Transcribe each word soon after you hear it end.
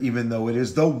even though it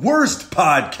is the worst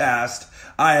podcast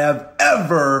I have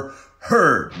ever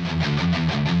heard.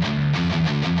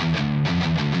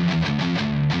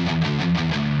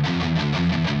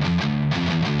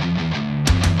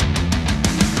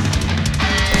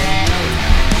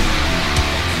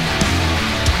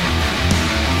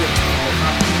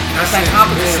 Not that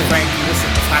complicated, Frankie. Listen,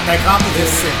 it's not that complicated.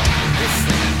 Listen.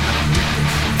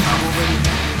 I'm already.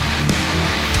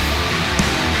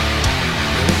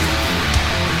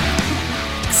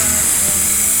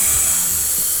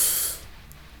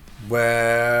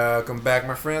 Welcome back,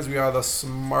 my friends. We are the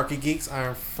Smarky Geeks. I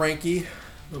am Frankie,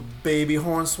 the baby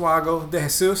hornswoggle de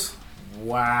Jesus.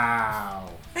 Wow.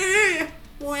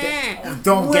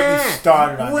 Don't get me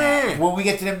started on that. When we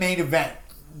get to the main event,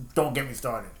 don't get me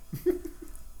started.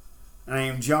 I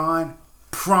am John,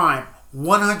 prime,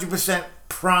 100%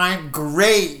 prime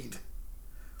grade,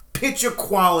 picture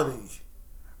quality,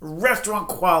 restaurant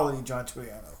quality, John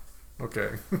Triano.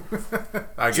 Okay.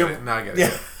 I get it. Now I get it.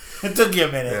 Yeah. It took you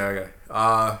a minute. Yeah, okay.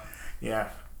 Yeah.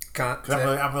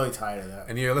 I'm really tired of that.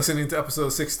 And you're listening to episode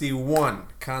 61.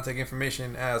 Contact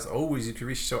information, as always, you can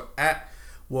reach the show at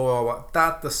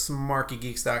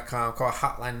www.thesmarkygeeks.com. Call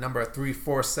hotline number at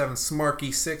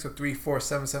 347-SMARKY6 or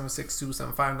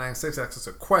 347-762-7596. Ask us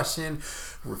a question,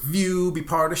 review, be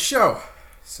part of the show.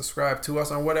 Subscribe to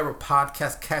us on whatever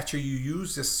podcast catcher you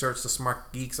use. Just search the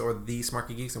Smart Geeks or the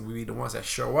Smarky Geeks, and we be the ones that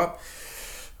show up.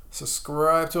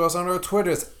 Subscribe to us on our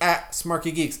Twitters at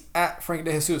Smarky Geeks, at Frank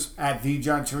De Jesus, at the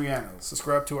John Triano.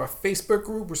 Subscribe to our Facebook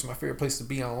group, which is my favorite place to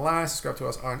be online. Subscribe to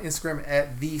us on Instagram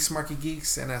at the Smarky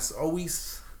Geeks, and as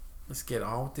always, let's get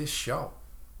on with this show.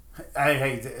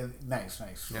 Hey, nice.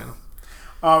 Yeah.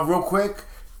 Real quick,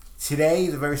 today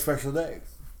is a very special day.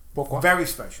 Pourquoi? Very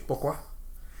special. Pourquoi?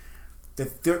 The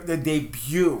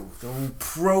debut, the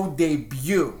pro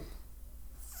debut,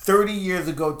 30 years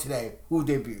ago today. Who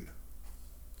debuted?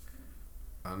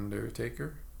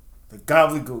 Undertaker? The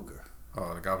Gobbledygooker.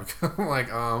 Oh, the Gobbledygooker. I'm like,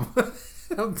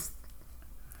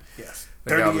 Yes. The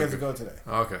 30 years ago today.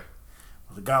 Okay.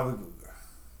 The Gobbledygooker.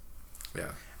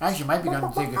 Yeah. Actually, it might be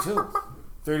Undertaker too.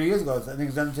 30 years ago, I think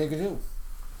it's Undertaker too.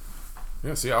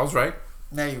 Yeah, see, I was right.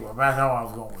 There you were. That's how I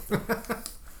was going with it.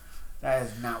 That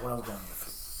is not what I was going with.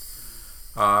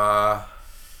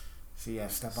 See, yeah,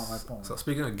 step on my phone. So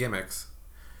speaking of gimmicks,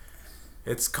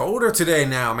 it's colder today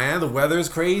now, man. The weather is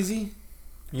crazy.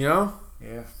 You know?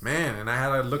 Yeah. Man, and I had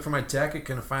to look for my jacket.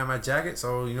 Couldn't find my jacket.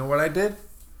 So you know what I did?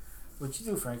 What'd you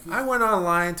do, Frankie? I went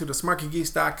online to the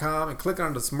smarkygeeks.com and clicked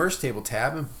on the merch table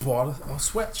tab and bought a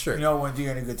sweatshirt. You know it wouldn't do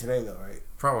you any good today, though, right?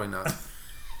 Probably not.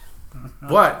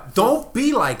 But don't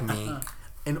be like me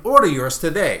and order yours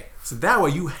today. So that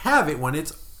way you have it when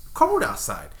it's cold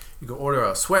outside. You can order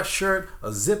a sweatshirt,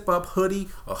 a zip-up hoodie,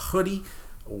 a hoodie,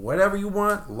 whatever you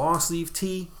want, long sleeve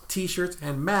tee, t-shirts,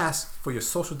 and masks for your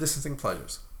social distancing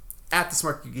pleasures. At the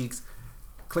Smarky Geeks,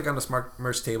 click on the Smart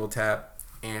Merch Table tab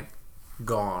and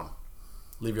go on.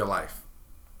 Live your life.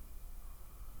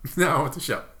 Now with the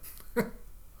show.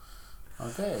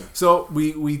 Okay. So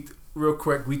we real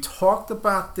quick, we talked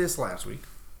about this last week.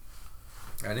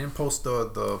 I didn't post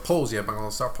the polls yet, but I'm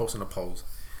gonna start posting the polls.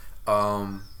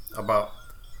 About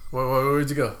where'd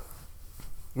you go?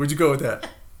 Where'd you go with that?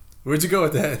 Where'd you go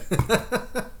with that?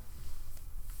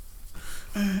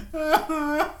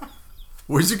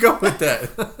 Where'd you go with that?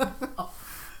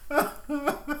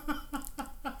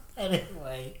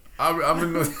 Anyway. I'm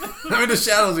in the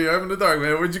shadows here. I'm in the dark,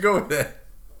 man. Where'd you go with that?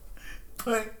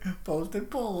 Posted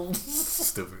polls.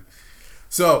 Stupid.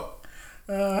 So,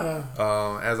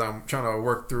 as I'm trying to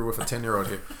work through with a 10-year-old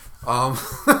here, I'm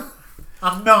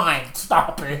 9.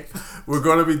 Stop it. we're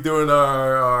going to be doing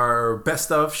our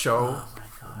best of show. Oh my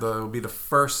God. It'll be the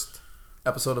first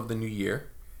episode of the new year,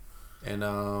 and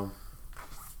I'm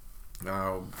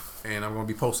going to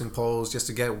be posting polls just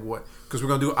to get because we're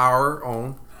going to do our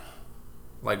own.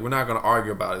 Like, we're not going to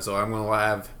argue about it. So I'm going to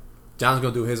have John's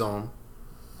going to do his own,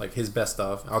 like his best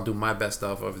stuff. I'll do my best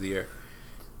stuff over the year,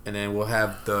 and then we'll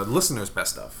have the listeners'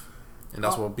 best stuff, and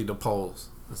that's what will be the polls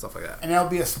and stuff like that. And that'll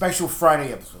be a special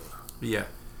Friday episode. Yeah.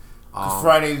 Because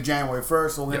Friday is January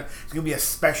 1st, so it's going to be a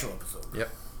special episode. Yep.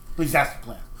 At least that's the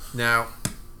plan. Now,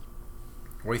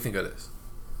 what do you think of this?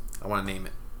 I want to name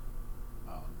it.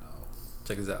 Oh, no.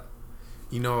 Check this out.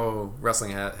 You know,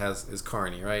 wrestling is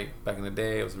carny, right? Back in the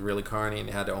day, it was really carny, and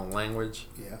they had their own language.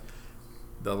 Yeah.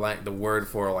 The word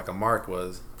for like a mark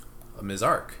was a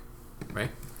mizark,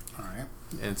 right? All right.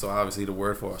 And so obviously the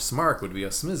word for a smark would be a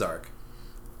smizark.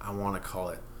 I want to call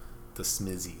it the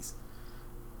smizzies.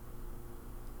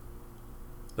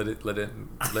 Let it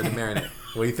marinate.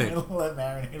 What do you think? Let it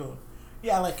marinate.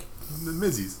 Yeah, like the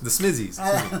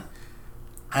smizzies.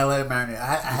 I let it marinate.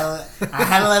 I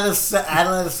had to let it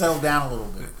settle down a little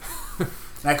bit.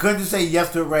 And I couldn't just say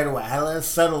yes to it right away. I had to let it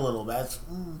settle a little bit. That's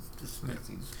just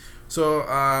things.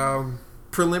 So,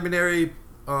 preliminary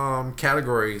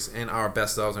categories in our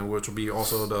best ofs, and which will be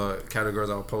also the categories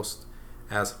I'll post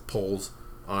as polls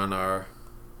on our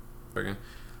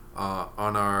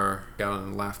on our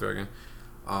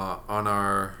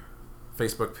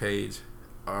Facebook page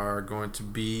are going to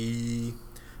be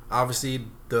obviously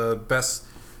the best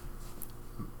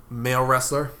male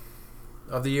wrestler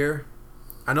of the year.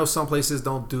 I know some places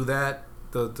don't do that,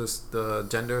 the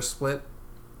gender split,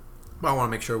 but I want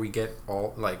to make sure we get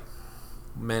all like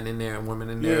men in there and women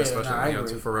in there,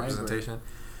 especially for representation.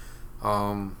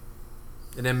 And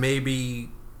then maybe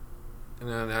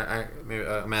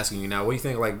I'm asking you now, what do you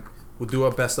think? Like, we'll do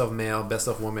a best of male, best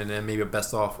of woman, and maybe a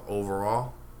best of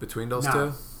overall between those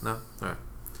two. No, all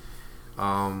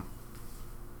right.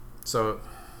 So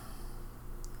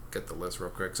get the list real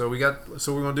quick. So we're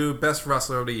gonna do best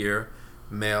wrestler of the year,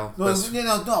 male. No,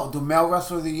 do male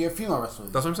wrestler of the year, female wrestler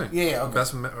of the year. That's what I'm saying. Yeah, okay.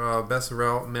 Best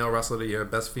male wrestler of the year,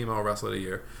 best female wrestler of the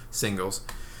year, singles.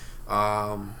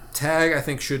 Tag I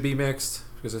think should be mixed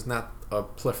because there's not a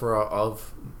plethora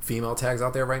of female tags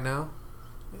out there right now.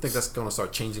 I think that's gonna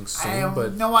start changing soon.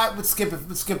 But no, I would skip it.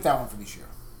 Would skip that one for this year.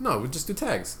 No, we just do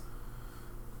tags.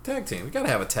 Tag team. We gotta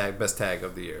have a best tag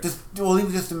of the year. We'll leave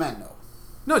it just the men though.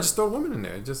 No, just throw women in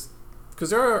there. Just because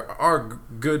there are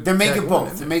good. Then make it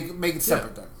both. Make it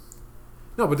separate then.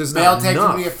 No, but there's male not tag enough.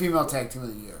 team of the year, female tag team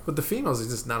of the year. But the females is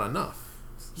just not enough.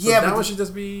 So yeah, that one should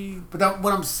just be. But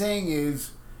what I'm saying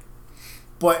is,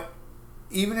 but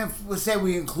even if we say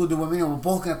we include the women, and we're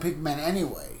both gonna pick men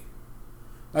anyway.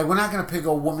 Like we're not gonna pick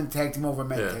a woman tag team over a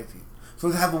men tag team. So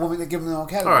we'll have a woman that give them their own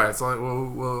category. All right,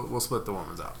 so we'll split the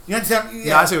women's out. You understand?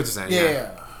 Yeah, I see what you're saying.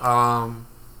 Yeah.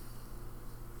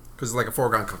 Because it's like a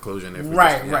foregone conclusion. If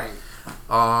right.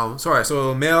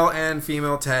 So male and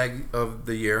female tag of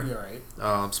the year. You're right.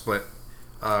 Split.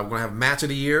 We're gonna have match of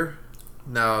the year.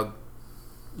 Now,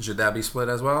 should that be split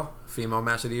as well? Female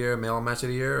match of the year, male match of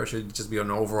the year, or should it just be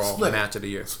an overall match of the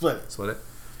year? Split it.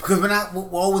 Because we're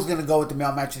always gonna go with the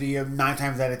male match of the year 9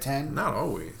 times out of 10. Not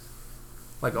always.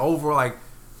 Like overall,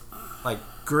 like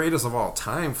greatest of all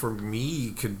time for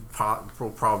me will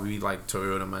probably be like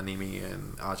Toyota Manimi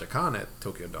and Aja Khan at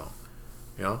Tokyo Dome.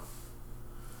 You know?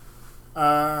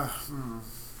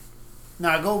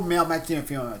 Now go male match of the year and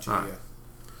female match of the year.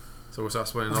 So we'll start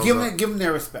splitting those give them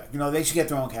their respect. You know, they should get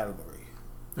their own category.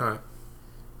 All right.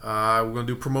 We're gonna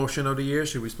do promotion of the year.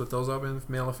 Should we split those up in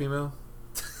male or female?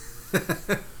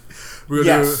 We're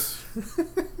gonna do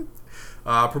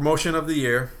promotion of the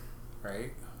year.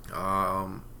 Right.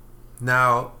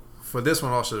 Now, for this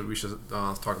one also, we should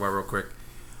talk about real quick.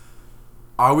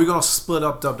 Are we gonna split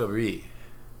up WWE,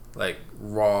 like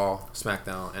Raw,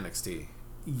 SmackDown, NXT?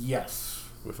 Yes.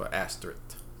 With an asterisk.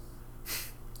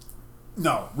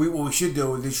 No, what we should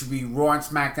do is there should be Raw and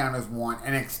SmackDown as one,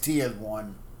 NXT as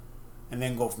one, and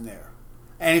then go from there.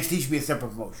 NXT should be a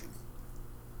separate promotion.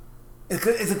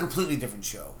 It's a completely different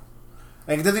show.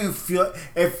 Like, it doesn't even feel...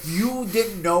 If you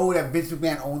didn't know that Vince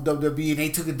McMahon owned WWE and they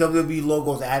took the WWE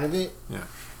logos out of it and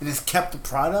just kept the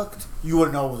product, you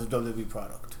wouldn't know it was a WWE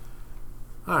product.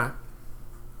 All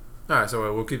right,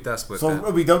 so we'll keep that split. So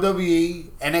it'll be WWE,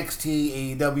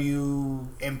 NXT, AEW,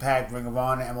 Impact, Ring of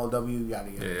Honor, MLW, yada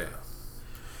yada. Yeah.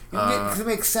 Because it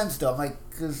makes sense though. Like,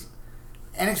 because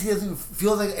NXT doesn't even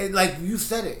feel like you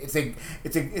said it. It's an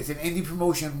indie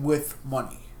promotion with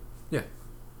money. Yeah.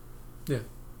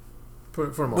 For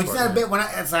the most Which is not a bit.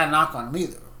 It's not a knock on them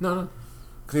either. No.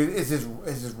 Because it's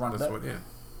just run better.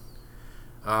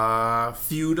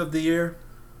 Feud of the year.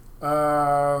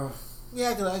 Yeah,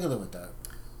 I can live with that.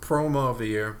 Promo of the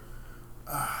year.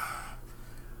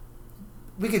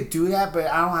 We could do that, but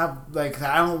I don't have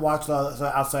I don't watch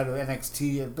outside of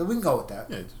NXT, but we can go with that.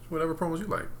 Yeah, whatever promos you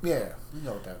like. Yeah, we can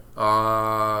go with that.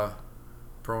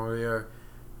 Promo of the year.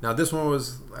 Now this one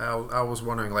was I was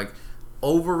wondering like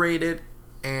overrated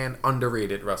and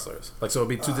underrated wrestlers. Like so it'll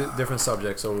be two different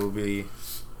subjects. So it'll be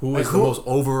who is the most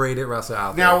overrated wrestler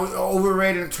out there. Now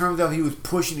overrated in terms of he was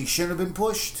pushed and he shouldn't have been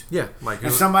pushed. Yeah, like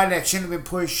and somebody that shouldn't have been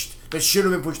pushed, that should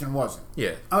have been pushed and wasn't.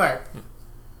 Yeah. All right. Yeah.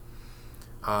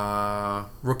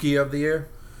 Rookie of the year.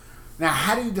 Now,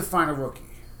 how do you define a rookie?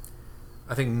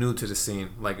 I think new to the scene.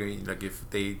 Like if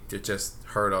they're just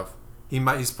heard of.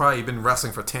 He's probably been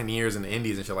wrestling for 10 years in the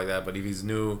indies and shit like that. But if he's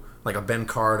new, like a Ben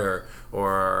Carter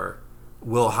or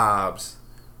Will Hobbs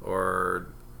or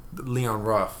Leon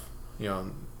Ruff,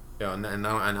 and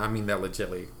I mean that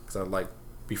legitly because I like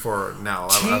before now.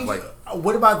 I like.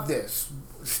 What about this?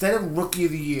 Instead of rookie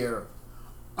of the year,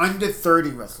 under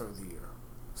 30 wrestler of the year.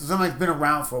 So somebody's been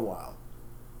around for a while.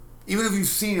 Even if you've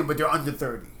seen them, but they're under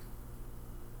 30.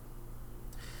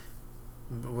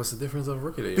 What's the difference of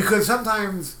rookie of the year? Because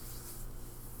sometimes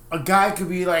a guy could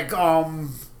be like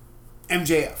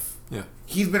MJF. Yeah.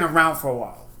 He's been around for a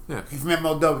while. Yeah. He's from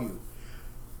MLW.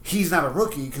 He's not a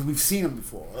rookie because we've seen him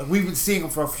before. Like we've been seeing him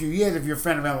for a few years if you're a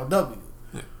fan of MLW.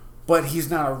 Yeah. But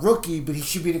he's not a rookie, but he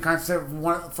should be in the concept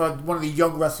for one of the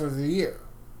young wrestlers of the year.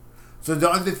 So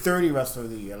the under 30 wrestler of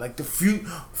the year, like the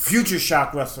future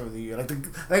shock wrestler of the year,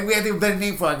 like we had to have a better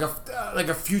name for like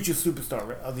a future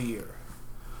superstar of the year.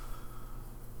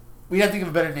 We have to give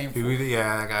a better name for it.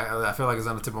 Yeah, I feel like it's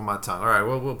on the tip of my tongue. All right,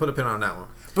 we'll put a pin on that one.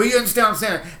 But you understand what I'm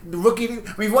saying? The rookie. I mean,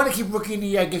 if you want to keep rookie of the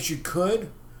year, I guess you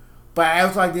could. But I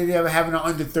also like the idea of having an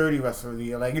under 30 wrestler of the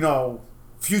year, like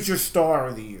future star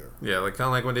of the year. Yeah, like kind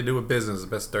of like when they do a business,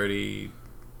 best 30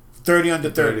 under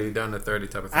 30. Down to 30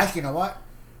 type of thing. Actually, you know what?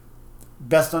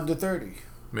 Best under 30.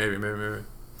 Maybe. This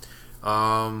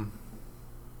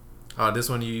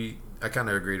one I kind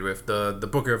of agreed with the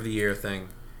Booker of the Year thing.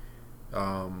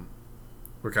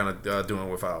 We're kind of doing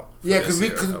without. Yeah, because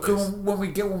when we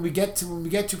get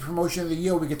to promotion of the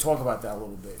year, we can talk about that a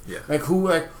little bit. Yeah.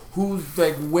 Who's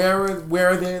where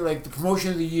are they, like the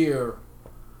promotion of the year?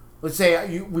 Let's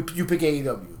say you pick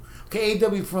AEW. Okay,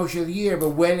 AEW promotion of the year, but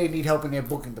where they need help in their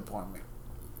booking department.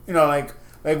 What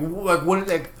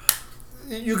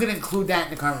you can include that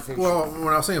in the conversation. Well, when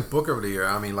I was saying Booker of the Year,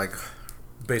 I mean like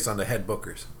based on the head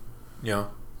bookers,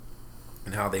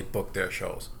 and how they book their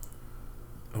shows.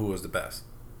 Who was the best?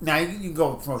 Now you can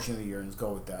go with promotion of the year and just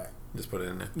go with that. Just put it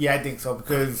in there. Yeah, I think so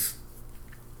because.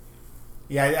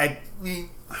 Yeah, I mean,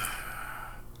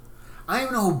 I don't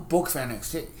even know who books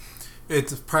NXT.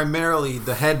 It's primarily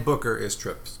the head booker is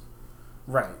Trips.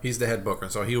 Right. He's the head booker,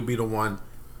 so he'll be the one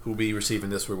who'll be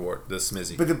receiving this reward, this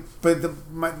smizzy. But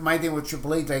my thing with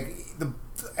Triple H, like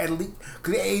at least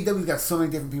because AEW's got so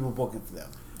many different people booking for them.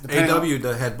 AEW,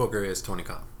 the head booker is Tony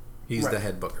Khan. He's Right. the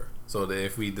head booker. So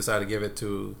if we decide to give it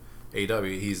to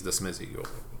AEW, he's the smizzy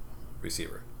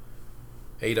receiver.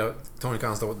 AEW, Tony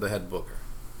Khan's the head booker.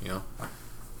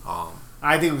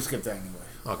 I think we skip that anyway.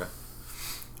 Okay.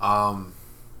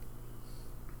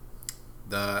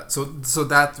 So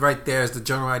that right there is the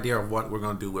general idea of what we're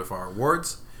going to do with our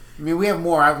awards. I mean, we have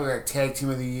more. I like tag team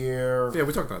of the year. Yeah,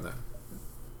 we talked about that.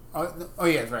 Oh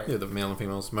yeah, that's right. Yeah, the male and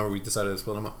females. Remember, we decided to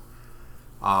split them up.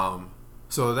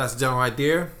 So that's the general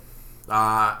idea.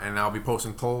 And I'll be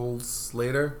posting polls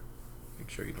later. Make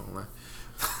sure you don't lie.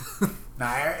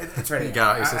 Nah, it's ready. You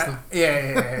got out your system?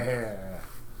 Yeah.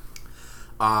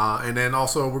 And then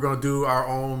also we're going to do our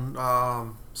own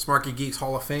Smarky Geeks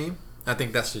Hall of Fame. I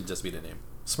think that should just be the name.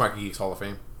 Smarky Geeks Hall of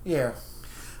Fame. Yeah.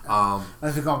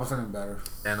 Let's come up with something better.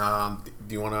 And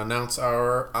do you want to announce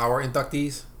our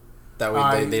inductees? That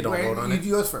way they don't vote on it. You do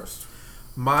yours first.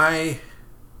 My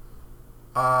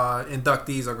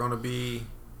inductees are going to be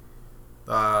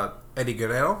Eddie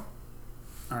Guerrero.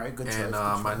 All right, good choice. And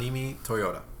Manimi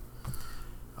Toyota.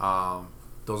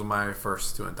 Those are my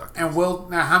first two inductees. And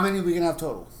now how many are we gonna have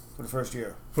total for the first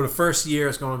year? For the first year,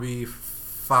 it's going to be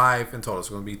 5 in total. It's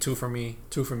going to be 2 from me,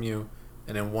 2 from you,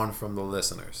 and then 1 from the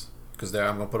listeners. Because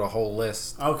I'm going to put a whole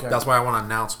list. Okay. That's why I want to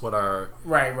announce what our...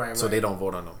 Right. So they don't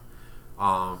vote on them.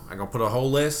 I'm going to put a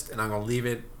whole list, and I'm going to leave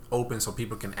it open so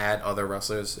people can add other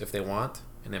wrestlers if they want.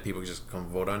 And then people just come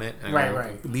vote on it. And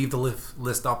Right. Leave the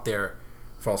list up there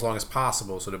for as long as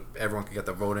possible so that everyone can get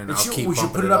their vote in. We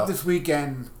should put it up this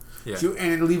weekend. Yeah.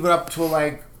 And leave it up till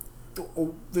like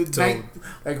the night,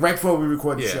 like right before we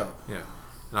record the show. Yeah.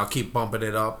 And I'll keep bumping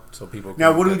it up so people.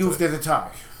 Now, what do we do if there's a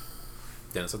tie?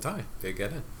 Then it's a tie. They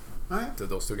get in. All right.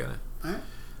 Those two get in.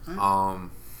 All right.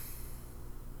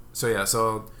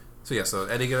 So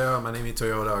Eddie Guerrero and Manimi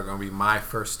Toyota are going to be my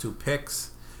first 2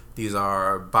 picks. These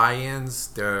are buy-ins.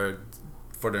 They're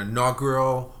for the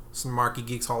inaugural Smarky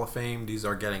Geeks Hall of Fame. These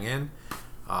are getting in.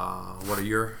 What are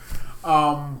your?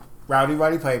 Rowdy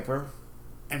Roddy Piper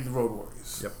and the Road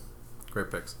Warriors. Yep, great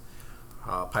picks.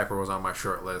 Piper was on my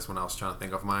short list when I was trying to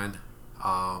think of mine.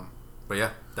 But yeah,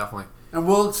 definitely. And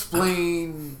we'll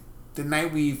explain the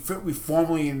night we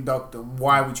formally induct them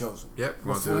why we chose them. Yep,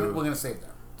 we're gonna save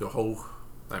that. The whole,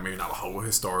 maybe not a whole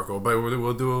historical, but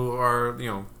we'll do our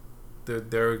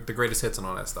they're the greatest hits and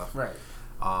all that stuff. Right.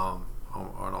 On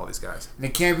all these guys. And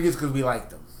it can't be just because we like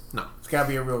them. No, it's gotta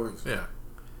be a real reason. Yeah.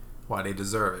 Why they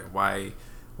deserve it. Why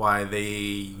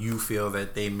you feel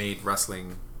that they made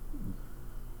wrestling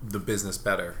the business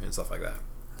better and stuff like that.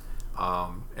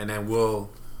 And then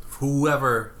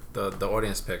whoever the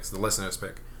audience picks, the listeners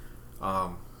pick,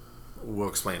 we'll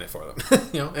explain it for them.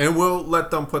 And we'll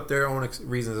let them put their own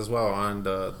reasons as well on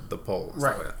the poll and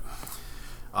stuff like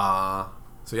that.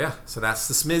 So yeah, so that's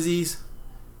the Smizzies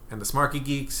and the Smarky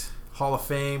Geeks Hall of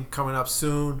Fame coming up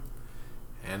soon.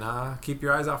 And keep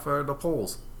your eyes out for the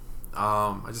polls.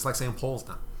 I just like saying polls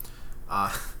now.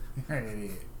 Now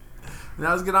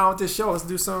let's get on with this show. Let's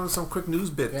do some quick news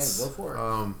bits. Okay, go for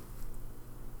it.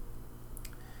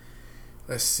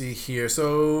 Let's see here.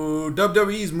 So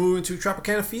WWE's moving to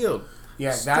Tropicana Field.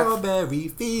 Yeah, Strawberry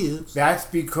Fields. That's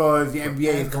because the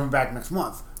NBA is coming back next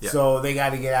month. Yeah. So they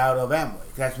got to get out of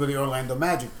Amway. That's where the Orlando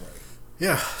Magic play.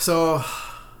 Yeah, so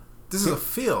this is a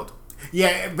field.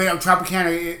 Yeah, but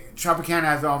Tropicana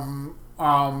has dome.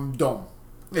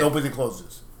 It opens and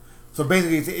closes. So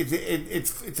basically,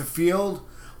 it's a field,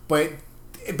 but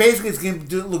basically it's going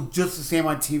to look just the same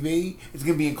on TV. It's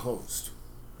going to be enclosed.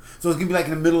 So it's going to be like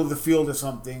in the middle of the field or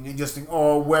something, and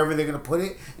or wherever they're going to put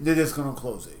it, and they're just going to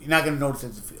close it. You're not going to notice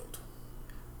it's a field.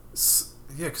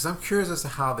 Yeah, because I'm curious as to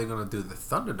how they're going to do the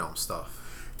Thunderdome stuff.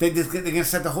 They're going to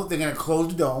set they're going to close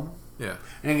the dome. Yeah. And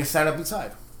they're going to set up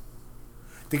inside.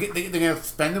 They're going to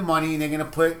spend the money, and they're going to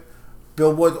put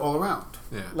billboards all around.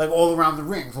 Yeah. Like all around the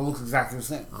ring, so it looks exactly the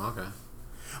same. Oh, okay.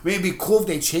 I mean, it'd be cool if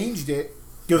they changed it,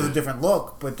 give it a different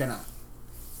look, but they're not.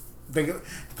 They're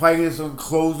probably going to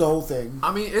close the whole thing.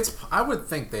 I mean, I would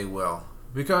think they will,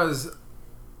 because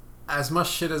as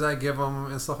much shit as I give them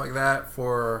and stuff like that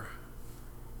for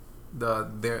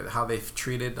how they've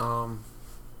treated the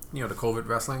COVID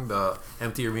wrestling, the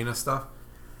empty arena stuff,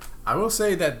 I will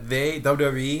say that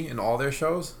WWE in all their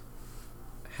shows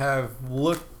has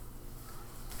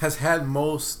had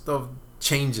most of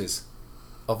changes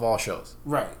of all shows.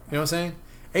 Right. You know what I'm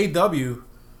saying? AW,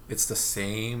 it's the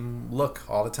same look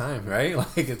all the time, right?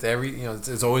 Like it's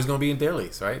it's always going to be in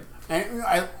dailies, right? And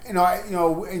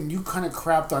and you kind of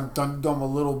crapped on Thunderdome a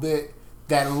little bit.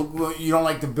 That you don't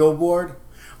like the billboard,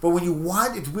 but when you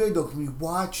watch, it's weird though. When you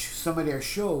watch some of their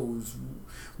shows,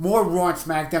 more Raw and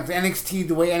SmackDown, NXT,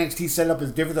 the way NXT set up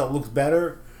is different. Though it looks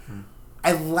better.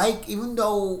 I like, even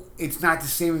though it's not the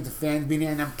same as the fans being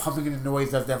there and them pumping in the noise,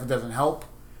 that definitely doesn't help.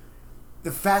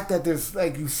 The fact that there's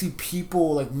you see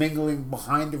people mingling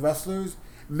behind the wrestlers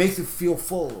makes it feel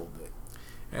full a little bit.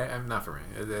 I'm not for me.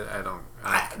 I don't.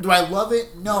 Do I love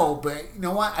it? No, but you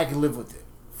know what? I can live with it.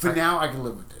 Now, I can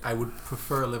live with it. I would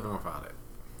prefer living without it.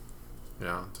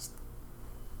 Just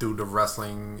do the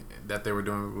wrestling that they were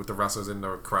doing with the wrestlers in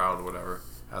the crowd or whatever,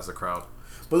 as a crowd.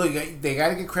 But look, they got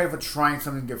to get credit for trying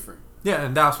something different. Yeah,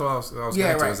 and that's what I was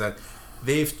getting to, right. is that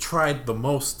they've tried the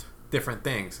most different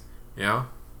things,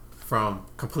 from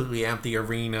completely empty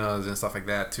arenas and stuff like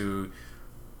that to,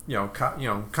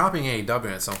 copying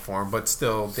AEW in some form, but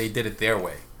still they did it their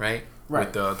way, right? Right.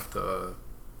 With the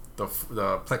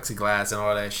plexiglass and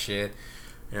all that shit,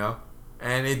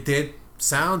 and it did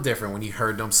sound different when you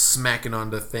heard them smacking on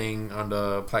the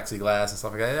plexiglass and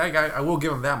stuff like that. I will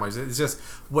give them that much. It's just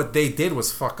what they did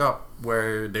was fuck up,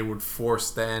 where they would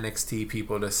force the NXT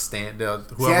people to stand.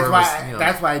 That's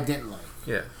why I didn't like.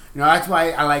 Yeah. That's why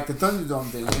I like the Thunderdome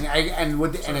thing. And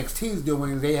what the NXT is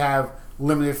doing is they have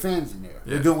limited fans in there.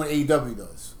 Yeah. They're doing what AEW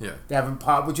does. Yeah. They have them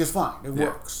pop, which is fine. It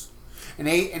works. And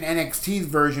NXT's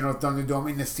version of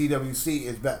Thunderdome in the CWC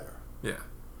is better. Yeah.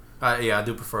 I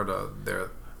do prefer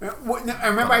their. I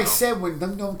remember I said when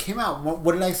Thunderdome came out,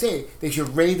 what did I say? They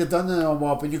should raise the Thunderdome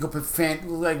up and you could put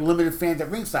limited fans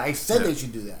at ringside. I said they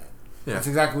should do that. Yeah. That's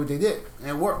exactly what they did, and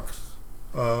it works.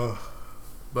 But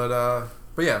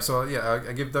yeah, so yeah,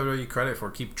 I give WWE credit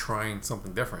for keep trying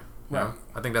something different. Right.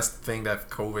 I think that's the thing that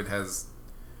COVID has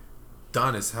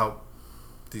done, is help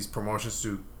these promotions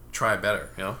to try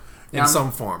better, in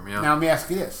some form. Now let me ask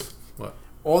you this: what?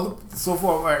 So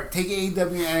far, all right, take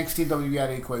AEW and NXT and WWE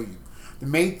out of the equation. The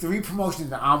main 3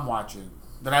 promotions that I'm watching,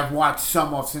 that I've watched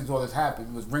some of since all this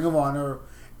happened, was Ring of Honor,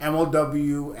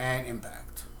 MLW, and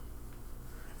Impact.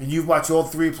 And you've watched all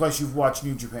 3, plus you've watched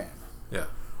New Japan. Yeah.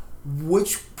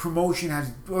 Which promotion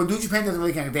has... Well, New Japan doesn't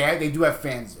really count. They do have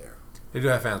fans there. They do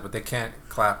have fans, but they can't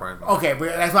clap or anything. Okay, but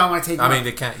that's why I want to take...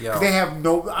 They can't yell. They have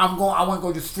no... I want to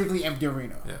go just strictly empty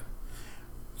arena. Yeah.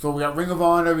 So we got Ring of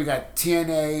Honor, we got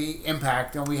TNA,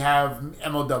 Impact, and we have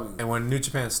MLW. And when New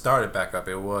Japan started back up,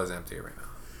 it was empty arena.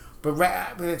 But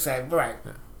it's right.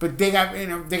 Yeah. But they got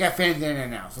fans in there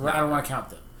now, so I don't want to count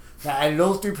them. Now, out of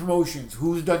those 3 promotions,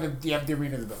 who's done the empty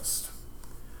arena the best?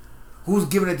 Who's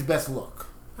given it the best look?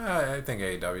 I think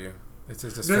AEW. It's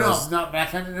just no.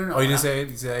 Oh, you didn't say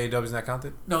AEW's not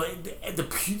counted? No,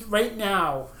 right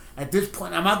now, at this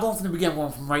point, I'm not going from the beginning. I'm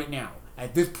going from right now.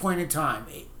 At this point in time,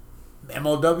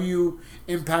 MLW,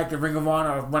 Impact, and Ring of Honor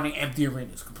are running empty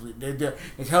arenas completely. The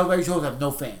television shows have no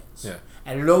fans. Yeah.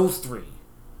 And those 3,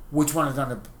 which one has done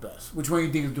the best? Which one do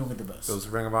you think is doing it the best? Those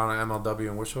Ring of Honor, MLW,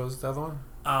 and which was the other one?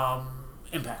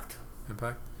 Impact.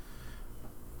 Impact.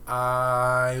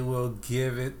 I will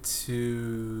give it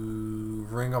to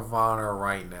Ring of Honor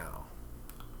right now.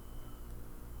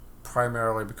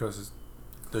 Primarily because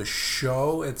the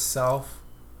show itself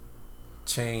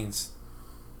changed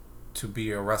to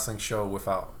be a wrestling show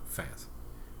without fans.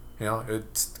 You know,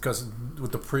 it's because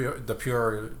with the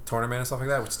pure tournament and stuff like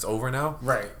that, which is over now.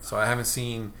 Right. So I haven't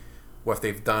seen what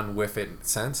they've done with it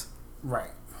since.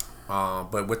 Right.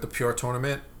 But with the pure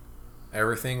tournament,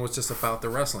 everything was just about the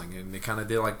wrestling, and they kind of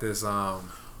did like this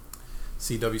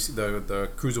CWC, the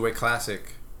Cruiserweight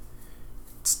Classic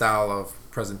style of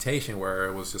presentation where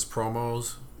it was just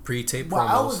promos, pre-tape promos. Well,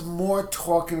 I was more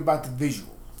talking about the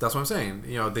visual. That's what I'm saying.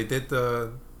 You know, they did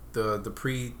the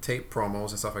pre-tape promos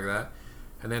and stuff like that,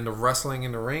 and then the wrestling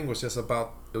in the ring was just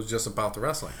about the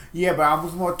wrestling. Yeah, but I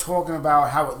was more talking about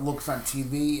how it looks on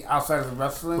TV outside of the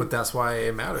wrestling. But that's why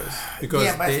it matters, because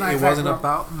it wasn't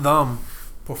about them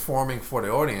performing for the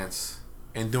audience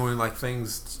and doing like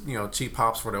things, you know, cheap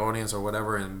pops for the audience or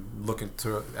whatever, and looking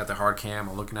at the hard cam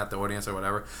or looking at the audience or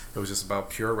whatever. It was just about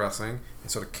pure wrestling,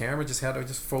 and so the camera just had to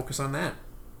just focus on that,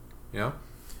 you know,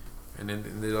 and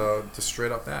then just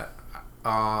straight up that.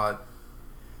 I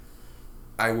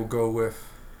will go with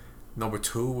number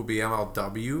 2 would be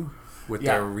MLW with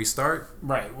their restart,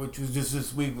 right, which was just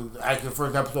this week. Actually, the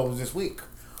first episode was this week.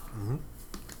 Mm-hmm.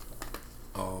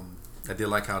 I did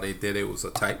like how they did it. It was a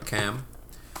tight cam.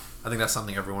 I think that's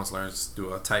something everyone's learned, is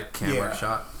do a tight camera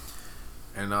shot.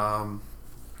 And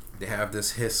they have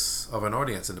this hiss of an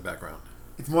audience in the background.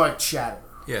 It's more like chatter.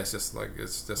 Yeah, it's just like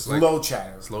slow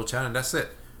chatter. Slow chatter, and that's it.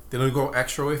 They don't go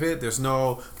extra with it. There's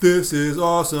no "this is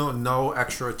awesome," no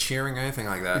extra cheering or anything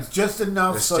like that. It's just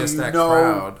enough it's so just you that know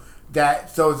crowd. that,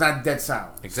 so it's not dead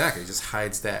silent. Exactly, it just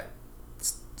hides that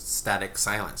static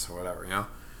silence or whatever, you know.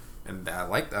 And I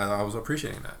like that. I was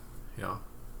appreciating that, you know.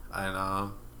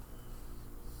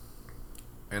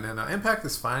 And then Impact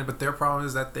is fine, but their problem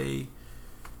is that they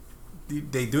do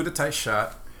the tight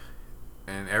shot,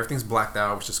 and everything's blacked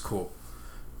out, which is cool.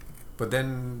 But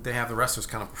then they have the wrestlers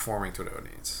kind of performing to the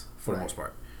audience for the most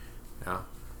part, you know.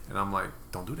 And I'm like,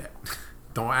 don't do that.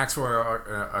 Don't ask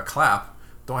for a clap.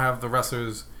 Don't have the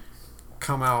wrestlers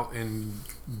come out and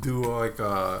do like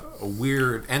a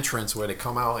weird entrance where they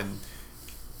come out and,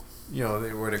 you know,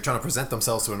 where they're trying to present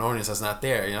themselves to an audience that's not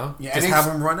there, you know? Yeah, just have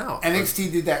them run out.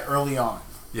 NXT did that early on.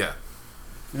 Yeah.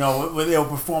 You know, when they were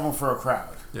performing for a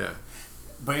crowd. Yeah.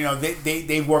 But, you know,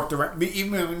 they worked around.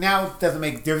 Even now, it doesn't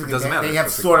make a difference. It doesn't matter. They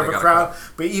have sort of a crowd.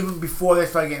 But even before they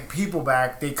started getting people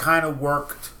back, they kind of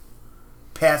worked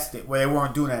past it, where they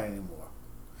weren't doing that anymore.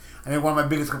 I think one of my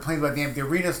biggest complaints about the empty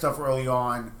arena stuff early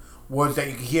on was that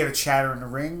you could hear the chatter in the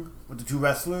ring with the two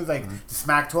wrestlers, like the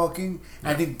smack talking. And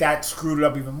I think that screwed it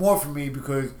up even more for me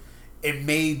because it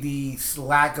made the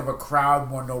lack of a crowd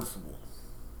more noticeable.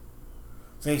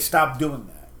 So they stopped doing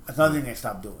that. That's another thing they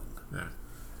stopped doing. Yeah.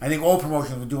 I think all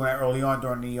promotions were doing that early on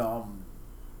during the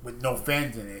with no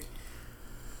fans in it.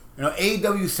 You know,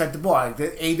 AEW set the bar. Like,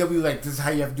 AEW, like, this is how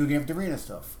you have to do the empty arena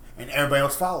stuff, and everybody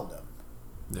else followed them.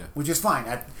 Yeah, which is fine.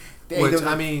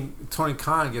 I mean, Tony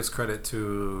Khan gives credit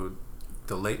to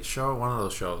the Late Show, one of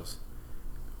those shows,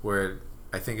 where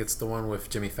I think it's the one with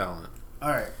Jimmy Fallon.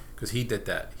 All right, because he did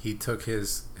that. He took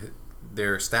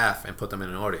their staff and put them in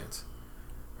an audience,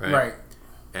 right?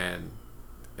 And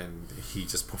he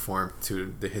just performed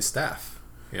to his staff,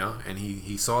 you know, and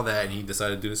he saw that and he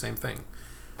decided to do the same thing,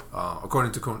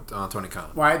 according to Tony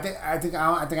Khan. Well, I think I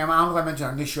don't know if I mentioned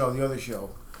on this show or the other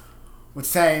show, what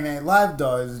Saturday Night Live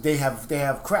does, they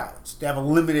have crowds. They have a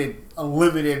limited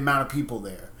amount of people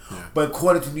there. Yeah. But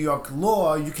according to New York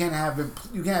law, you can't have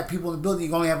people in the building. You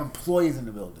can only have employees in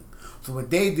the building. So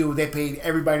what they do, they paid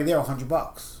everybody there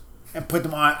 $100 and put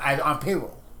them on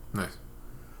payroll. Nice.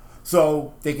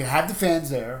 So they can have the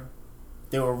fans there.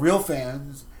 They were real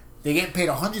fans. They get paid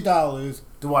 $100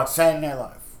 to watch Saturday Night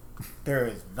Live. There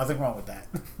is nothing wrong with that.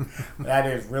 That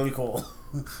is really cool.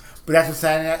 But that's what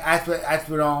Saturday Night. That's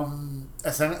what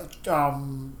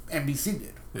NBC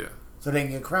did. Yeah. So they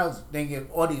can get crowds. They can get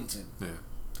audience in. Yeah.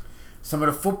 Some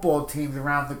of the football teams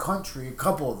around the country, a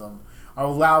couple of them, are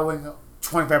allowing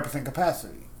 25%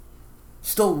 capacity.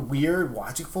 Still weird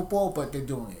watching football, but they're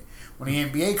doing it. When the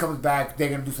NBA comes back, they're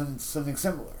going to do something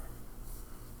similar.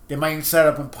 They might even set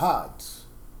up in pods.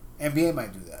 NBA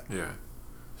might do that. Yeah.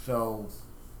 So,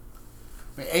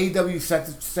 AEW set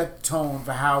the tone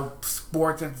for how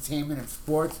sports entertainment and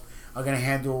sports are going to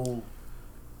handle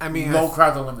low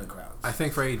crowds or limited crowds. I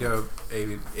think for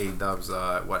AEW's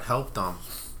what helped them,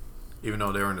 even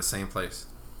though they were in the same place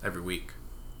every week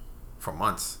for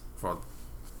months,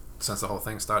 since the whole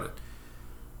thing started.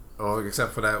 Oh,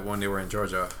 except for that when they were in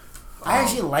Georgia. I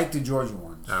actually liked the Georgia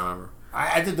ones. I remember.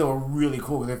 I think they were really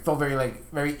cool. They felt very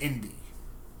indie.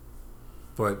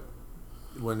 But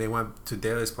when they went to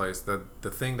Daly's place, the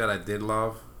thing that I did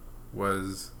love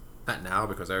was, not now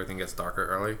because everything gets darker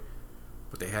early,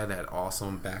 but they had that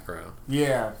awesome background.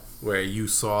 Yeah. Where you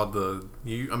saw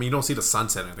you don't see the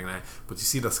sunset or anything like that, but you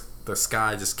see the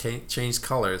sky just change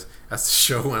colors as the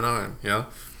show went on, you know?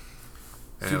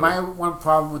 See, my one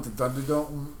problem with the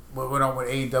Thunderdome, what went on with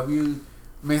AEW,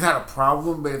 I mean, it's not a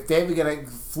problem, but if they ever get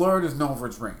Florida's known for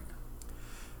its rain.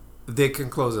 They can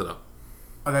close it up.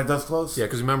 Oh, that does close? Yeah,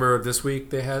 because remember last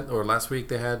week they had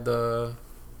the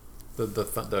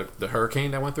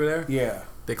hurricane that went through there? Yeah.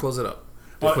 They close it up.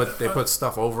 They put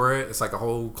stuff over it. It's like a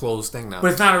whole closed thing now. But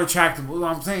it's not a retractable.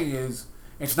 What I'm saying is,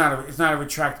 it's not a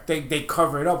retract. They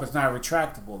cover it up. It's not a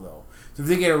retractable though. So if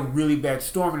they get a really bad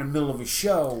storm in the middle of a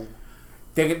show,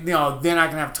 they're not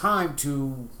gonna have time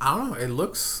to. I don't know. It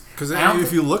looks because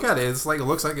if you look at it, it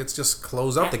looks like it's just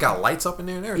closed up. They got lights up in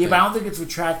there and everything. Yeah, but I don't think it's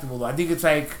retractable though. I think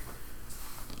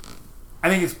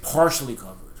it's partially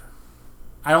covered.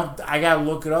 I gotta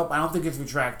look it up. I don't think it's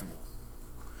retractable.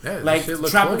 Yeah, like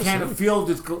Tropicana Field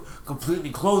is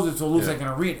completely closed, so it looks like an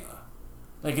arena,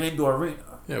 like an indoor arena.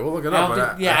 Yeah, we'll look it up.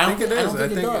 I think it is. I don't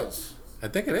think it does. I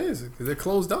think it is because they're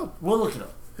closed up. We'll look it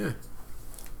up. Yeah.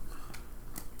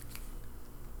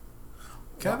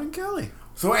 Kevin Kelly.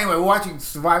 So anyway, we're watching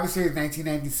Survivor Series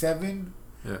 1997.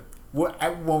 Yeah.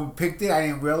 When we picked it, I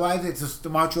didn't realize it's the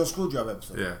Montreal Screwjob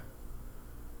episode. Yeah.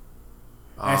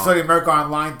 And I saw the America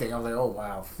Online thing. I was like, oh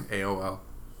wow. AOL.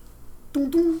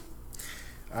 Dun, dun.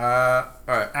 All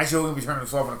right. Actually, we're gonna be turning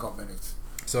this off in a couple minutes.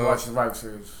 So watch Survivor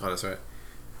Series. Oh, that's right.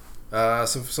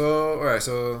 So all right.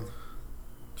 So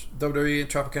WWE and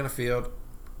Tropicana Field,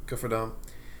 good for them.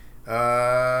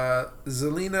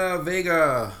 Zelina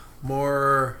Vega,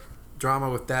 more drama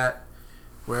with that,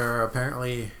 where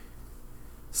apparently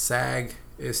SAG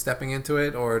is stepping into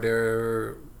it, or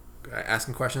they're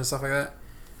asking questions and stuff like that.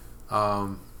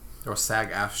 Or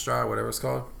SAG AFTRA, whatever it's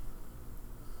called,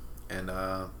 and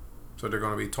so they're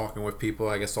going to be talking with people.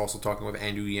 I guess also talking with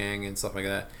Andrew Yang and stuff like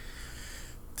that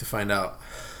to find out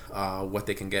what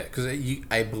they can get. Because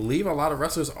I believe a lot of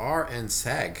wrestlers are in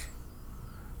SAG.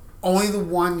 Only the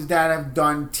ones that have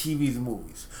done TVs and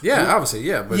movies. Yeah, obviously,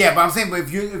 yeah. But I'm saying, but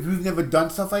if you've never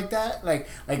done stuff like that, like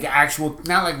actual,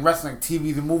 not like wrestling, like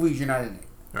TVs and movies, you're not in it.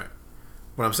 Right.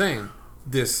 What I'm saying,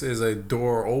 this is a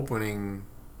door opening,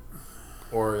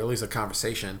 or at least a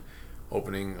conversation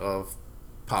opening of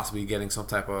possibly getting some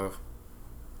type of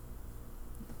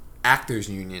actors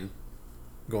union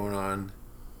going on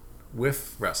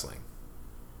with wrestling.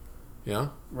 You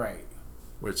know? Right.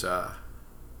 Which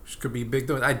could be big.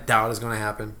 I doubt it's going to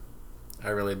happen. I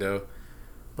really do.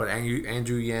 But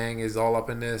Andrew Yang is all up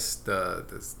in this. The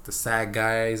SAG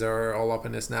guys are all up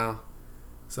in this now.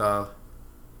 So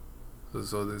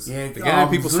there's getting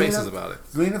people's faces about it.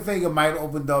 Zelina Vega might have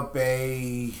opened up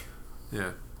a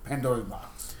Pandora's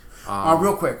box.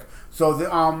 Real quick. So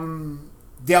the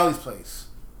Daly's Place.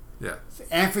 Yeah.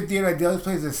 The amphitheater at Daly's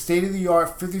Place is a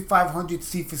state-of-the-art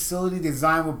 5,500-seat facility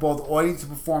designed with both audience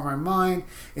and performer in mind.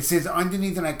 It sits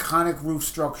underneath an iconic roof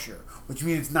structure, which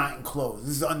means it's not enclosed.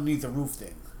 This is underneath a roof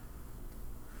thing.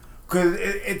 Because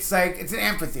it's an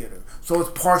amphitheater, so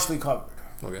it's partially covered.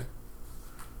 Okay.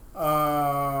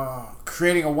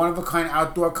 Creating a one-of-a-kind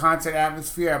outdoor concert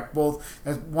atmosphere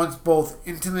that's once both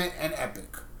intimate and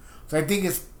epic. So I think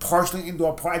it's partially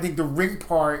indoor part. I think the ring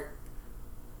part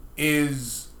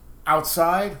is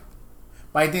outside,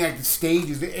 but I think the stage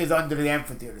is under the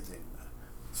amphitheater thing.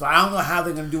 So I don't know how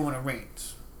they're gonna do when it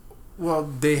rains. Well,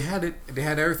 they had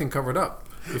everything covered up.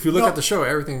 If you look at the show,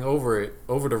 everything over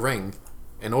the ring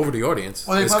and over the audience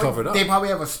is covered up. They probably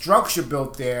have a structure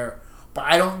built there, but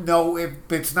I don't know if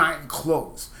it's not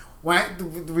enclosed. The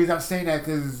reason I'm saying that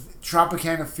is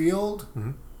Tropicana Field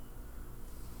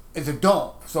is a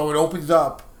dome, so it opens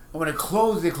up, and when it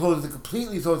closes it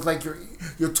completely, so it's like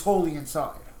you're totally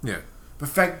inside. Yeah.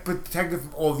 Protected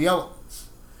from all the elements.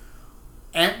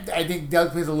 And I think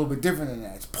Daly's Place is a little bit different than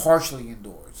that. It's partially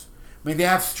indoors. I mean, they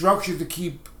have structures to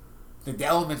keep the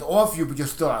elements off you, but you're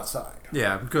still outside.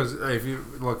 Yeah, because if you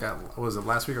look at, what was it,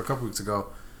 last week or a couple weeks ago,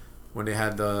 when they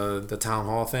had the town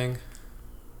hall thing,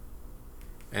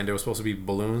 and there was supposed to be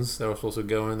balloons that were supposed to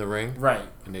go in the ring. Right.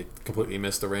 And they completely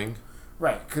missed the ring.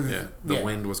 Right. Cause the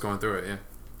wind was going through it, yeah.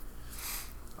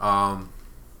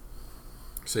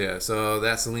 So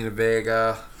that's Zelina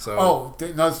Vega. So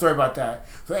another story about that.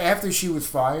 So after she was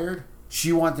fired,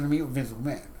 she wanted to meet with Vince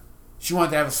McMahon. She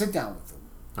wanted to have a sit down with him.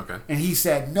 Okay. And he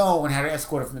said no and had to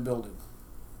escort her from the building.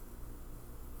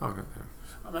 Okay.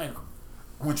 I mean,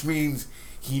 which means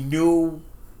he knew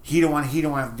he didn't want to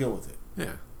have to deal with it.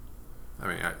 Yeah. I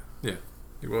mean, Yeah.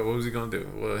 What was he gonna do?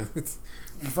 Well,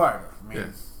 He fired her. I mean,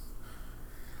 yeah.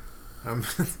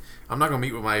 I'm not gonna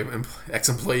meet with my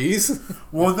ex-employees.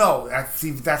 well, no,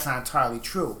 that's not entirely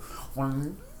true.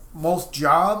 When most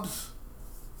jobs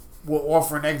will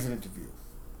offer an exit interview.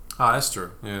 Oh, that's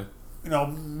true. Yeah.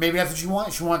 Maybe that's what she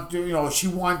wanted. She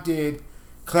wanted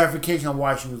clarification on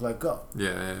why she was let go.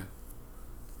 Yeah.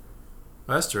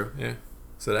 That's true. Yeah.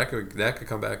 So that could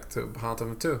come back to haunt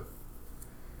them too.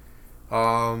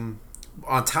 On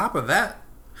top of that,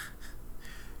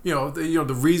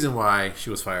 the reason why she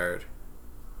was fired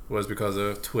was because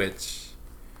of Twitch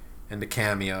and the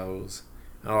cameos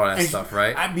and all that stuff,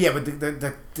 right? But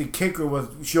the kicker was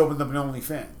she opened up an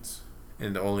OnlyFans.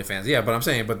 And the OnlyFans, yeah. But I'm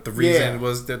saying, the reason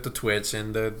was that the Twitch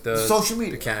and the social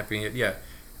media, the camping, yeah.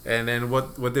 And then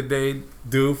what did they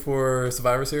do for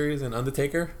Survivor Series and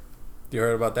Undertaker? You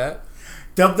heard about that?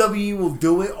 WWE will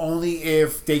do it only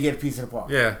if they get a piece of the pie.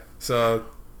 Yeah. So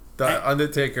the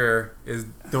Undertaker is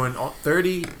doing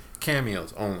 30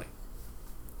 cameos only.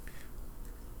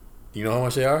 Do you know how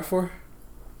much they are for?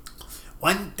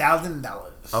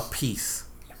 $1,000 a piece.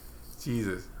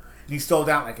 Jesus. And he sold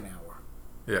out like an hour.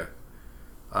 Yeah.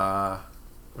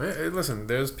 Listen,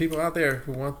 there's people out there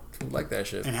who like that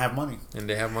shit and have money. And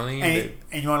they have money. And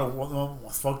you want to know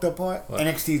what's fucked up part? What?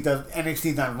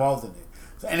 NXT's not involved in it.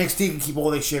 So NXT can keep all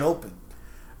their shit open.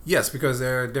 Yes, because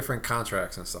there are different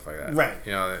contracts and stuff like that. Right.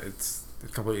 It's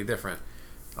completely different.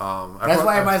 That's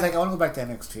why everybody's like, I want to go back to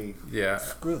NXT. Yeah.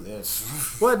 Screw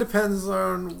this. Well, it depends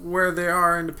on where they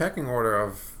are in the pecking order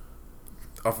of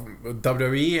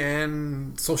WWE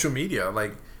and social media.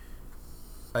 Like,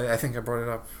 I think I brought it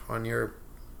up on your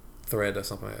thread or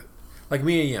something like that. Like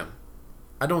Mia Yim.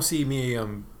 I don't see Mia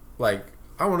Yim like,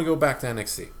 I want to go back to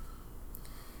NXT.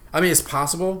 I mean, it's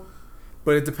possible,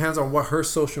 but it depends on what her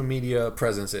social media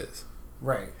presence is.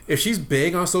 Right. If she's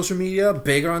big on social media,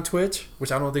 big on Twitch,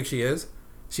 which I don't think she is.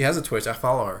 She has a Twitch. I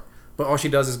follow her. But all she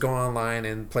does is go online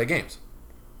and play games.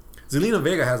 Zelina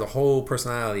Vega has a whole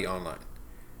personality online.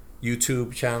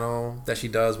 YouTube channel that she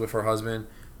does with her husband.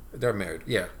 They're married.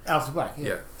 Yeah. Alpha Black.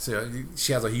 Yeah. So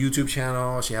she has a YouTube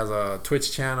channel. She has a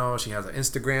Twitch channel. She has an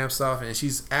Instagram stuff. And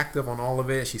she's active on all of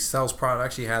it. She sells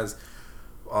products. She has,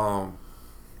 when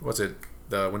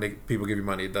people give you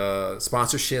money, the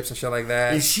sponsorships and shit like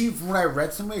that. And she, from what I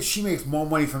read somewhere, she makes more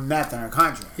money from that than her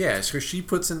contract. Yeah, because she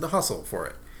puts in the hustle for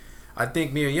it. I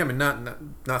think Mia Yim, and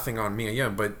nothing on Mia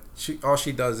Yim, but all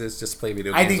she does is just play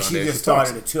video games. I think she just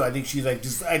started it too. I think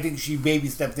she baby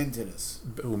stepped into this.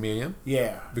 Who, Mia Yim?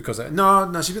 Yeah. Because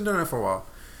no, she's been doing it for a while,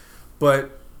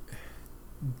 but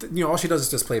all she does is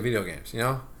just play video games,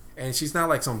 and she's not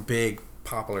like some big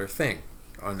popular thing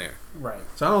on there. Right.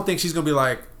 So I don't think she's gonna be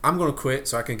like, I'm gonna quit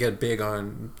so I can get big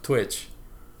on Twitch.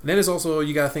 And then it's also,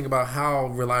 you gotta think about how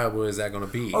reliable is that gonna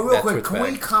be. Oh, real quick, can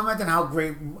we comment on how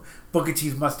great Booker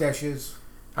T's mustache is?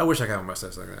 I wish I could have a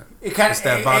mustache like that. It's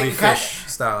that Bobby Fish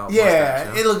style.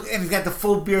 Yeah, mustache, and he's got the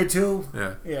full beard too.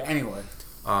 Yeah. Yeah. Anyway.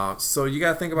 So you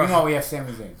gotta think about how we have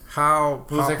Sami Zayn. How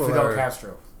popular? Who's like Fidel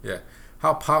Castro. Yeah.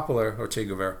 How popular, or Che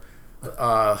Guevara?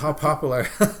 How popular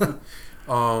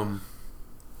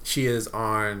she is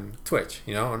on Twitch,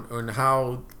 and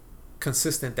how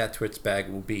consistent that Twitch bag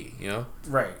will be,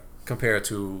 right, compared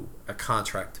to a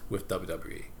contract with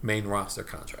WWE, main roster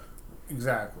contract.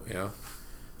 Exactly.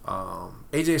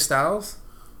 AJ Styles,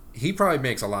 he probably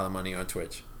makes a lot of money on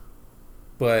Twitch,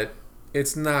 but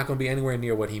it's not going to be anywhere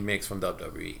near what he makes from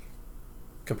WWE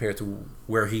compared to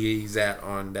where he's at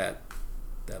on that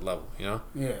level. Yeah.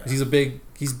 He's big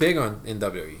in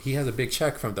WWE. He has a big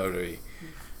check from WWE.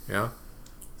 So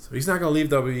he's not going to leave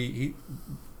WWE.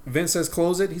 Vince says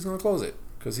close it, he's going to close it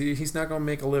because he's not going to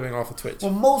make a living off of Twitch.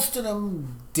 Well, most of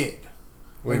them did.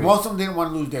 Most of them didn't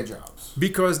want to lose their jobs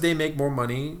because they make more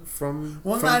money from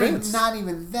Vince. Not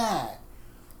even that.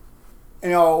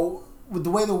 With the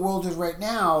way the world is right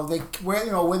now, where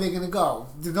are they going to go?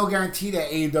 There's no guarantee that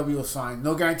AEW will sign.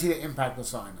 No guarantee that Impact will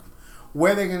sign them.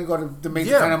 Where are they going to go to make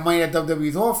the kind of money that WWE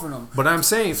is offering them? But I'm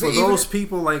saying, for those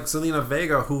people like Zelina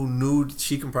Vega who knew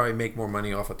she can probably make more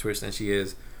money off of Twitch than she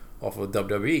is off of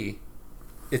WWE,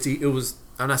 it was,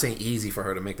 I'm not saying easy for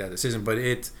her to make that decision, but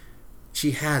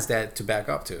she has that to back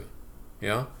up to.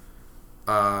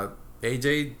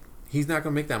 AJ, he's not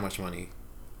going to make that much money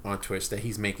on Twitch that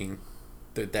he's making,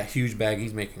 that huge bag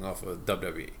he's making off of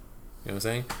WWE. You know what I'm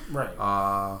saying?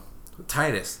 Right.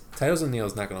 Titus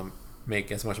O'Neil's not going to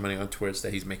make as much money on Twitch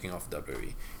that he's making off of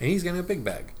WWE, and he's getting a big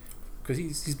bag because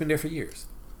he's been there for years.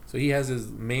 So he has his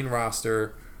main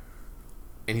roster,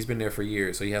 and he's been there for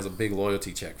years. So he has a big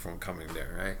loyalty check from coming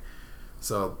there, right?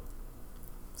 So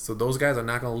those guys are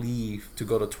not going to leave to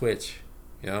go to Twitch,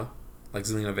 like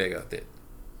Zelina Vega did.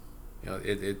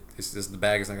 it's just the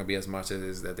bag is not gonna be as much as it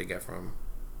is that they get from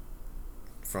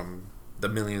the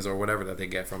millions or whatever that they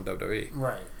get from WWE.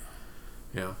 Right.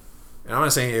 You know, and I'm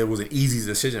not saying it was an easy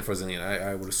decision for Zelina.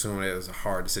 I would assume it was a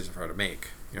hard decision for her to make.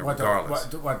 Regardless.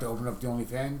 To open up the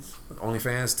OnlyFans?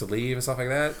 OnlyFans to leave and stuff like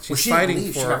that. She's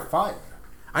fighting for. She got fired.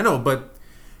 I know, but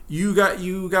you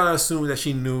gotta assume that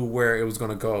she knew where it was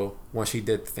gonna go once she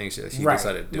did the things that she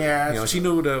decided to do. Yeah, she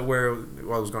knew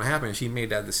what was gonna happen. She made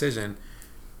that decision,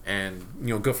 and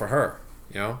good for her.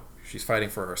 She's fighting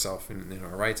for herself and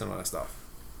her rights and all that stuff.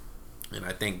 And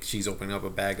I think she's opening up a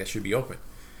bag that should be open.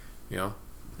 That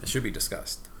should be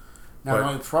discussed. Now the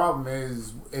only problem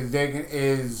is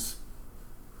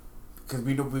because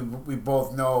we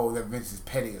both know that Vince is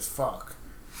petty as fuck.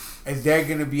 Is there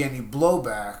going to be any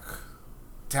blowback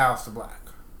to House of Black?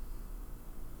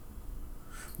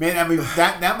 Man, I mean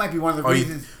that might be one of the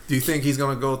reasons. Do you think he's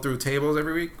going to go through tables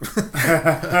every week? But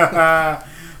that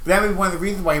would be one of the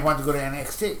reasons why he wanted to go to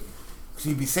NXT, because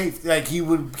he'd be safe. Like he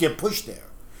would get pushed there.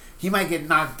 He might get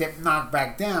knocked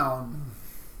back down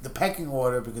the pecking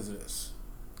order because of this.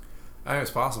 I think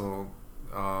it's possible.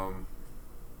 I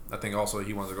think also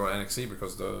he wants to go to NXT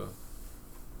because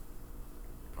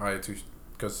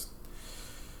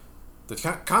the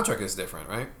contract is different,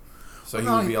 right? So he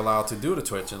would be allowed to do the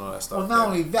Twitch and all that stuff. Well, not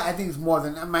only that, I think it's more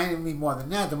than. It might be more than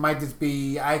that. There might just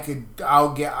be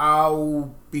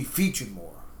I'll be featured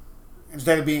more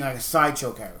instead of being like a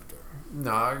sideshow character.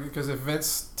 No, because if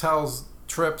Vince tells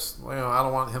Trips, I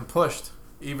don't want him pushed,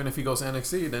 even if he goes to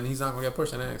NXT, then he's not going to get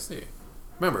pushed in NXT.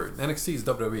 Remember, NXT is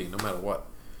WWE, no matter what.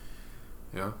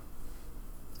 And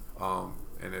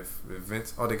if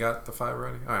Vince, they got the 5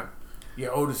 already. All right. Yeah,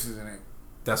 Otis is in it.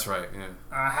 That's right. Yeah.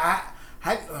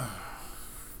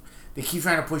 They keep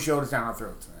trying to push Otis down our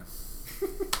throats, man.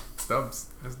 Dubs.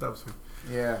 That's dubs.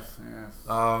 Yeah.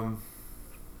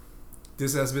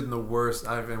 This has been the worst.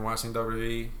 I've been watching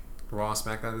WWE, Raw, and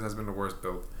SmackDown. This has been the worst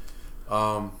build.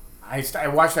 I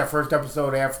watched that first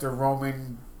episode after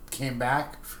Roman came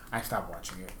back. I stopped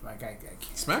watching it. Like I can't.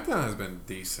 SmackDown has been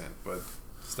decent, but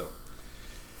still.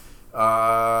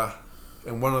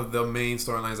 And one of the main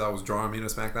storylines that was drawing me to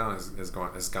SmackDown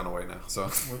is gone away now. So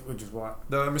which is what?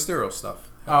 The Mysterio stuff.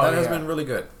 That has been really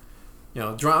good.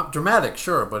 Dramatic,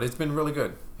 sure, but it's been really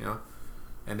good.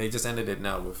 And they just ended it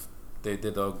now with they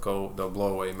did the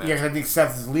blow away match. Yeah, 'cause I think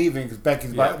Seth is leaving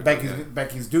because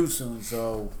Becky's due soon.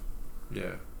 So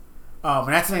yeah.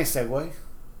 And that's a nice segue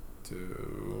to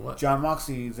what? John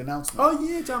Moxley's announcement. Oh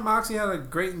yeah, John Moxley had a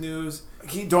great news.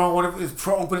 He doing one of his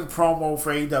opening promo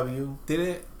for AEW. Did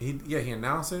it? He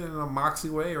announced it in a Moxley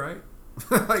way, right?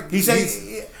 he said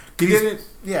he did it.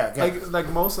 Yeah, like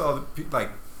most of the people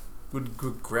would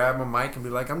grab a mic and be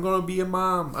like, "I'm gonna be a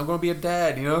mom. I'm gonna be a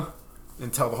dad,"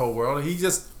 and tell the whole world. He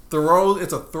just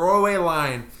it's a throwaway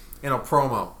line in a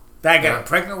promo. That I got a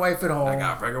pregnant wife at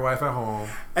home.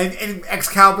 And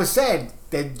Excalibur said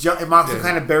that Moxley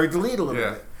kind of buried the lead a little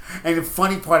bit. And the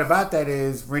funny part about that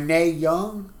is Renee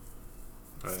Young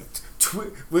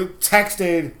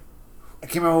texted, I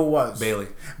can't remember who it was.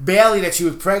 Bailey that she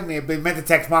was pregnant, but meant to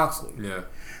text Moxley. Yeah.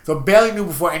 So Bailey knew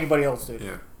before anybody else did.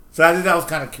 Yeah. So I think that was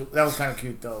kind of cute. That was kind of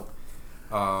cute though.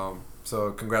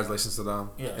 So congratulations to them.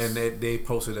 Yes. And they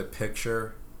posted a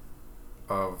picture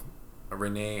of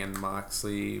Renee and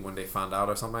Moxley when they found out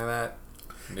or something like that.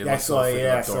 I saw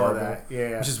that.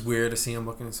 Yeah. It's just weird to see him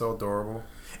looking so adorable.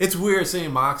 It's weird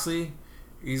seeing Moxley.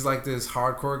 He's like this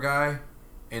hardcore guy,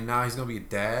 and now he's gonna be a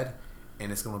dad,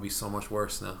 and it's gonna be so much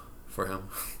worse now for him.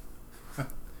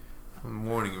 I'm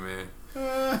warning you, man.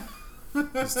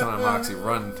 It's telling Moxley,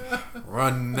 run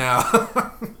now.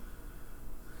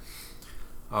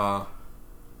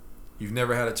 You've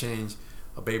never had to change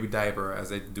a baby diaper as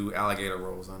they do alligator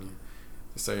rolls on you.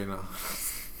 Just so you know.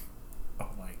 Oh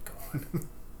my god.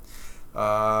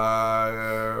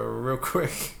 Real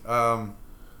quick,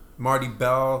 Marty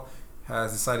Bell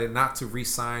has decided not to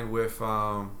re-sign with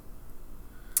NWA.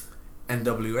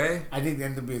 I think the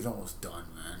NWA is almost done,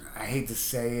 man. I hate to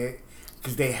say it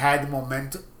because they had the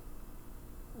momentum.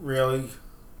 Really?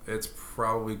 It's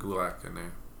probably Gulak in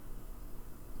there.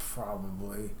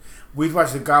 Probably. We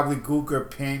watched the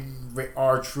Gobbledygooker pin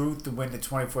R-Truth to win the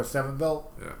 24/7 belt.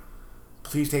 Yeah.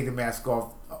 Please take the mask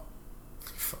off. Oh.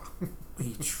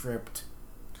 He tripped.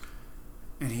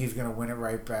 And he's going to win it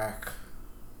right back.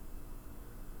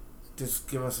 Just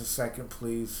give us a second,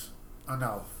 please. Oh,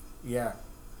 no. Yeah.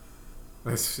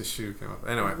 This shoe came up.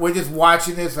 Anyway. We're just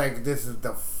watching this like this is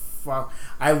the fuck.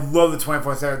 I love the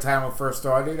 24/7 time when it first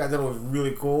started. I thought it was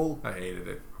really cool. I hated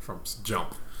it from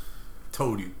jump.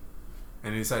 Told you.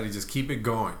 And he decided to just keep it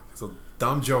going. It's a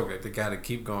dumb joke that they got to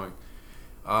keep going.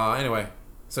 Anyway.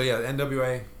 So yeah,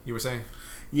 NWA. You were saying?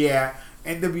 Yeah,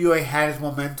 NWA had its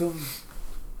momentum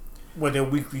with their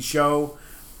weekly show.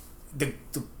 The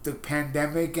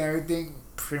pandemic and everything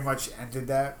pretty much ended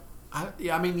that.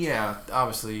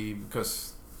 Obviously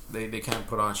because they can't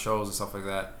put on shows and stuff like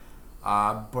that.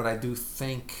 But I do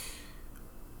think,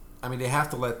 they have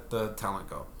to let the talent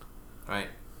go, right?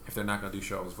 If they're not going to do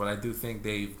shows. But I do think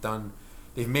they've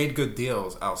made good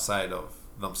deals outside of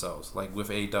themselves, like with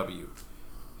AEW,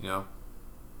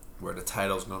 where the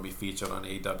title's going to be featured on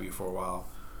AEW for a while.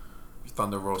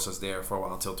 Thunder Rosa's there for a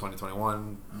while until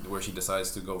 2021, where she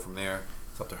decides to go from there.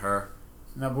 It's up to her.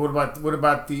 No, but what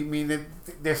about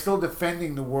they're still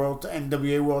defending the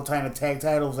NWA World Title Tag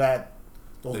Titles at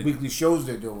those weekly shows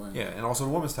they're doing. Yeah, and also the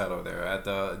women's title there at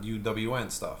the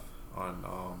UWN stuff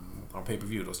on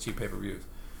pay-per-view, those cheap pay-per-views.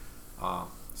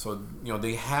 So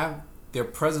they have their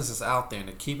presence is out there and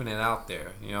they're keeping it out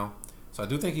there. So I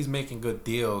do think he's making good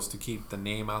deals to keep the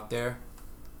name out there.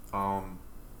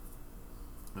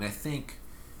 And I think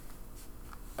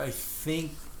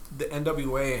the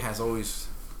NWA has always,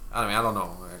 I don't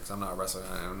know, because I'm not a wrestler,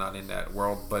 I'm not in that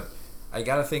world, but I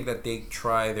gotta think that they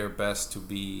try their best to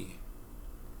be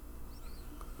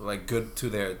like good to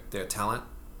their talent.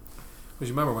 Because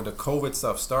you remember when the COVID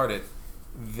stuff started,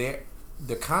 their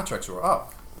contracts were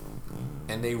up,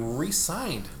 and they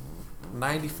re-signed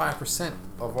 95%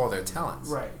 of all their talents.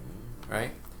 Right.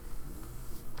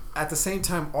 At the same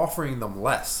time, offering them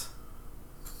less.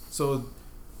 So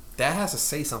that has to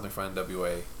say something for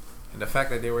NWA, and the fact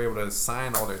that they were able to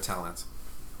sign all their talents,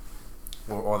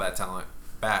 or all that talent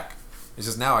back, it's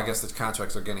just now I guess the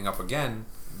contracts are getting up again.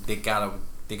 They gotta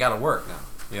work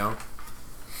now,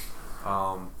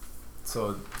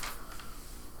 So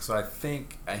I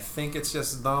think it's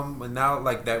just them. And now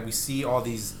like that we see all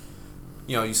these,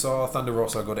 you saw Thunder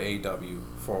Rosa go to AEW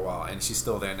for a while, and she's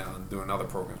still there now and doing other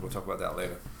programs. We'll talk about that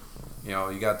later.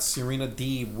 You got Serena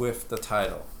Deeb with the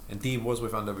title. And Deeb was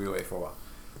with NWA for a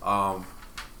while.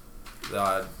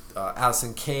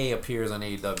 Allison Kay appears on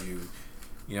AEW.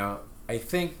 I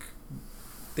think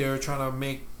they're trying to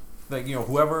make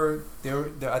whoever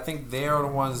I think they are the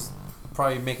ones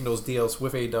probably making those deals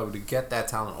with AEW to get that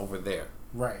talent over there.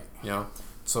 Right.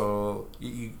 So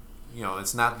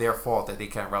it's not their fault that they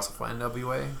can't wrestle for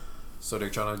NWA. So they're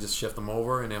trying to just shift them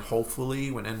over, and then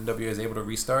hopefully when NWA is able to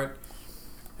restart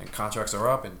and contracts are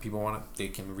up and people they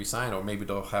can resign, or maybe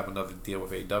they'll have another deal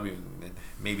with AEW, and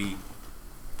maybe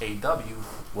AEW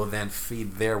will then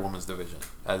feed their women's division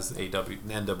as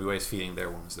NWA is feeding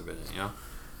their women's division,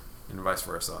 and vice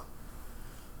versa.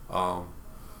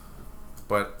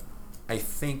 But I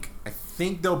think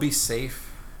they'll be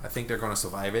safe. I think they're going to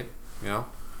survive it,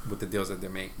 with the deals that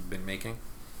they've been making.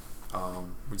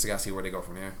 We just got to see where they go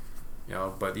from here,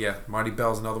 But yeah, Marty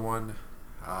Bell's another one.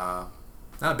 Not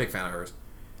a big fan of hers.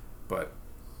 But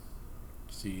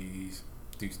I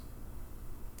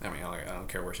don't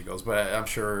care where she goes, but I'm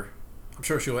sure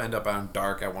she'll end up on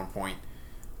Dark at one point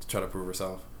to try to prove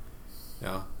herself.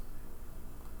 I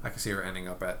can see her ending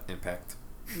up at Impact,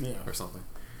 or something.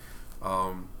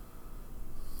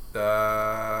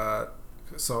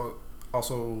 So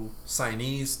also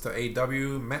signees to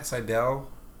AEW. Matt Sydal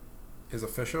is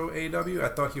official AEW. I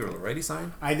thought he was already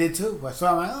signed. I did too. I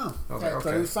saw my own. I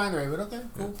thought he was signed already, but okay,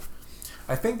 cool. Yeah.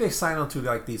 I think they sign on to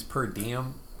like these per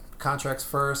diem contracts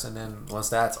first, and then once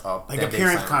that's up, like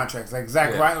appearance contracts, like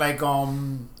Zach Wright, like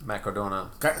Matt Cardona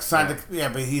signed.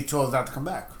 But he chose not to come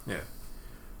back. Yeah.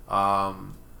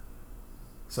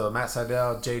 So Matt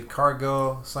Sydal, Jade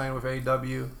Cargill signed with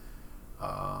AEW,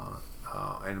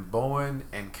 and Bowen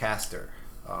and Caster,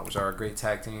 which are a great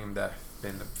tag team that have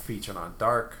been featured on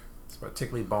Dark.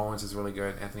 Particularly Bowens is really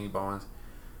good. Anthony Bowens.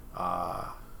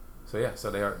 So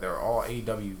they're all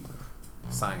AEW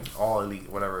signed, all elite,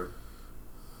 whatever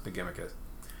the gimmick is.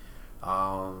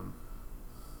 The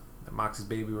Moxie's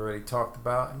baby we already talked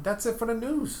about, and that's it for the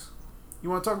news.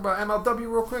 You want to talk about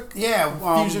MLW real quick? Yeah,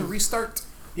 Fusion restart.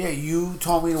 Yeah, you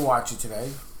told me to watch it today.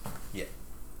 Yeah.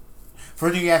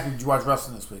 First thing you asked me, did you watch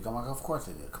wrestling this week? I'm like, of course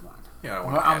I did. Come on. Yeah,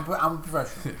 I'm a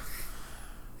professional.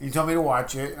 You told me to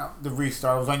watch it. The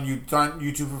restart was on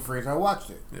YouTube for free, so I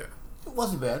watched it. Yeah. It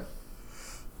wasn't bad.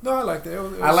 No, I liked it.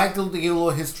 I liked to give a little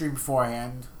history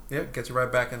beforehand. Yeah, get you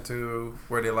right back into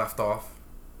where they left off.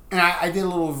 And I did a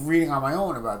little reading on my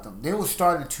own about them. They were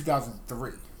started in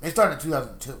 2003. They started in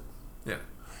 2002. Yeah.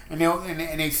 And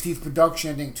they ceased production,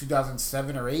 I think,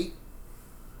 2007 or 8.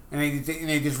 And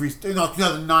they just restarted. No,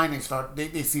 2009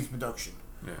 they ceased production.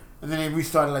 Yeah. And then they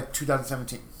restarted like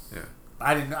 2017. Yeah.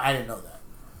 I didn't know that.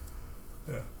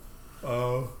 Yeah.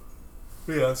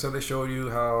 So they showed you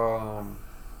how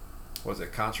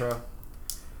Contra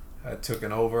had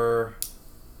taken over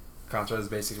Contra is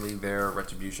basically their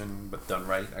retribution, but done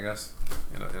right, I guess,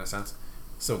 in a sense.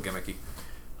 Still gimmicky.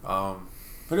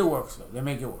 But it works though. They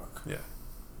make it work. Yeah.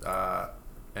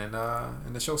 And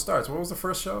the show starts. What was the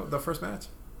first show? The first match?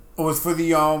 It was for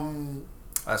the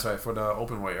That's right, for the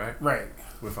open weight, right? Right.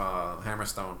 With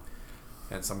Hammerstone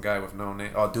and some guy with no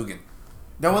name. Oh, Dugan.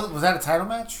 That was that a title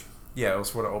match? Yeah, it was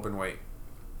for the open weight.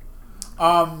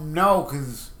 No,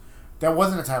 because that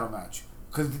wasn't a title match.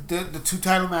 Because the two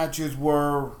title matches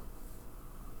were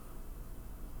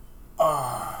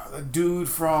the dude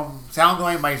from... I don't know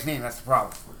anybody's name, that's the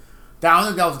problem. I don't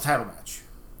think that was a title match.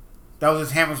 That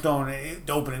was his Hammerstone,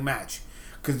 the opening match.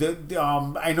 Because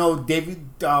I know Dave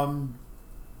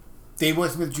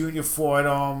Smith Jr.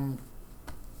 fought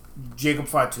Jacob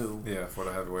Fatu. Yeah, for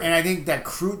the heavyweight. And I think that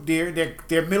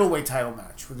their middleweight title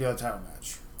match was the other title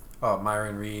match. Oh,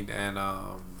 Myron Reed and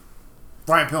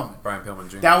Brian Pillman. Brian Pillman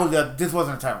Jr. This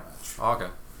wasn't a title match. Oh, okay.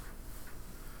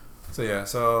 So yeah,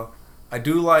 so I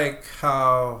do like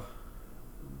how.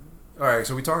 All right,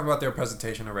 so we talked about their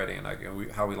presentation already and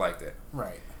how we liked it.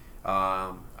 Right.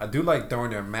 I do like during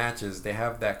their matches they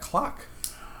have that clock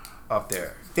up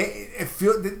there. They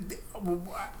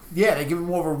give it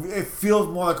more of it feels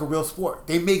more like a real sport.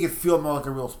 They make it feel more like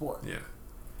a real sport. Yeah.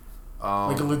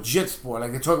 Like a legit sport.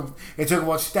 Like they talk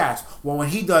about stats. Well, when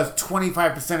he does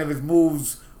 25% of his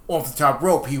moves off the top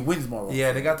rope, he wins more often.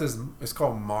 Yeah, they got this. It's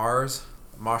called MARS,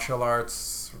 martial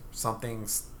arts something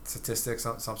statistics,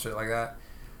 some shit like that.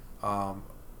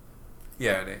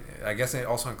 Yeah, I guess it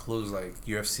also includes like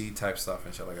UFC type stuff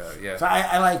and shit like that. Yeah. So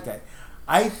I like that.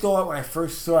 I thought when I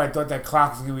first saw it, I thought that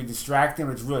clock was going to be distracting,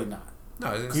 but it's really not.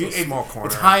 No, it's a small corner.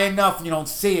 It's high enough you don't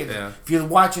see it. Yeah. If you're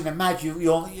watching the match,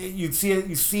 you see it.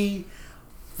 You see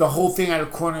the whole thing out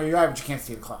of the corner of your eye, but you can't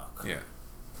see the clock. Yeah.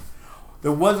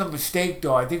 There was a mistake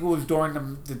though. I think it was during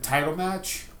the title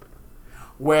match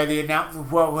where the announcer,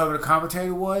 whoever the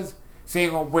commentator was,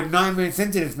 saying, "Well, we're 9 minutes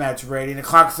into this match already," and the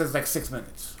clock says like 6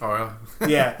 minutes. Oh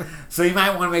really? Yeah. So you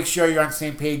might want to make sure you're on the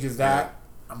same page as that.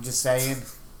 Yeah. I'm just saying.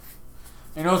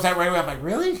 I noticed that right away. I'm like,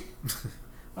 really?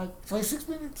 Like, it's only 6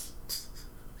 minutes?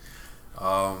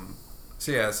 So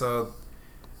yeah, so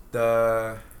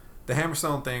the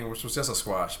Hammerstone thing, which was just a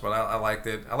squash, but I liked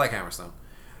it. I like Hammerstone.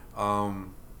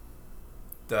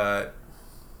 The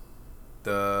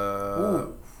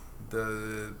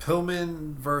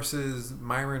Pillman versus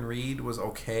Myron Reed was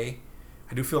okay.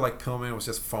 I do feel like Pillman was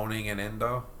just phoning it in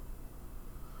though.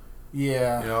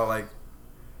 Yeah. You know, like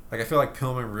I feel like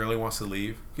Pillman really wants to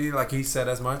leave. He said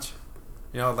as much.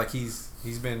 You know, like he's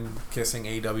been kissing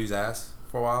AEW's ass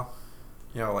for a while.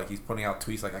 You know, like he's putting out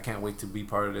tweets like I can't wait to be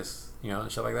part of this, you know, and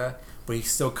shit like that. But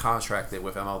he's still contracted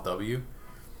with MLW.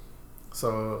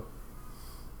 So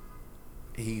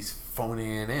he's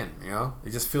phoning it in, you know?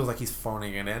 It just feels like he's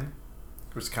phoning it in,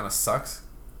 which kind of sucks.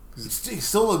 He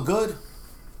still look good.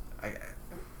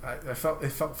 I felt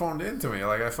it felt phoned in to me.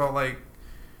 Like I felt like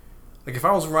if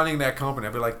I was running that company,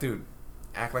 I'd be like, dude,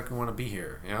 act like you want to be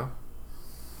here, you know?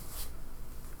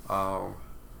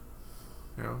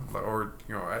 You know,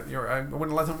 I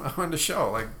wouldn't let him on the show,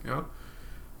 like, you know.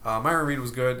 Myron Reed was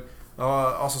good.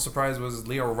 Also surprised was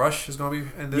Leo Rush is going to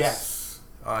be in this. Yes.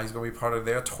 He's going to be part of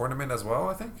their tournament as well,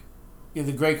 I think. Yeah,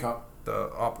 the Grey Cup. The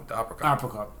Opera Cup. Opera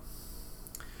Cup.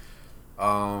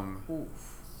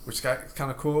 Which got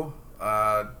kind of cool.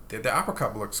 The Opera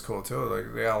Cup looks cool too.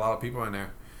 Like they got a lot of people in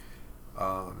there.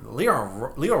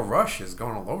 Leo Rush is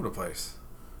going all over the place.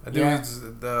 That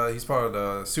dude, he's part of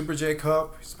the Super J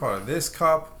Cup. He's part of this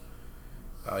cup.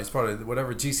 He's part of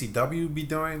whatever GCW be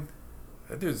doing.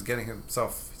 That dude's getting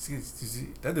himself.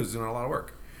 That dude's doing a lot of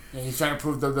work. Yeah, he's trying to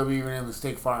prove WWE even made a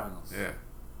mistake firing him.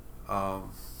 Yeah.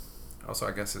 Also,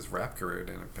 I guess his rap career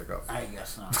didn't pick up. I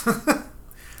guess not.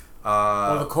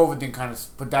 Well, the COVID thing kind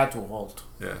of put that to a halt.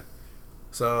 Yeah.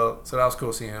 So that was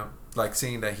cool seeing him, like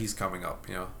seeing that he's coming up,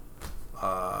 you know.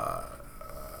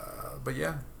 But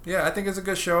yeah, I think it's a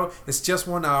good show. It's just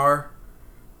 1 hour.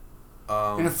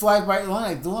 And it flies by.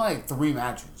 Only like 3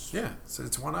 matches. Yeah, so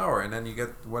it's 1 hour, and then you get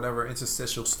whatever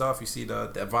interstitial stuff. You see the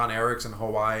Von Erichs in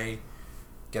Hawaii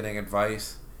getting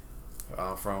advice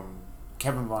from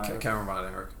Kevin Von Erich. Kevin Von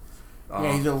Erich.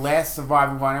 Yeah, he's the last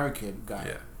surviving Von Erich kid guy.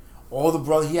 Yeah. All the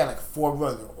brothers, he had like 4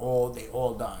 brothers. They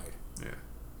all died. Yeah.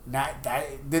 Not that.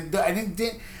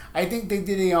 I think they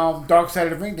did a Dark Side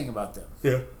of the Ring thing about them.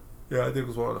 Yeah. Yeah, I think it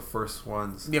was one of the first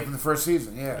ones. Yeah, from the first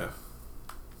season. Yeah.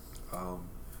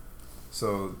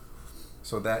 So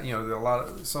that, you know, there are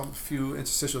some few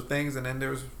interstitial things, and then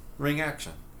there's ring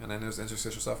action, and then there's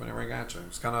interstitial stuff in the ring action.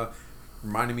 It's kind of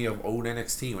reminding me of old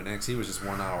NXT when NXT was just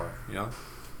 1 hour, you know,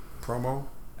 promo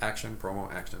action,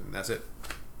 and that's it.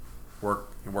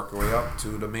 work your way up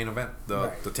to the main event,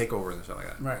 the takeovers and shit like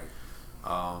that. Right.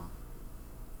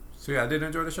 So yeah, I did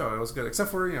enjoy the show. It was good,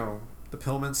 except for the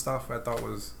Pillman stuff. I thought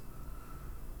was,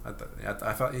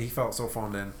 I felt he felt so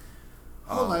phoned in.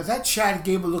 Hold on, does that Chad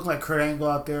Gable look like Kurt Angle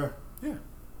out there? Yeah.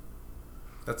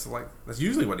 That's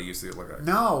usually what he used to look like.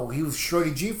 No, he was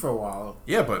Shorty G for a while.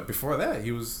 Yeah, but before that,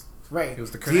 he was right. He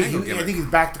was the Kurt Angle I think he's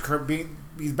back to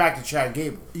he's back to Chad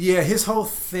Gable. Yeah, his whole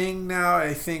thing now,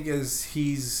 I think, is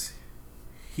he's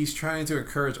trying to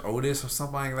encourage Otis or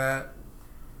something like that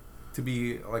to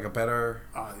be like a better,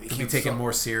 to be taken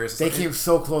more serious. They came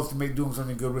so close to doing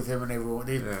something good with him, and they ruined.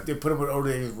 They put him with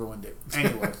Otis, they just ruined it.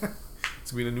 Anyway,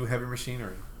 to be the new heavy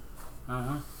machinery.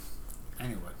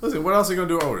 Anyway, listen, what else are you gonna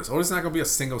do with Otis? Otis is not gonna be a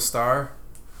single star,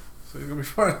 so he's gonna be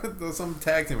part of some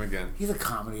tag team again. He's a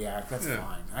comedy act. That's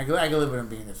fine. I can live with him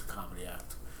being as a comedy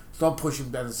act. Just don't push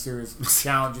him as a serious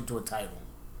challenge into a title.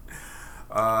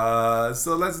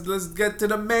 So let's get to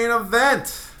the main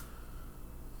event.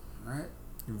 All right.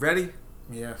 You ready?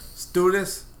 Yeah. Let's do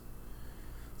this.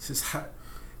 This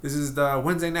is the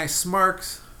Wednesday Night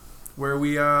Smarks, where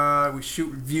we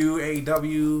review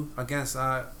AEW against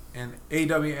and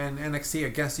AEW and NXT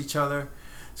against each other.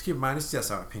 Just keep in mind, it's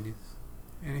just our opinions,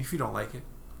 and if you don't like it,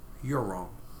 you're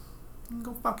wrong.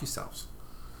 Go fuck yourselves.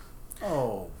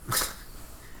 Oh.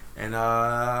 And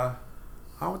on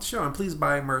with the show, and please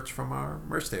buy merch from our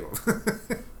merch table.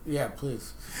 Yeah,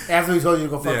 please. After we told you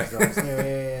to go fuck yourselves.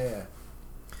 Yeah.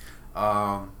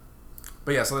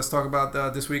 But yeah, so let's talk about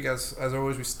this week. As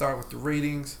always, we start with the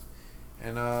ratings,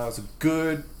 and it was a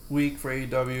good week for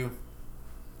AEW.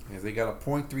 They got a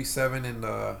 .37 in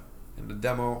the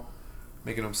demo,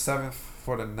 making them 7th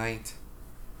for the night.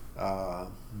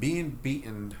 Being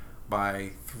beaten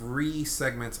by 3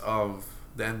 segments of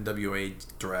the NWA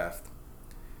draft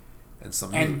and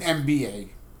some news. NBA.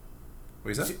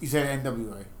 What is that? You said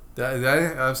NWA.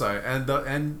 I'm sorry, and the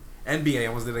NBA. I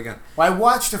almost did it again. Well, I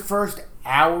watched the first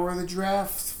hour of the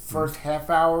draft, first half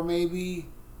hour maybe,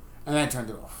 and then I turned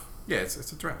it off. Yeah,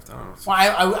 it's a draft. I don't know.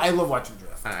 Well, I love watching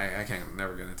draft. I can't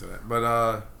never get into that,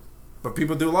 but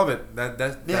people do love it. That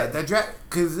draft,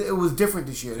 because it was different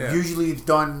this year. Yeah. Usually it's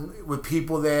done with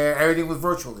people there. Everything was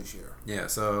virtual this year. Yeah,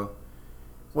 so.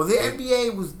 Well, the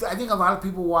NBA was. I think a lot of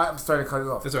people watched. I'm sorry to cut it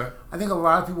off. That's all right. I think a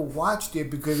lot of people watched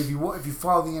it because if you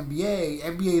follow the NBA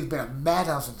has been a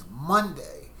madhouse since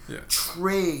Monday. Yeah.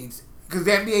 Trades, because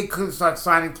the NBA couldn't start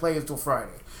signing players till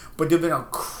Friday, but there've been a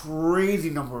crazy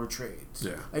number of trades.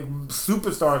 Yeah. Like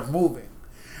superstars moving,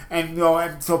 and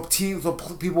and so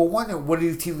people wonder what are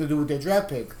these teams gonna do with their draft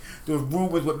picks. There was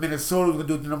rumors what Minnesota was gonna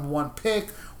do with the number 1 pick.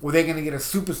 Were they gonna get a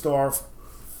superstar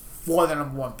for the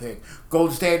number 1 pick?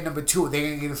 Golden State number 2. They're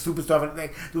going to get a superstar.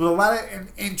 There was a lot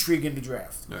of intrigue in the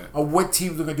draft of what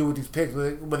teams are going to do with these picks.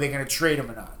 Were they going to trade them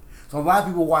or not? So a lot of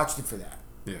people watched it for that.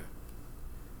 Yeah.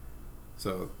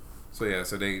 So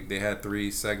they had 3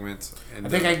 segments. I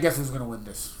think I can guess who's going to win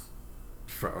this.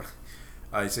 Probably.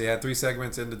 All right. So you had 3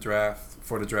 segments in the draft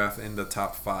in the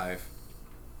top 5.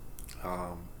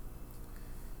 And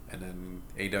then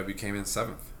AW came in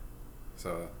 7th.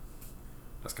 So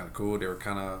that's kind of cool. They were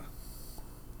kind of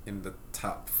in the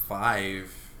top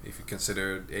 5 if you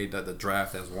consider the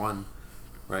draft as one,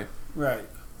 right? Right.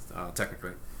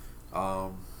 Technically.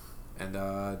 And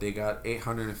they got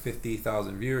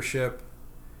 850,000 viewership.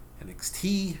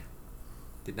 NXT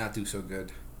did not do so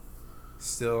good.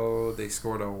 Still, they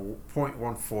scored a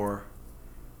 .14.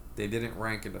 They didn't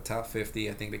rank in the top 50.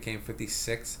 I think they came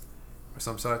 56 or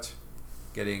some such,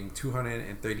 getting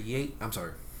 638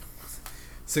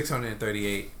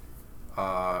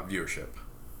 viewership.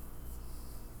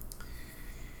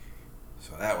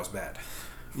 So that was bad.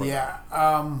 Yeah.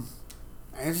 And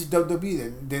it's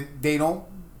WWE.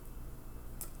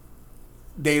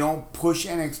 They don't push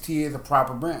NXT as a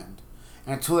proper brand.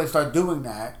 And until they start doing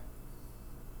that,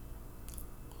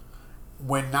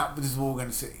 this is what we're going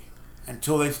to see.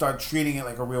 Until they start treating it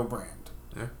like a real brand.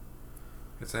 Yeah.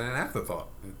 It's an afterthought.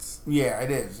 Yeah,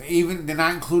 it is. Even they're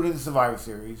not included in the Survivor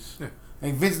Series. Yeah.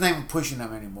 Like Vince not even pushing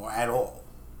them anymore at all.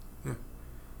 Yeah.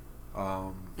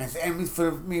 And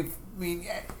for me,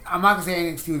 I'm not gonna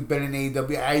say NXT was better than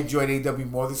AEW. I enjoyed AEW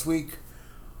more this week,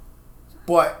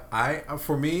 but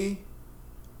for me,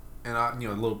 and a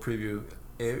little preview.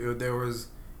 It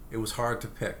was hard to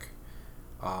pick.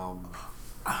 I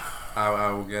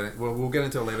will get it. We'll get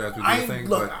into it later after we do the thing.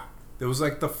 But it was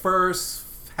like the first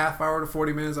half hour to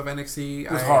 40 minutes of NXT.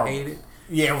 It was horrible. Hated.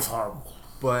 Yeah, it was horrible.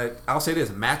 But I'll say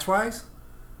this: match wise,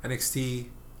 NXT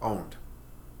owned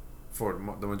for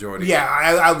the majority. Yeah,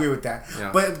 I agree with that.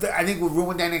 Yeah. But I think what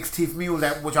ruined NXT for me was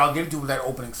that, which I'll get into, was that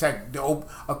opening segment.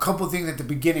 A couple of things at the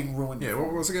beginning ruined it. Yeah,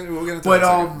 we'll get into but,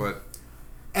 that second. But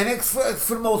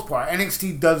for the most part,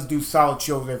 NXT does do solid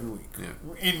shows every week.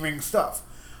 In-ring stuff.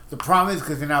 The problem is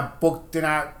because they're not booked,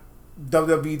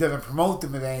 WWE doesn't promote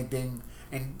them as anything,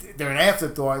 and they're an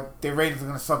afterthought, their ratings are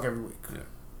going to suck every week. Yeah.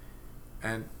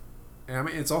 And I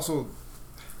mean, it's also,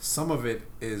 some of it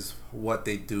is what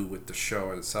they do with the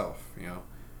show itself,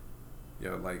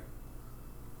 like,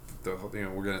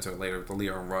 we'll get into it later, the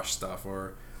Leo and Rush stuff,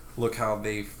 or look how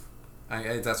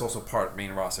that's also part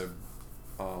main roster,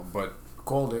 but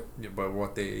called it. Yeah, but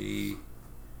what they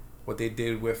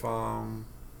did with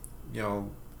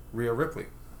Rhea Ripley.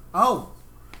 Oh,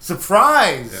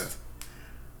 surprise! Yeah.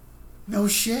 No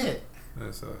shit.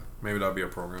 Maybe that'll be a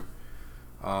program.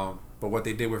 But what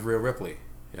they did with Rhea Ripley,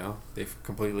 they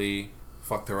completely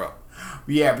fucked her up.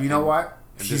 Yeah, but you know what?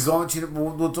 She's going to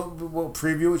we'll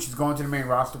preview it. She's going to the main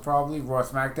roster probably, Raw,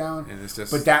 SmackDown. And it's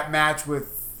just, but that match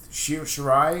with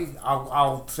Shirai,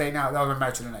 I'll say now, that was a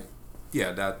match of the night.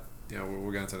 Yeah, that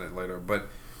we'll get into that later. But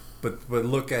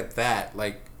look at that.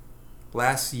 Like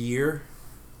last year,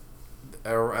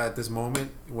 or at this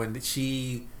moment when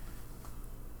she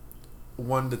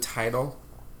won the title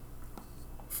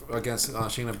against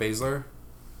Shayna Baszler,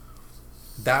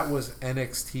 that was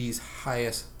NXT's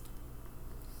highest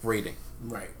rating.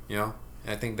 Right. And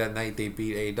I think that night they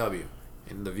beat AEW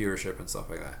in the viewership and stuff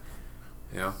like that.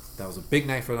 That was a big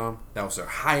night for them. That was their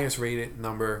highest rated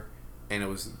number, and it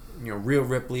was Rhea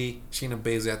Ripley, Shayna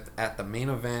Baszler at the main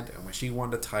event, and when she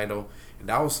won the title, and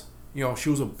that was she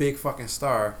was a big fucking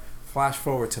star. Flash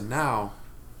forward to now,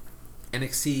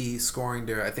 NXT scoring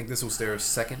I think this was their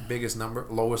second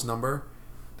lowest number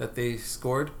that they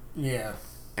scored. Yeah.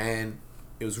 And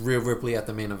it was Rhea Ripley at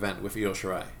the main event with Io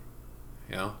Shirai.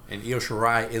 And Io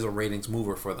Shirai is a ratings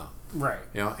mover for them. Right.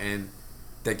 And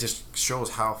that just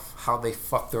shows how they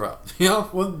fucked her up.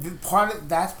 Well,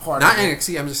 that's part not of it. Not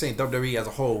NXT, I'm just saying WWE as a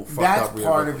whole fucked that's up. That's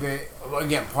part of it.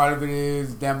 Again, part of it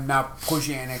is them not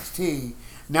pushing NXT,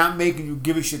 not making you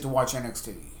give a shit to watch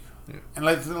NXT. Yeah.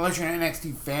 Unless you're an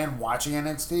NXT fan watching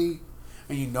NXT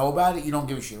and you know about it, you don't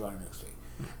give a shit about NXT.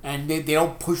 And they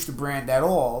don't push the brand at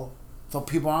all, so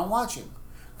people aren't watching.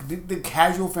 The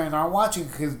casual fans aren't watching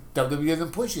because WWE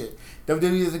doesn't push it.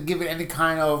 WWE doesn't give it any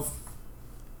kind of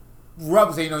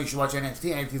rub. Say, you should watch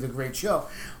NXT. NXT is a great show.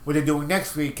 What they're doing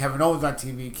next week, Kevin Owens on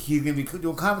TV, he's going to be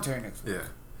doing commentary next week. Yeah.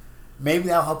 Maybe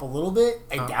that'll help a little bit.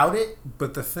 I doubt it.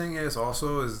 But the thing is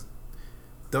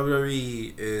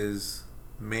WWE is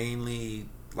mainly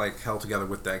like held together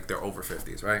with their over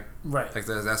 50s, right? Right. Like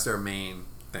that's their main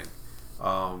thing.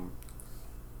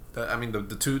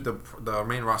 The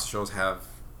main roster shows have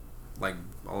like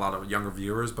a lot of younger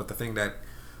viewers, but the thing that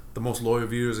the most loyal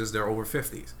viewers is they're over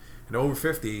 50s, and the over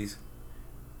 50s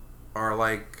are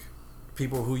like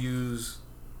people who use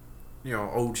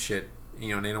old shit,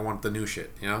 and they don't want the new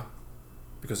shit,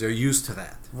 because they're used to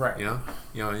that, right? I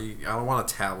don't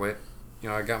want a tablet,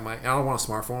 I don't want a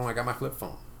smartphone, I got my flip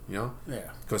phone, yeah,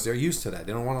 because they're used to that.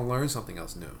 They don't want to learn something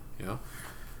else new,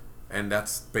 and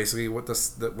that's basically what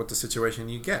the situation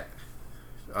you get.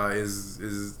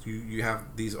 Is you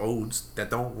have these olds that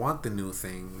don't want the new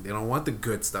thing. They don't want the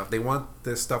good stuff. They want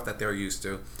the stuff that they're used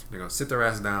to. They're gonna sit their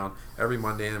ass down every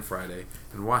Monday and Friday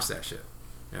and watch that shit.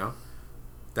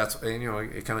 That's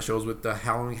it kind of shows with the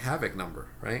Halloween Havoc number,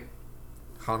 right?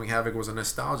 Halloween Havoc was a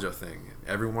nostalgia thing.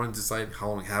 Everyone decided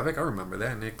Halloween Havoc. I remember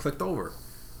that, and it clicked over.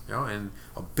 And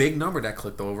a big number that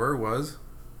clicked over was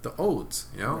the olds.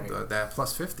 Right. That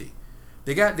plus 50.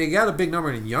 They got a big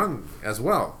number in young as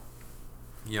well.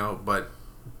 But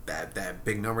that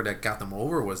big number that got them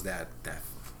over was that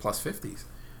plus 50s.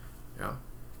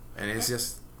 And it's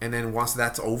just, and then once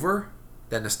that's over,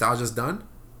 that nostalgia's done,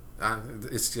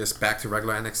 it's just back to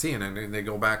regular NXT, and then they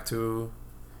go back to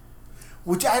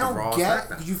which I don't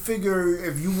get. You figure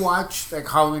if you watch like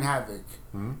Halloween Havoc,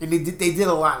 and they did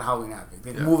a lot in Halloween Havoc.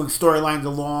 They're moving storylines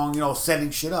along, setting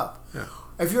shit up. Yeah.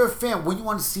 If you're a fan, wouldn't you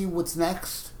want to see what's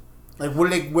next? Like,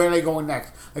 where are they going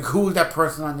next? Like, who is that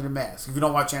person under the mask? If you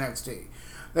don't watch NXT,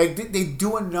 like they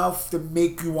do enough to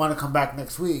make you want to come back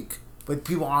next week, but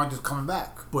people aren't just coming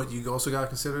back. But you also got to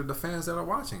consider the fans that are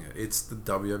watching it. It's the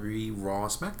WWE Raw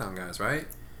and SmackDown guys, right?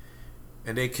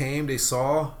 And they came, they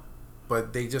saw,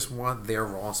 but they just want their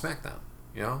Raw and SmackDown.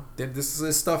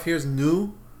 This stuff here is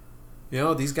new.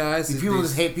 These guys. People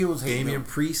just hate Damian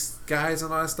Priest guys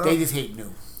and all that stuff. They just hate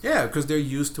new. Yeah, because they're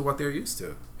used to what they're used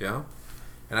to.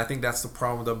 And I think that's the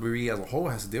problem WWE as a whole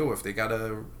has to deal with. They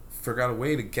gotta figure out a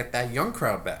way to get that young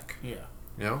crowd back. Yeah.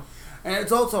 And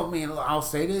it's also, I'll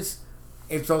say this,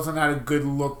 it's also not a good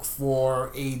look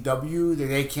for AEW that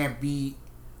they can't be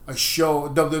a show, a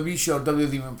WWE show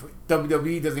WWE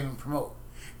doesn't even promote.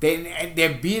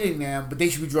 They're beating them, but they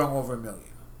should be drawing over 1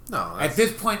 million. No. At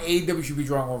this point, AEW should be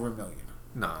drawing over 1 million.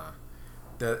 Nah.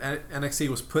 The NXT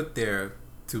was put there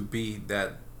to be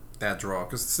that draw,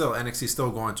 because still NXT is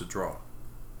still going to draw,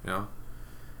 you know.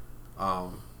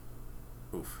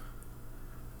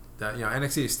 That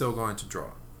NXT is still going to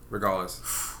draw regardless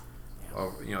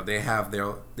of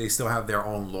they still have their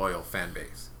own loyal fan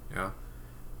base, you know.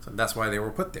 So that's why they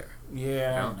were put there.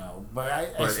 Yeah, I know,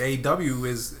 but AEW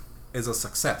is a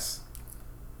success,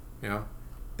 you know.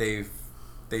 They've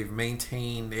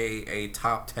maintained a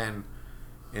top 10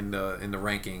 in the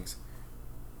rankings,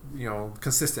 you know,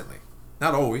 consistently.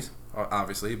 Not always,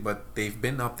 obviously, but they've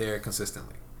been up there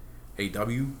consistently.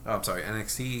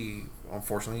 NXT,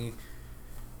 unfortunately,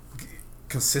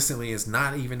 consistently is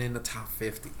not even in the top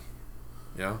 50.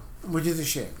 You know, which is a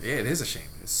shame. Yeah, it is a shame.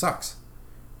 It sucks.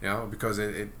 You know, because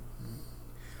it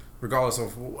regardless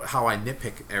of how I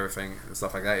nitpick everything and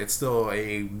stuff like that, it's still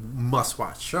a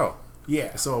must-watch show. Yeah,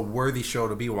 it's still a worthy show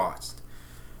to be watched.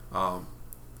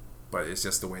 But it's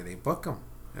just the way they book them,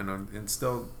 and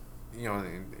still, you know,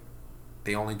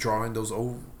 they only draw in those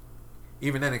over.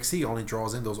 Even NXT only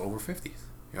draws in those over 50s.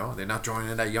 You know, they're not drawing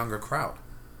in that younger crowd.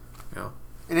 You know,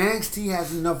 and NXT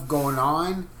has enough going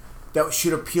on that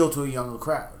should appeal to a younger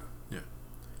crowd. Yeah,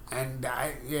 and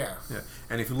yeah.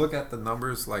 And if you look at the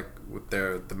numbers, like with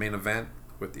the main event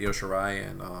with Io Shirai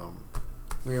and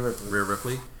Rhea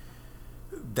Ripley,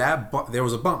 there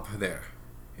was a bump there.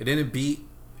 It didn't beat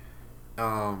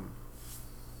AEW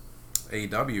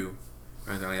or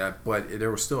anything like that, but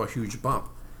there was still a huge bump,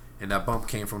 and that bump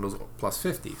came from those plus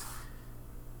 50s,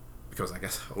 because I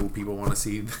guess old people want to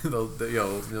see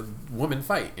the women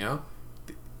fight. You know,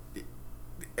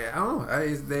 I don't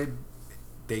know.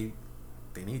 They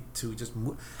need to just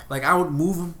move. Like, I would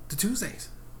move them to Tuesdays.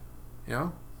 You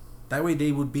know, that way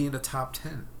they would be in the top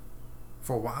 10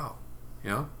 for a while. You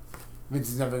know, Vince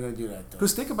is never gonna do that though.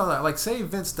 Because think about that. Like, say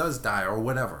Vince does die or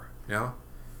whatever. You know.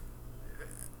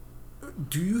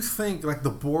 Do you think, like, the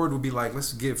board would be like,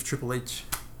 let's give Triple H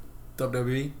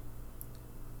WWE?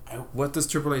 What does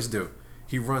Triple H do?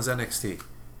 He runs NXT.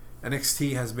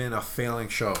 NXT has been a failing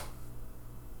show.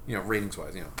 You know,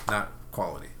 ratings-wise, you know, not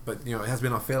quality. But, you know, it has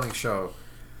been a failing show.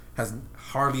 Has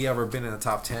hardly ever been in the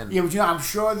top 10. Yeah, but, you know, I'm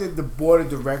sure that the board of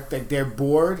directors, like, their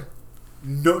board,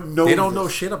 knows they don't know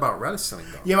shit about wrestling,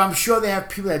 though. Yeah, but I'm sure they have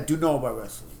people that do know about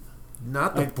wrestling.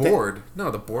 Not the board.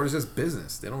 No, the board is just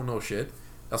business. They don't know shit.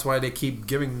 That's why they keep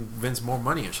giving Vince more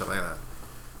money and shit like that.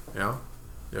 You know?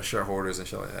 Their shareholders and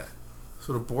shit like that.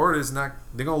 So the board is not...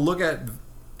 They're going to look at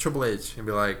Triple H and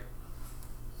be like,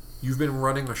 you've been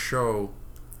running a show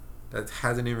that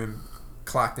hasn't even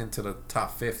clocked into the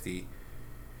top 50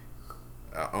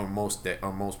 on most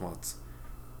months.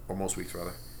 Or most weeks,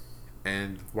 rather.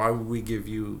 And why would we give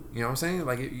you... You know what I'm saying?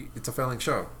 Like, it's a failing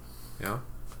show. You know?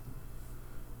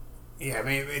 Yeah, I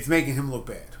mean, it's making him look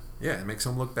bad. Yeah, it makes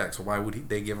him look back. So why would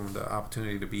they give him the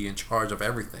opportunity to be in charge of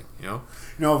everything? You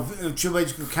know. If Triple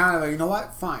H could kind of like, you know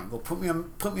what? Fine, go put me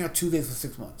on Tuesdays for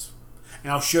 6 months,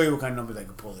 and I'll show you what kind of numbers I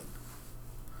can pull in.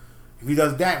 If he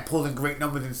does that and pulls in great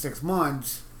numbers in 6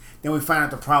 months, then we find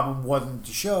out the problem wasn't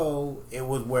the show; it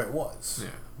was where it was.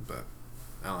 Yeah, but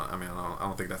I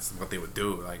don't think that's what they would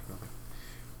do. Like,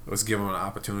 let's give him an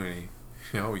opportunity.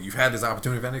 You know, you've had this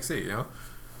opportunity with NXT. You know.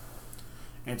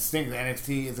 And it's thinking that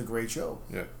NXT is a great show.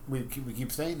 Yeah. We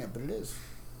keep saying that, but it is.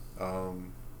 But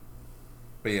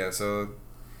yeah, so,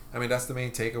 I mean, that's the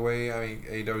main takeaway. I mean,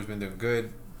 AEW's been doing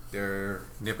good. They're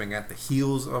nipping at the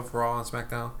heels of Raw and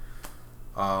SmackDown.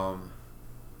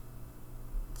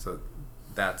 So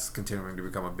that's continuing to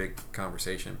become a big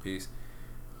conversation piece.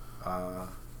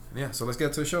 Yeah, so let's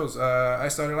get to the shows. I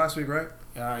started last week, right?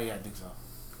 Yeah, I think so.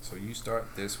 So you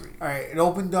start this week. All right, it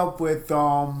opened up with,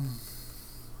 hold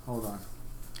on.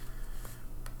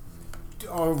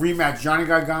 Rematch Johnny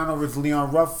Gargano versus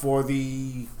Leon Ruff for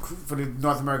the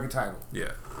North American title.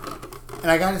 Yeah. And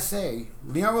I gotta say,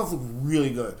 Leon Ruff looked really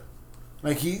good.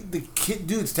 Like,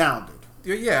 dude's talented.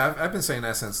 Yeah, I've been saying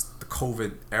that since the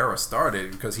COVID era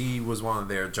started, because he was one of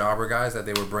their jobber guys that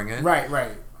they would bring in.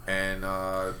 Right. And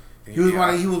he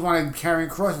was one of carrying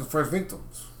Cross's first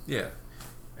victims. Yeah,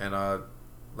 and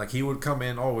like, he would come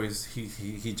in always.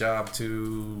 He jobbed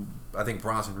to, I think,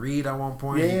 Bronson Reed at one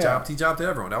point. Yeah. He jobbed to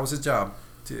everyone. That was his job.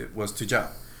 To job,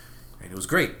 and it was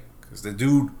great because the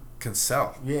dude can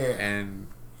sell. Yeah, and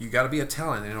you got to be a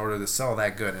talent in order to sell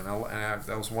that good. And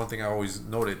that was one thing I always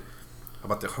noted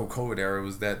about the whole COVID era,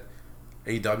 was that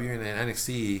AEW and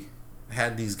NXT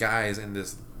had these guys in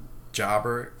this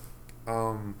jobber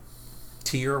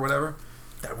tier or whatever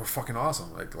that were fucking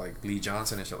awesome, like Lee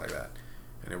Johnson and shit like that.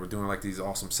 And they were doing like these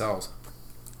awesome sells.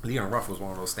 Leon Ruff was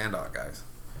one of those standout guys.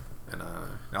 And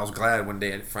I was glad when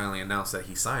they finally announced that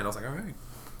he signed. I was like, all right,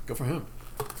 good for him.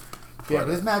 Yeah,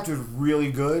 this match was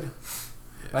really good.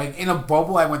 Yeah. Like in a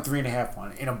bubble, I went 3.5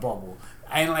 on it. In a bubble,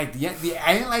 I didn't like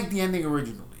I didn't like the ending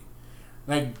originally.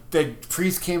 Like the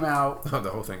Priest came out. The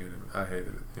whole thing, I hated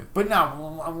it. Yeah. But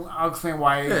no, I'll explain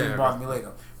why it didn't bother me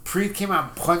later. Priest came out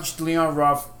and punched Leon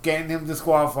Ruff, getting him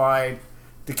disqualified,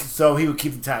 so he would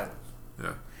keep the title.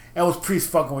 Yeah. It was Priest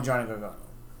fucking with Johnny Gargano.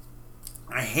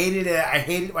 I hated it. I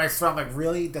hated it when I saw. I'm like,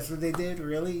 really? That's what they did?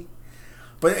 Really?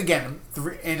 But again,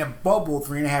 in a bubble,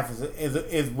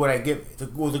 3.5 is what I give it.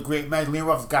 It was a great match. Leon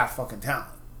Ruff's got fucking talent.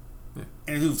 Yeah.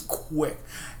 And he was quick.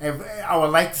 And I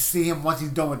would like to see him, once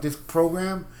he's done with this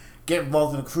program, get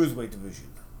involved in the cruiserweight division.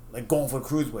 Like going for a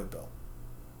cruiserweight belt.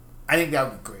 I think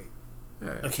that would be great.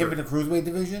 Yeah, like him in the cruiserweight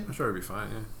division. I'm sure it'd be fine,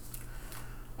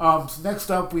 yeah. So next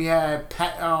up we had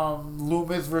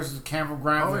Loomis versus Cameron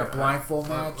Grimes in a blindfold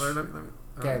match.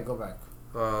 Okay, go back.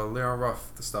 Leon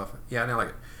Ruff, the stuff. Yeah, I didn't like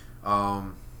it. 2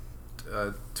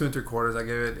 3/4 I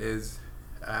give it is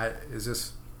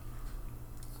just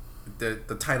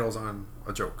the title's on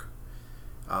a joke,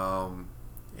 and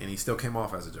he still came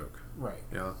off as a joke, right?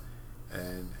 You know,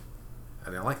 and I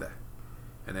didn't like that.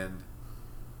 And then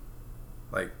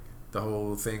like the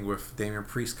whole thing with Damian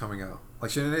Priest coming out,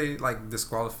 like shouldn't they like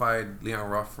disqualified Leon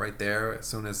Ruff right there as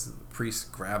soon as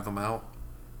Priest grabbed him out,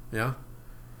 you know?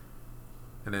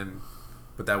 And then,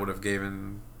 but that would have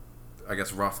given, I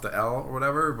guess, Ruff the L or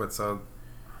whatever. But so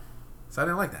I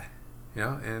didn't like that, you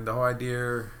know. And the whole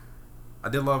idea, I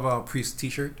did love Priest's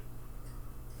T-shirt.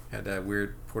 Had that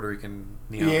weird Puerto Rican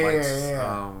neon lights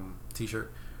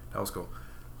T-shirt. That was cool.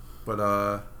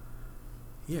 But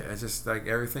yeah, it's just like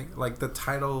everything. Like the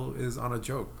title is on a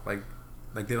joke. Like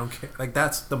they don't care. Like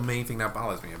that's the main thing that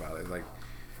bothers me about it. Like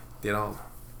they're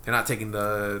not taking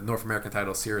the North American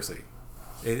title seriously.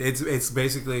 It's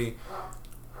basically,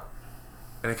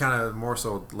 and it kind of more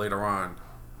so later on,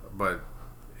 but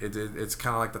it's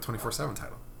kind of like the 24/7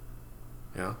 title,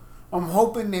 you know. I'm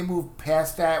hoping they move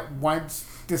past that once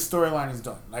this storyline is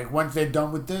done. Like once they're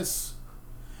done with this,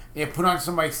 they put on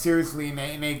somebody seriously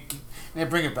and they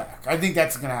bring it back. I think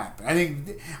that's gonna happen. I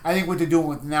think what they're doing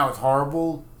with now is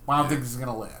horrible. But I don't think this is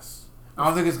gonna last. I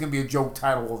don't think it's gonna be a joke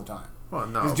title all the time. Well,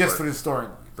 no, it's just for the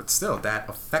storyline. But still, that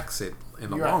affects it in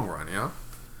the long run, you know.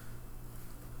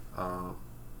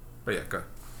 But yeah, good.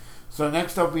 So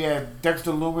next up we had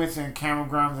Dexter Loomis and Cameron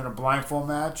Grimes in a blindfold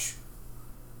match.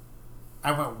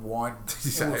 I went 1.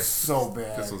 It was so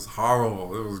bad. This was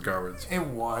horrible. It was garbage. It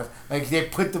was. Like they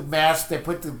put the mask, they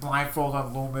put the blindfold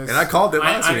on Loomis. And I called it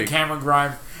last week. Cameron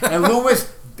Grimes. And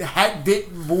Loomis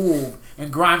didn't move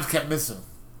and Grimes kept missing.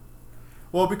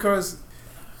 Well, because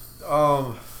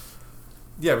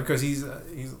because he's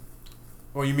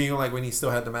well, you mean like when he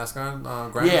still had the mask on,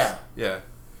 Grimes? Yeah.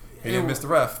 He didn't miss the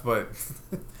ref, but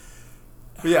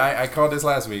yeah, I called this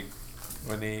last week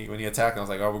when he attacked. I was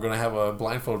like, oh, we're gonna have a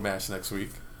blindfold match next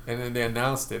week, and then they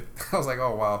announced it. I was like,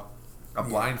 oh wow, a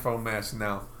blindfold match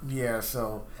now. Yeah,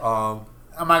 so I'm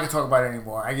not gonna talk about it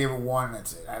anymore. I gave it 1.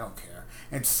 That's it. I don't care.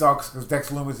 It sucks because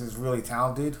Dex Loomis is really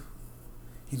talented.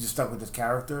 He just stuck with his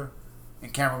character,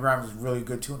 and Cameron Grimes is really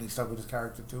good too, and he stuck with his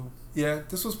character too. Yeah,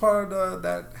 this was part of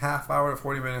that half hour to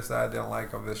 40 minutes that I didn't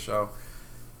like of this show.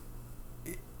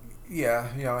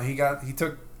 Yeah, you know,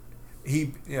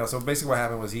 so basically what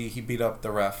happened was he beat up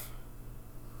the ref,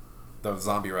 the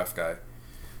zombie ref guy,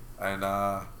 and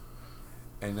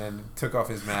then took off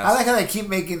his mask. I like how they keep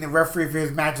making the referee for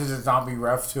his matches a zombie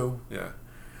ref too. Yeah,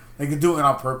 like they're doing it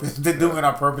on purpose. They're doing it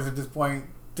on purpose at this point,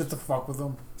 just to fuck with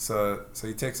him. So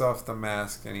he takes off the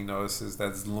mask and he notices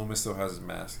that Loomis still has his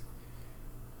mask,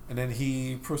 and then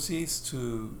he proceeds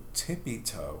to tippy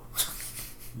toe,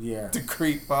 to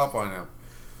creep up on him.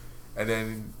 And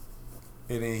then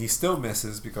he still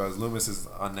misses because Loomis is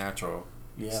unnatural.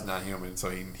 Yeah. He's not human, so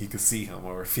he could see him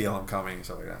or feel him coming and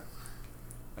stuff like that.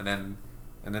 And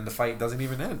then the fight doesn't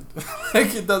even end.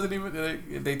 Like it doesn't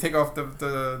even. They take off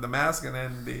the mask and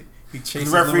then he chases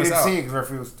the referee Loomis didn't out. see it. The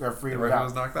referee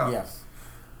was knocked out. Yes.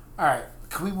 All right,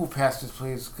 can we move past this,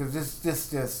 please? Because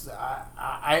this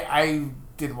I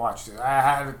didn't watch this.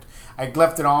 I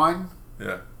left it on.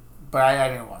 Yeah. But I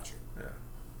didn't watch it. Yeah.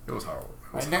 It was horrible.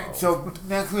 So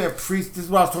next we have Priest. This is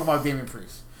what I was talking about, Damian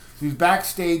Priest. So he's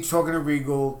backstage talking to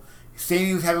Regal, saying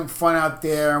he was having fun out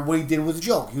there, and what he did was a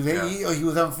joke. He was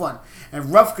having fun.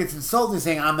 And Ruff gets insulted,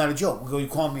 saying, "I'm not a joke." We go, "You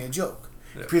call me a joke?"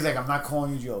 Yeah. Priest's like, "I'm not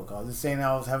calling you a joke. I was just saying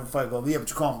I was having fun." I go, "Yeah, but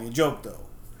you call me a joke, though."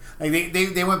 Like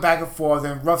they went back and forth,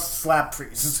 and Ruff slapped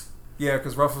Priest. Yeah,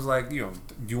 because Ruff was like, do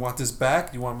you want this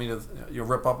back? Do you want me to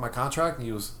rip up my contract? And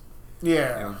he was,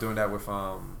 doing that with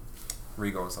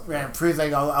Regal and stuff. Yeah, and Priest's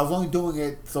like, I was only doing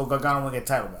it so Gargano would get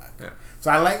title back. Yeah. So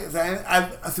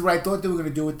I see what I thought they were gonna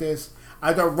do with this.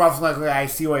 I thought Ruff's like, I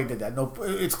see why he did that. No,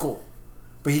 it's cool,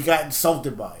 but he got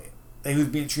insulted by it. That he was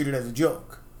being treated as a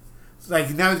joke. So like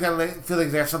now he's got to feel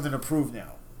like they have something to prove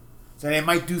now. So they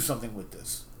might do something with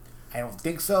this. I don't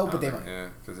think so, but they might. Yeah,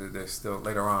 because they're still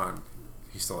later on.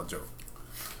 He's still a joke.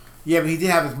 Yeah, but he did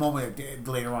have his moment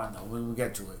later on, though. We'll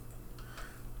get to it.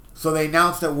 So they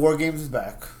announced that War Games is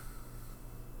back.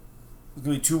 There's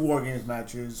going to be 2 War Games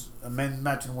matches, a men's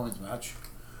match and a women's match.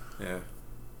 Yeah.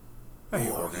 I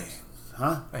hate War Games.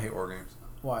 Huh? I hate War Games.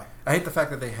 Why? I hate the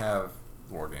fact that they have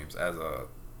War Games as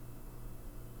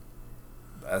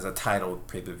a titled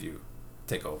pay-per-view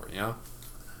takeover, you know?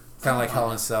 Kind of like Hell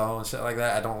in a Cell and shit like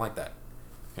that. I don't like that,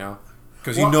 you know?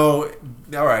 Because you know,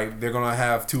 all right, they're going to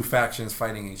have 2 factions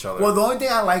fighting each other. Well, the only thing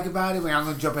I like about it, I'm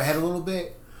going to jump ahead a little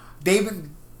bit, they've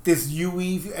been, this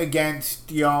UE against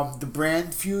the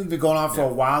brand feud been going on for a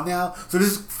while now. So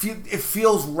it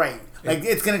feels right. Like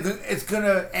it's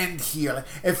gonna end here. Like,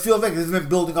 it feels like it's been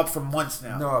building up for months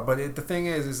now. No, but the thing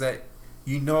is that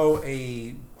you know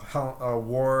a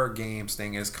War Games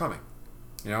thing is coming.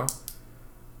 You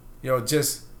know,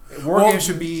 just War Games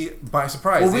should be by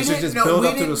surprise. They should just build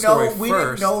up to the story first. We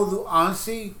didn't know.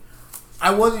 Honestly,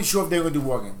 I wasn't sure if they were gonna do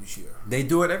War Games this year. They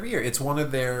do it every year. It's one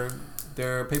of their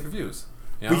pay-per-views.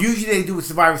 You know? But usually they do a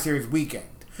Survivor Series weekend.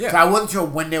 Yeah. So I wasn't sure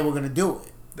when they were gonna do it.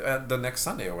 The next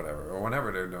Sunday or whatever, or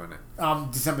whenever they're doing it.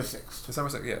 December 6th. December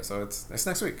 6th, yeah. So it's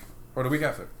next week or the week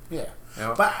after. Yeah. You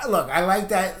know? But look, I like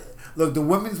that. Look, the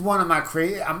women's one, I'm not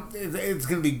crazy. It's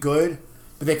gonna be good,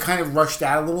 but they kind of rushed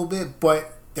out a little bit.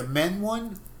 But the men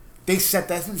one, that's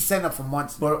been set up for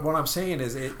months. But what I'm saying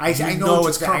is, I know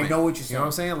it's coming. I know what you're saying. You know what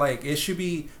I'm saying? Like it should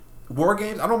be War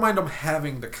Games. I don't mind them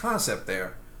having the concept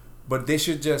there, but they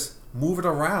should just move it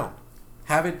around.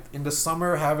 Have it in the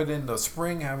summer, have it in the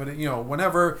spring, have it,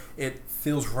 whenever it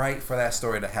feels right for that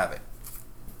story to have it.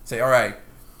 Say, all right,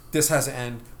 this has to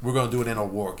end. We're going to do it in a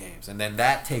War Games. And then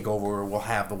that takeover will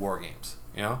have the War Games,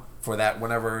 for that,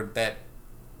 whenever that,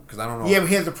 because I don't know. Yeah, but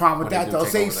here's the problem with that, though.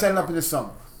 Say you set it up in the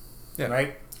summer,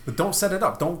 right? But don't set it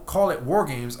up. Don't call it War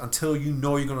Games until you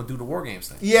know you're going to do the War Games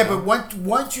thing. Yeah, but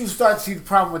once you start seeing, the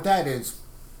problem with that is,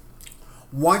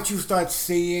 once you start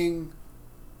seeing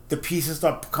the pieces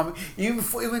start coming, even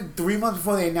 3 months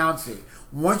before they announce it,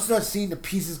 once you start seeing the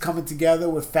pieces coming together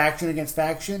with faction against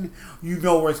faction, you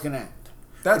know where it's going to end.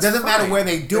 It doesn't matter where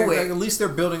they do it. At least they're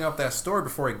building up that story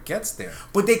before it gets there.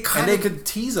 But they could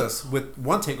tease us with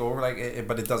one takeover,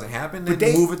 but it doesn't happen.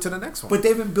 Then move it to the next one. But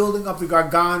they've been building up the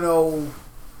Gargano.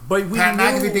 But we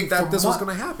knew that this was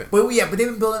going to happen. But they've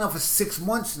been building up for 6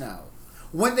 months now.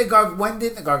 When did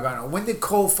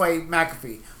Cole fight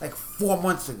McAfee? Like 4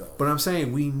 months ago. But I'm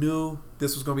saying we knew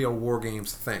this was going to be a War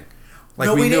Games thing. Like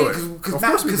no, we knew didn't,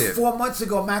 because 4 months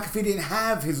ago McAfee didn't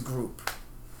have his group.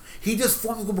 He just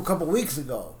formed his group a couple weeks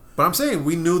ago. But I'm saying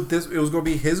we knew it was going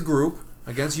to be his group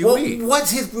against UE. Well,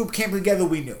 once his group came together,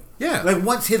 we knew. Yeah, like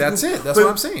once his that's group, it. That's what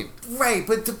I'm saying. Right,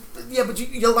 but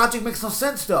your logic makes no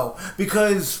sense though,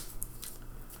 because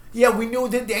we knew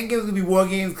that the end game was going to be War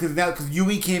Games because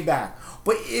UE came back.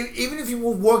 But even if you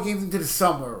move War Games into the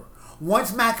summer,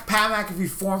 once Pat McAfee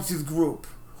forms his group,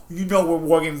 you know where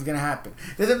War Games is going to happen.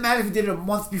 It doesn't matter if you did it a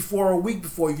month before or a week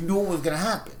before, you knew what was going to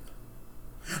happen.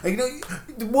 Like,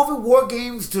 moving War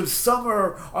Games to the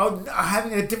summer or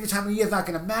having it at a different time of year is not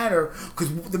going to matter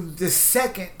because the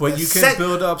second. But you can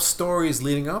build up stories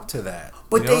leading up to that.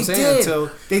 But they did.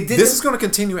 This is going to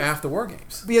continue after War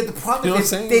Games. Yeah, the problem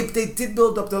is they did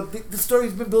build up. The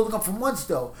story's been building up for months,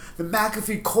 though. The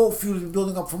McAfee-Cole feud has been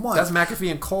building up for months. That's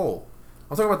McAfee and Cole.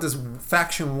 I'm talking about this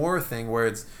faction war thing where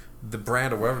it's the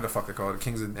brand or whatever the fuck they call it, the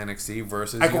Kings of NXT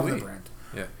versus I call UE. it the brand.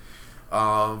 Yeah.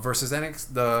 Versus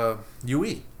the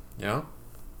UE.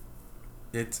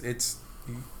 It's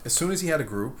as soon as he had a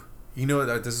group, you know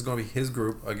that this is going to be his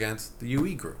group against the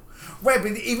UE group. Right,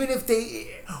 but even if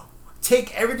they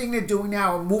take everything they're doing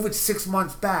now and move it 6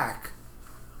 months back,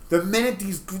 the minute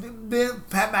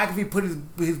Pat McAfee put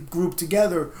his group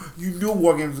together, you knew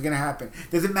War Games was going to happen.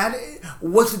 Does it matter?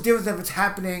 What's the difference if it's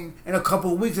happening in a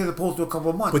couple of weeks as opposed to a couple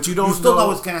of months? But you still know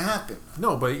what's going to happen.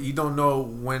 No, but you don't know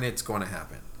when it's going to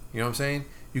happen. You know what I'm saying?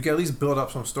 You can at least build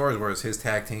up some stories where it's his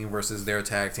tag team versus their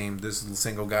tag team, this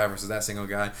single guy versus that single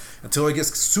guy, until it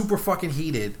gets super fucking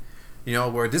heated,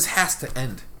 where this has to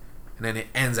end. And then it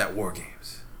ends at War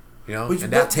Games.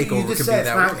 And that takeover could be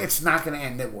that way. It's not going to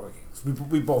end at War Games.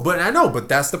 We both. But I know, but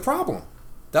that's the problem.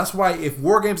 That's why if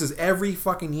War Games is every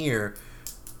fucking year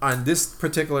on this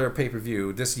particular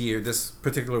pay-per-view, this year, this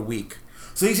particular week,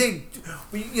 So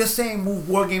you're saying move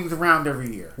War Games around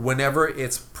every year. Whenever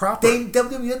it's proper.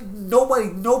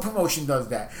 No promotion does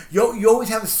that. You always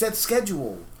have a set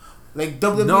schedule. Like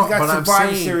WWE's got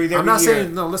Survivor Series every year.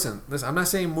 Listen. I'm not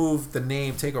saying move the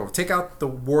name takeover. Take out the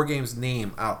War Games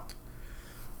name out.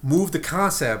 Move the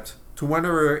concept to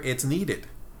whenever it's needed.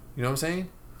 You know what I'm saying?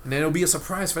 And then it'll be a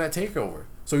surprise for that takeover.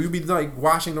 So you'll be like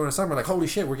watching during the summer, like, holy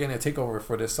shit, we're getting a takeover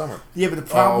for this summer. Yeah, but the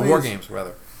problem War is, Games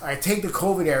rather. I take the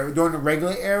COVID era. During the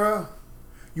regular era,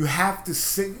 you have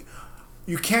to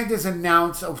you can't just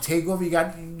announce a takeover.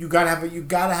 You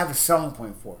gotta have a selling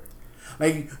point for it.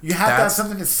 Like you have to have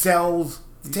something that sells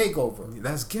the takeover.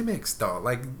 That's gimmicks, though.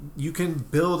 Like you can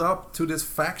build up to this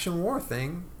faction war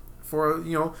thing for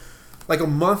like a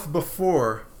month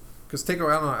before. Because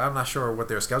takeover, I'm not sure what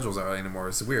their schedules are anymore.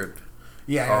 It's weird.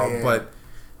 Yeah. But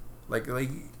like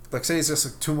say it's just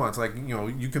like 2 months. Like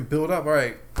you can build up. All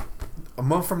right, a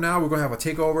month from now we're gonna have a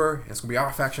takeover. It's gonna be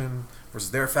our faction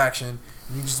versus their faction,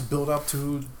 and you just build up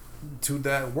to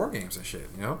that War Games and shit.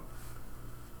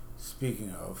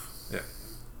 Speaking of, yeah.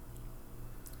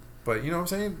 But you know what I'm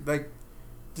saying? Like,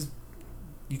 just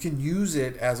you can use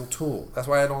it as a tool. That's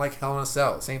why I don't like Hell in a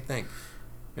Cell. Same thing.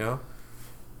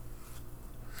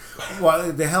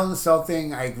 Well, the Hell in a Cell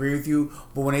thing, I agree with you.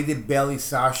 But when they did Bailey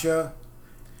Sasha,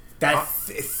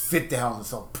 it fit the Hell in a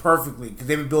Cell perfectly because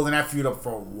they've been building that feud up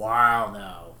for a while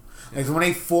now. Like when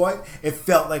they fought, it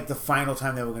felt like the final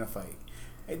time they were going to fight.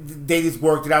 They just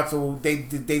worked it out, so they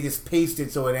just paced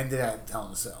it so it ended at Hell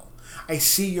in a Cell. I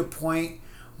see your point.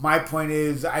 My point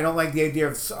is, I don't like the idea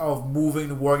of moving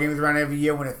the War Games around every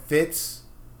year when it fits.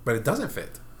 But it doesn't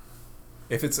fit.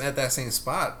 If it's at that same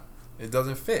spot, it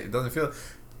doesn't fit. It doesn't feel...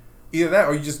 Either that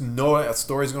or you just know a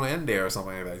story's going to end there or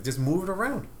something like that. Just move it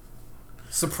around.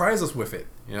 Surprise us with it,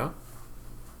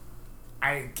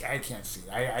 I can't see.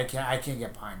 I can't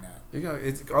get behind that.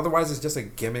 Otherwise, it's just a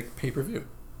gimmick pay-per-view.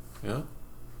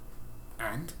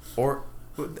 And? Or...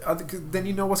 then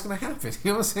you know what's going to happen.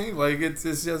 You know what I'm saying? Like, it's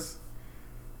just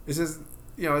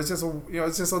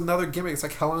another gimmick. It's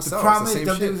like Hell in a Cell. The problem is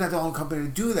WWE's not the only company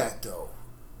to do that, though.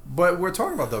 But we're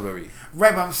talking about WWE.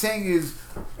 Right, but I'm saying is,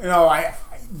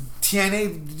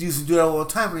 TNA used to do that all the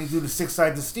time when they do the 6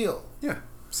 Sides of Steel. Yeah,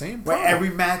 same problem. Where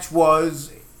every match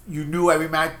was, you knew every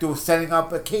match, they were setting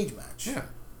up a cage match. Yeah,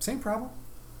 same problem.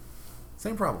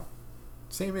 Same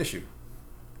issue.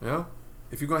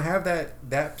 If you're going to have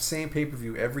that same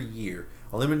pay-per-view every year,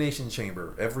 Elimination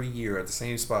Chamber every year at the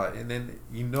same spot, and then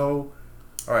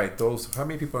all right, how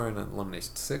many people are in an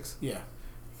Elimination? 6? Yeah.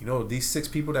 These 6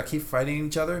 people that keep fighting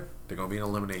each other, they're going to be in an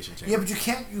Elimination Chamber. Yeah, but you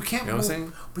can't what I'm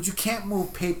saying? But you can't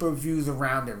move pay-per-views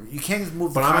around you can't just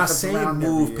move the concepts around. But I'm not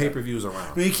saying move pay-per-views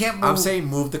around. No, you can't move. I'm saying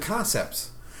move the concepts.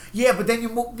 Yeah, but then you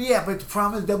move. Yeah, but the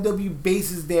problem is WWE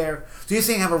bases there. So you're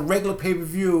saying have a regular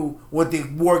pay-per-view with the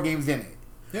War Games in it.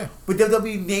 Yeah. But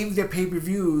WWE names their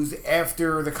pay-per-views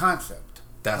after the concept.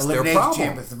 That's their problem.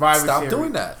 Chamber, Survivor Stop Series.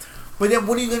 doing that. But then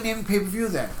what are you going to name the pay-per-view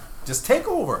then? Just take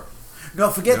over. No,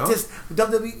 forget this.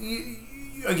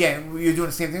 WWE, again, you're doing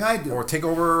the same thing I do. Or take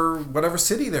over whatever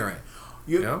city they're in.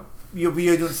 You're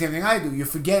doing the same thing I do. You're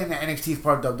forgetting that NXT is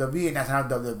part of WWE, and that's how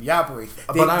WWE operates.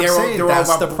 But I'm saying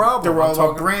that's the problem. They're all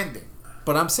about branding.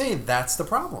 But I'm saying that's the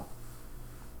problem.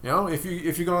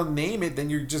 If you're going to name it, then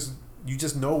you just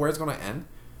know where it's going to end.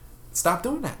 Stop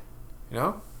doing that.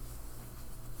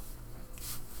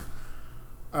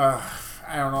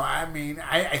 I don't know. I mean,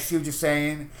 I see what you're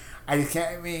saying. I just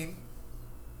can't. I mean,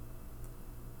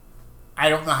 I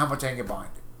don't know how much I can get behind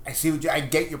it. I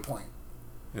get your point.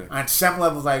 Yeah. On some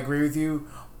levels, I agree with you,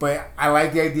 but I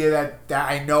like the idea that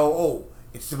I know.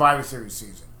 It's Survivor Series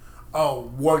season.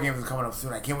 War Games is coming up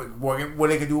soon. I can't wait. War Games. What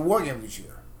they can do with War Games this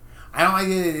year? I don't like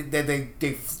that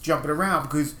they jump it around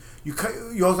because you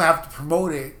also have to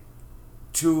promote it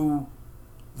to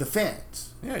the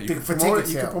fans. Yeah, you can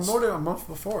promote it a month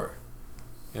before.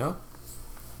 And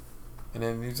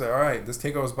then you say, all right, this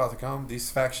takeover is about to come. These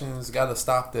factions got to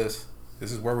stop this.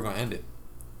 This is where we're going to end it.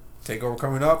 Takeover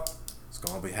coming up. It's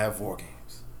going to have War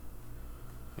Games.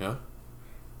 And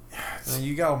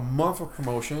you got a month of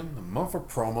promotion, a month of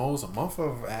promos, a month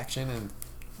of action, and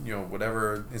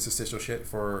whatever interstitial shit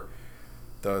for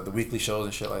the weekly shows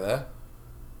and shit like that.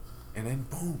 And then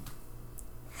boom,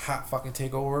 hot fucking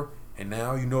takeover. And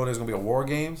now there's going to be a War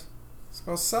Games. It's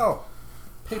going to sell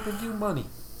pay-per-view money.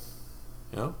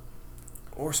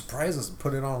 Or surprise us and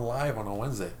put it on live on a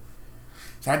Wednesday.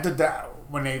 So I thought that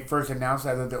when they first announced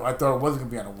that, I thought it wasn't going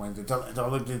to be on a Wednesday until I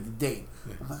looked at the date.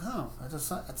 Yeah. I'm like,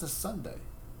 that's a Sunday.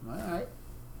 All right.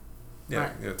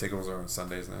 Yeah, takeovers are on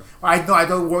Sundays now. I thought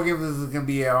War Games was going to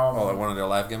be like one of their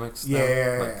live gimmicks?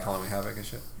 Yeah. Like Halloween Havoc and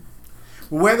shit?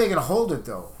 Well, where are they going to hold it,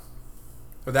 though?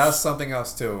 But that was something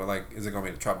else too. Like, is it going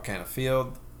to be the Tropicana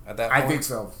Field at that point? I think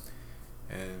so.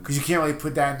 Because you can't really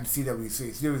put that in CWC.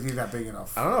 CWC is not big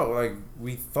enough. I don't know. Like,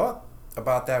 we thought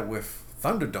about that with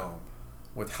Thunderdome,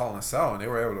 with Hell in a Cell, and they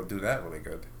were able to do that really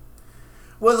good.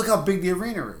 Well, look how big the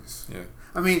arena is. Yeah.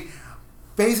 I mean,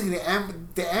 basically,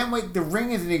 the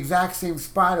ring is in the exact same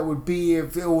spot it would be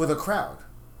if it were with a crowd.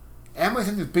 Amway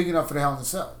Center is big enough for the Hell in a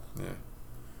Cell. Yeah.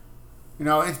 You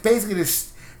know, it's basically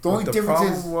this. The only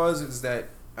difference problem is that,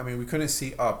 I mean, we couldn't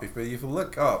see up. If you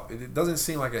look up, it doesn't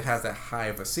seem like it has that high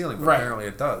of a ceiling, but apparently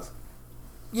it does.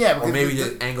 Yeah, or maybe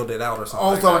they angled it out or something.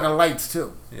 Also, like in the lights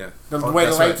too. Yeah, the way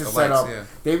the lights are set up, yeah.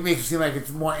 they make it seem like it's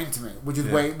more intimate, which is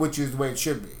the way it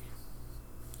should be.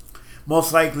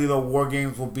 Most likely, the War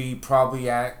Games will be probably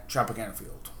at Tropicana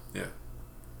Field. Yeah.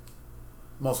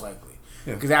 Most likely,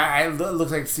 yeah, because it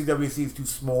looks like CWC is too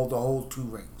small to hold 2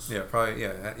 rings. Yeah, probably.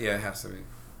 Yeah, it has to be.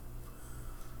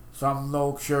 So I'm a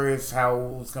little curious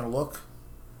how it's gonna look.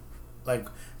 Like,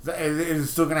 is it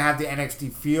still gonna have the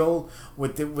NXT feel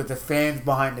with the fans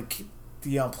behind the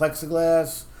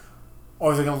plexiglass,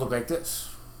 or is it gonna look like this?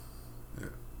 Yeah.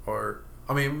 Or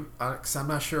I mean, cause I'm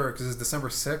not sure because it's December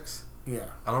 6th. Yeah.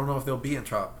 I don't know if they'll be in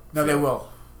Trop. No, they will.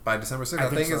 By December 6th? I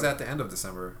think it's at the end of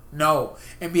December. No.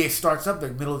 NBA starts up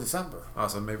like middle of December. Oh,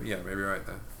 so maybe you're right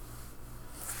then.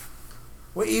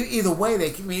 Well, either way,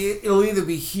 it'll either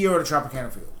be here or the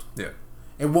Tropicana Field. Yeah.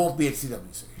 It won't be at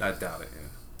CWC. I doubt it, yeah.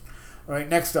 All right,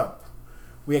 next up.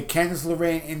 We had Candice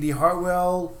LeRae and Indy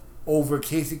Hartwell over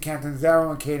Casey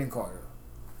Catanzaro and Kaden Carter.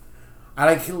 I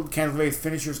like Candice LeRae's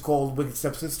finishers called Wicked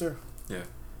Stepsister. Yeah.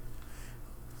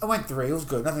 I went 3. It was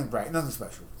good. Nothing bright. Nothing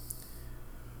special.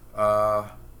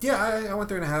 Yeah, I went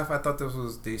 3.5. I thought this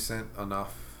was decent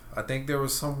enough. I think there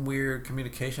was some weird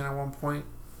communication at one point.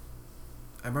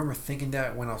 I remember thinking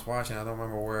that when I was watching. I don't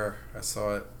remember where I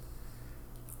saw it.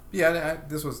 Yeah,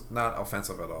 this was not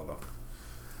offensive at all, though.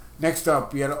 Next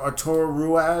up, you had Arturo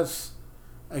Ruiz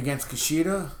against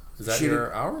Kushida. Is that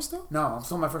your hour still? No, I'm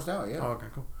still in my first hour, yeah. Oh, okay,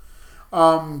 cool.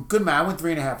 Good man. I went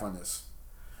 3.5 on this.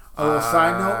 A little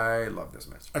side note. I love this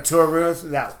match. Arturo Ruiz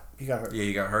is out. He got hurt. Yeah,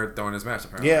 he got hurt during his match,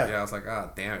 apparently. Yeah. I was like,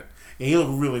 damn it. Yeah, he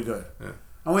looked really good. Yeah.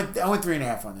 I went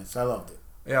 3.5 on this. I loved it.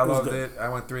 Yeah, I loved it. I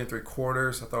went 3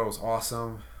 3/4. I thought it was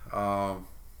awesome. It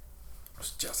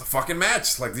was just a fucking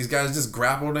match. Like, these guys just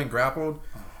grappled and grappled.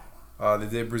 They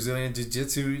did Brazilian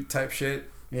Jiu-Jitsu type shit.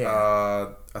 Yeah.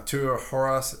 Arturo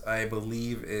Horas, I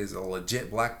believe, is a legit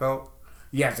black belt.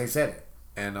 Yes, they said it.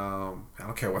 And I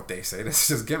don't care what they say. This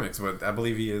is just gimmicks, but I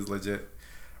believe he is legit.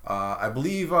 I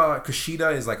believe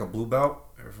Kushida is like a blue belt,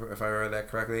 if I read that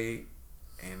correctly.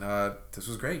 And this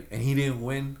was great. And he didn't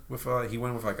win with he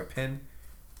won with like a pin.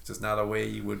 It's just not a way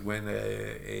you would win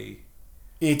a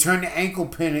He turned the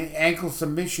ankle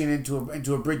submission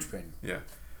into a bridge pin. Yeah.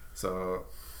 So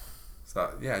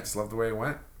yeah, I just love the way it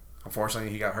went. Unfortunately,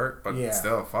 he got hurt, but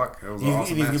still, fuck, it was an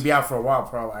awesome He's match. gonna be out for a while,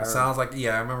 probably. It sounds like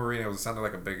I remember reading it sounded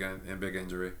like a big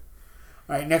injury.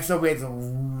 All right, next up we had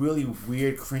some really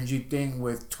weird, cringy thing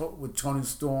with Toni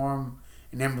Storm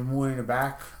and Ember Moon in the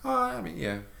back. I mean,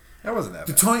 yeah, that wasn't that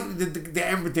bad. The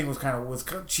Ember thing was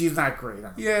she's not great.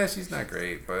 Yeah, she's not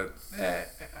great, but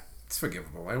it's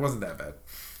forgivable. It wasn't that bad.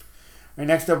 All right,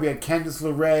 next up we had Candice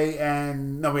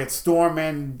LeRae we had Storm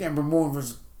and Ember Moon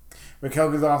versus Raquel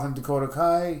Gonzalez and Dakota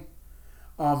Kai.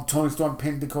 Toni Storm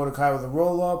pinned Dakota Kai with a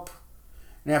roll-up.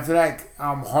 And after that,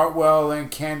 Hartwell and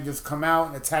Candice come out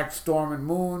and attack Storm and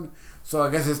Moon. So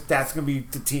I guess that's going to be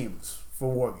the teams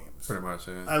for War Games. Pretty much,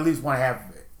 yeah. At least one half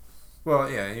of it. Well,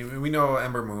 yeah, we know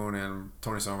Ember Moon and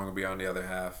Toni Storm are going to be on the other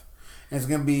half. And it's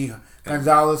going to be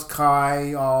Gonzalez,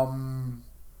 Kai,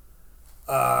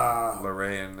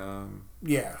 LeRae and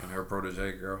and her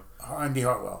protege girl. Indy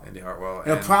Hartwell.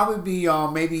 It'll probably be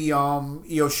maybe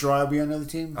Io Shirai will be on another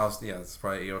team. It's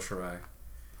probably Io Shirai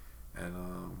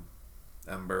and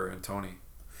Ember and Tony.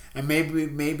 And maybe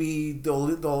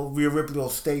Rhea Ripley will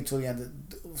stay till the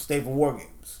end. Stay for War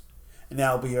Games, and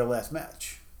that'll be her last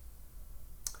match.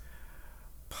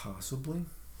 Possibly.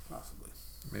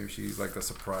 Maybe she's like a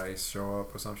surprise show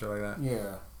up or some shit like that.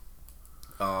 Yeah.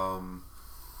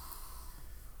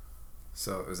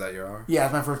 So is that your hour? Yeah,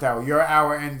 it's my first hour. Your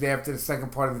hour ends after the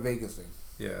second part of the Vegas thing.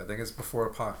 Yeah, I think it's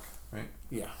before Pac, right?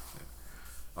 Yeah.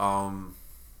 I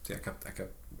kept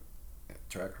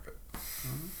track of it.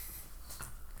 Mm-hmm.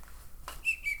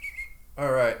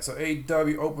 All right, so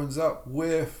AEW opens up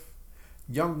with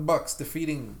Young Bucks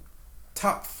defeating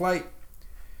Top Flight.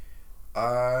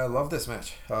 I love this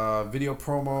match. Video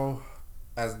promo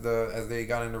as they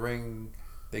got in the ring,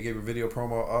 they gave a video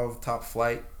promo of Top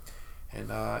Flight. And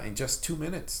in just 2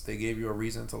 minutes, they gave you a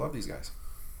reason to love these guys.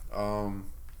 Or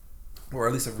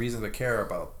at least a reason to care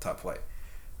about Top Flight.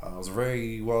 It was a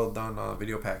very well done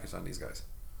video package on these guys.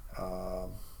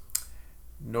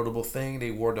 Notable thing, they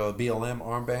wore the BLM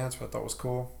armbands, which I thought was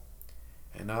cool.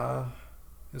 And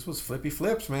this was flippy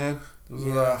flips, man. This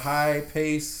was a high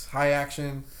pace, high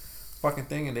action fucking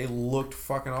thing, and they looked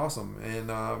fucking awesome.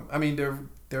 And I mean,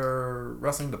 they're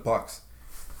wrestling the Bucks.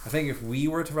 I think if we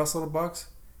were to wrestle the Bucks,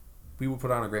 we would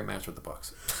put on a great match with the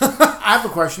Bucks. I have a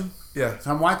question. Yeah. So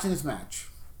I'm watching this match.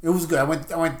 It was good. I went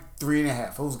 3.5.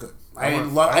 It was good. I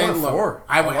didn't love it. I didn't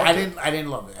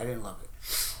love it.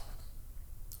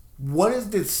 What is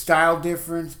the style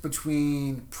difference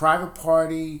between Private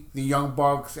Party, the Young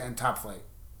Bucks, and Top Flight?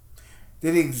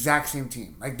 They're the exact same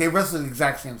team. Like, they wrestle the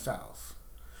exact same styles.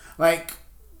 Like,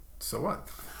 so what?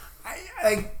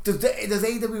 Does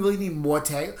AEW really need more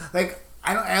tag? Like,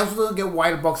 I also don't get why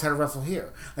the Bucks had to wrestle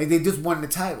here. Like, they just won the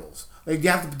titles. Like, you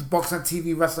have to put the Bucks on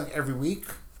TV wrestling every week.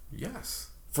 Yes.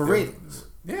 For ratings.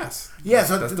 Yes. Yeah,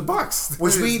 so that's the Bucks.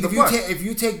 Which means if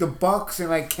you take the Bucks and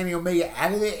like Kenny Omega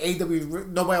out of it, AEW,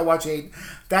 nobody will watch it.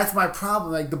 That's my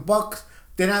problem. Like the Bucks,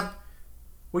 they're not.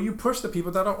 Well, you push the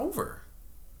people that are over.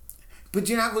 But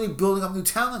you're not really building up new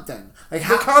talent then. Like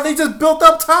how they just built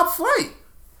up Top Flight.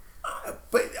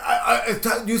 But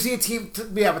you see a team,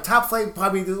 but Top Flight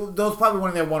those probably one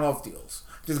of their one-off deals.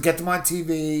 Just get them on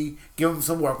TV, give them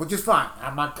some work, which is fine.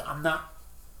 I'm not.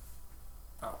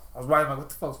 Oh, I was writing like, what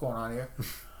the fuck's going on here?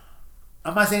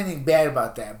 I'm not saying anything bad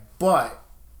about that, but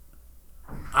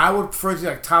I would prefer to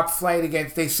like Top Flight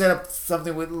against. They set up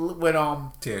something with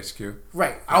THQ.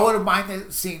 Right, I would have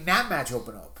minded seeing that match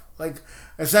open up. Like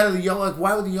instead of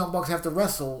why would the Young Bucks have to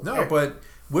wrestle? No, but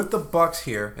with the Bucks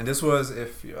here, and this was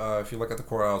if you look at the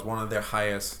quarter hours, one of their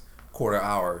highest quarter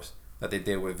hours that they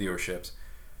did with viewerships.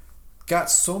 Got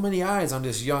so many eyes on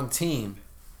this young team,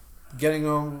 getting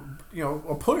them,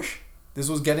 a push. This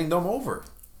was getting them over,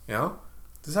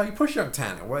 This is how you push young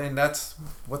talent, and that's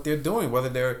what they're doing.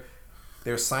 Whether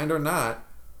they're signed or not,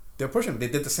 they're pushing. They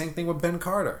did the same thing with Ben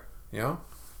Carter,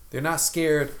 They're not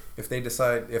scared if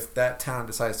if that talent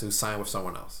decides to sign with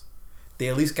someone else. They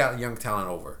at least got young talent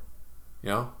over,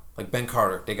 Like Ben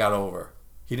Carter, they got over.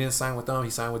 He didn't sign with them; he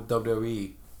signed with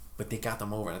WWE, but they got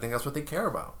them over. And I think that's what they care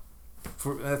about.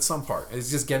 At some part, it's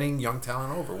just getting young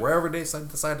talent over wherever they decide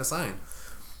to sign.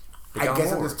 I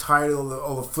guess I'm just tired of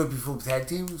all the flippy flip tag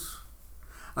teams.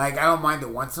 Like I don't mind it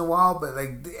once in a while, but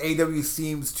like the AEW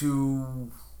seems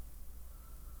to.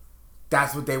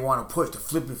 That's what they want to push, the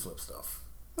flippy flip stuff.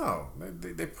 No,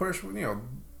 they push.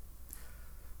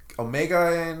 Omega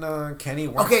and Kenny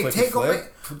weren't flippy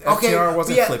flip. FTR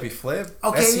wasn't flippy flip.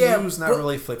 SCU's not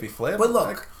really flippy flip. But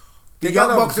look. The Young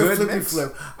Bucks are flippy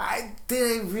flip. Did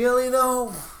they really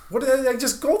though? What did they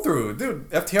just go through, dude?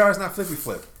 FTR is not flippy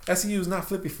flip. SCU is not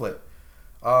flippy flip.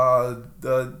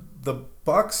 The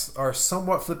Bucks are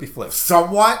somewhat flippy flip.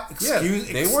 Somewhat?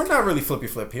 They were not really flippy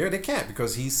flip here. They can't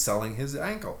because he's selling his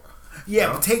ankle.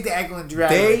 Yeah, but take the ankle and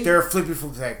drag it. They're a flippy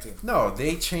flip tag team. No,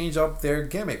 they change up their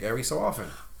gimmick every so often.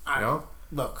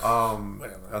 Look,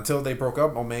 until they broke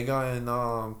up, Omega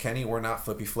and Kenny were not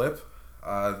flippy flip.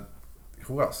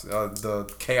 Who else?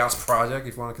 The Chaos Project,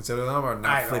 if you want to consider them, are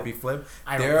not flippy flip.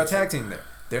 They're a tag team there.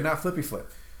 They're not flippy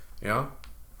flip.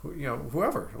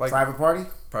 Whoever. Like Private Party?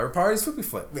 Private Party is flippy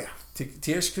flip. Yeah.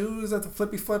 THQ is at the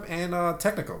flippy flip and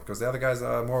technical, because the other guy's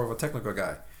more of a technical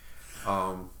guy.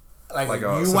 Like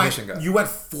a submission guy. You went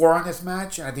 4 on this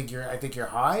match, and I think you're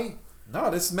high.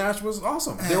 No, this match was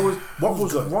awesome. What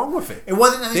was wrong with it? It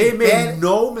wasn't anything bad. They made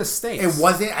no mistakes. It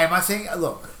wasn't. I'm not saying.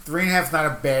 Look, 3.5 is not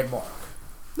a bad mark.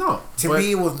 No, to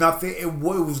me, it was nothing. It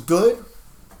was good.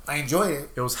 I enjoyed it.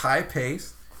 It was high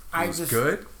paced. It was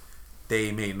good.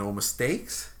 They made no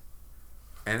mistakes,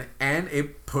 and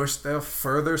it pushed a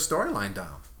further storyline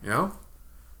down.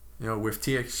 With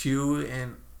TXQ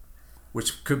and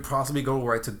which could possibly go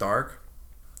right to dark.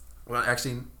 Well,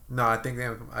 actually, no.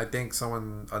 I think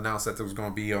someone announced that it was going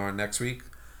to be on next week.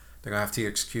 They're going to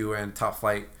have TXQ and Top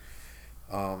Flight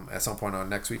at some point on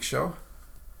next week's show.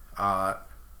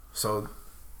 So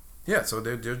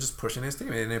they're just pushing his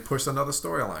team, and they pushed another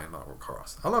storyline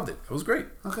across. I loved it. It was great.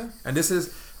 Okay. And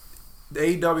the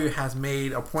AEW has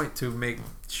made a point to make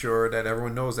sure that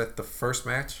everyone knows that the first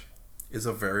match is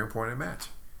a very important match.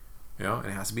 And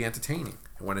it has to be entertaining.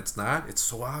 And when it's not, it's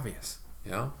so obvious.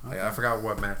 Okay. I forgot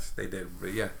what match they did,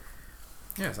 but yeah.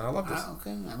 Yes, I love this. Okay,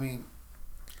 I mean,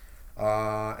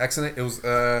 excellent. It was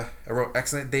I wrote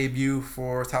excellent debut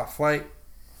for Top Flight.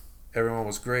 Everyone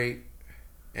was great,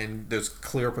 and there's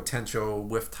clear potential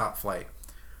with Top Flight.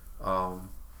 I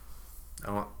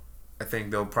think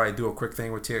they'll probably do a quick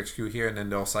thing with TXQ here, and then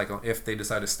they'll cycle. If they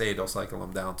decide to stay, they'll cycle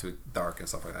them down to dark and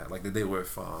stuff like that, like they did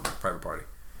with Private Party.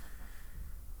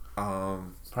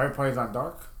 Private Party's on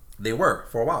dark. They were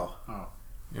for a while. Oh.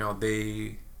 You know,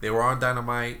 they were on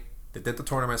Dynamite. They did the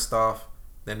tournament stuff.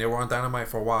 Then they were on Dynamite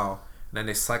for a while. And then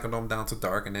they cycled them down to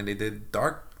Dark. And then they did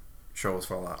Dark shows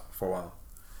for a while.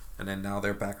 And then now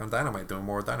they're back on Dynamite doing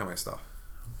more Dynamite stuff.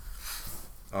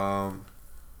 Alright,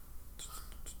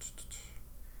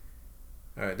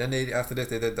 then after this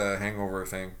they did the Hangover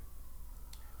thing.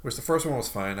 Which the first one was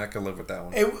fine. I could live with that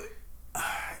one.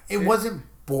 It wasn't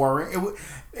boring.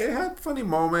 It had funny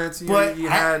moments. You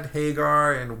had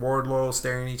Hagar and Wardlow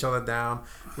staring each other down,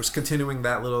 which is continuing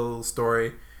that little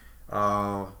story.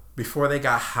 Before they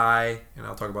got high, and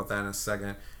I'll talk about that in a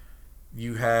second,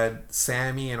 you had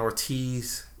Sammy and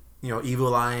Ortiz,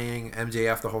 evil-eyeing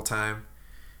MJF the whole time.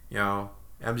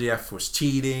 MJF was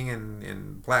cheating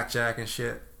and blackjack and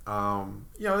shit.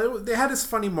 They had this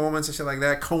funny moments and shit like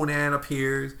that. Conan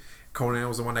appears. Conan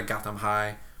was the one that got them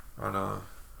high on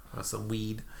some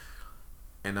weed,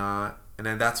 and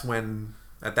then that's when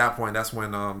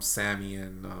Sammy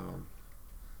and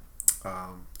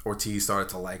Ortiz started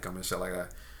to like him and shit like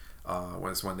that.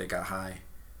 When they got high,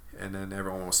 and then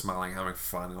everyone was smiling, having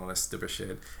fun, and all that stupid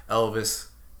shit. Elvis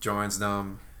joins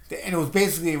them, and it was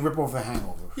basically a ripoff of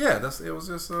Hangover. Yeah, it was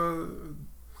just a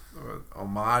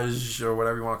homage or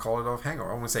whatever you want to call it of Hangover.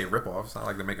 I wouldn't say ripoff. It's not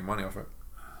like they're making money off it.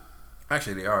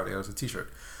 Actually, they are. It was a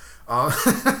T-shirt. So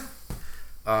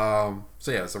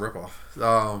yeah, it's a ripoff.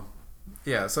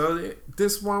 So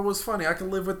this one was funny. I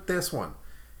can live with this one.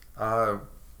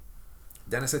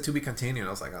 Then it said to be continued. I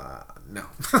was like, no.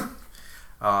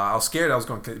 I was scared I was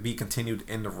going to be continued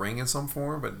in the ring in some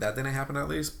form, but that didn't happen at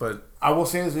least. But I will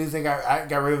say this: I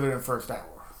got rid of it in the first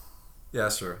hour. Yeah,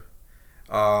 that's true.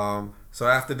 So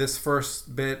after this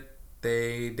first bit,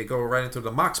 they go right into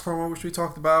the Mox promo, which we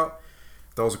talked about.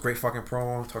 That was a great fucking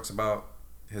promo. Talks about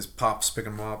his pops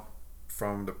picking him up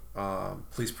from the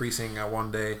police precinct at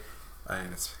one day,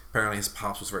 and apparently his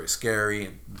pops was very scary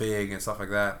and big and stuff like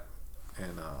that,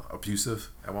 and abusive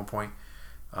at one point.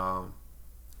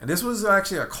 And this was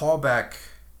actually a callback.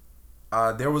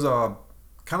 There was a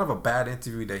kind of a bad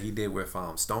interview that he did with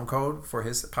Stone Cold for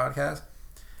his podcast,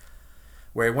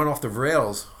 where it went off the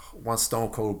rails once Stone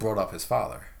Cold brought up his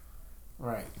father.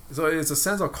 Right. So it's a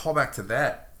sense of callback to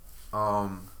that.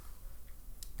 So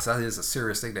that is a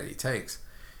serious thing that he takes.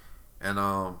 And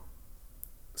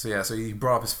so he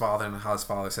brought up his father and how his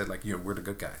father said, like, we're the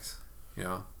good guys,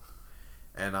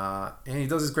 And he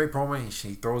does this great promo.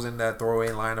 He throws in that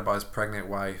throwaway line about his pregnant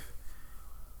wife.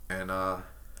 And I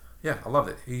loved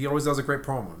it. He always does a great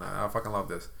promo. I fucking love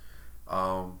this.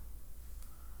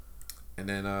 And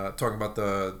then talking about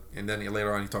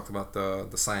later on he talked about the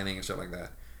signing and shit like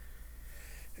that.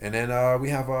 And then we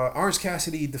have Orange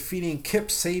Cassidy defeating Kip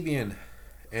Sabian.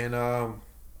 And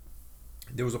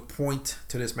there was a point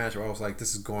to this match where I was like,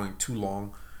 this is going too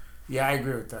long. Yeah, I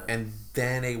agree with that. And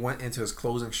then they went into his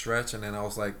closing stretch, and then I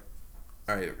was like,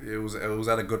 all right, it was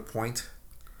at a good point,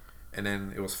 and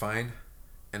then it was fine.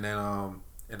 And then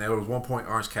there was one point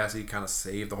Orange Cassidy kind of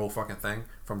saved the whole fucking thing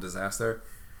from disaster.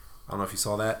 I don't know if you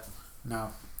saw that.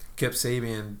 No. Kip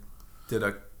Sabian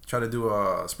tried to do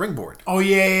a springboard. Oh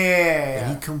yeah.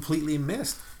 And he completely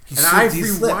missed. He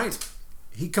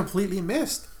completely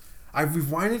missed. I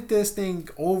rewinded this thing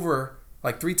over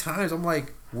like 3 times. I'm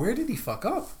like, where did he fuck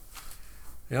up?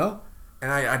 And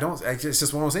it's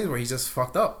just one of those things where he just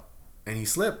fucked up and he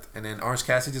slipped, and then Orange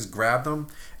Cassidy just grabbed him.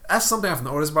 That's something I've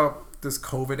noticed about this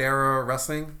COVID era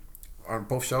wrestling on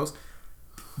both shows.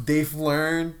 They've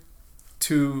learned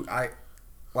to I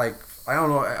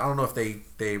don't know if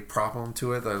they prop them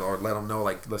to it or let them know,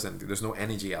 like, listen, there's no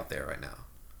energy out there right now,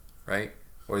 right?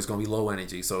 Or it's gonna be low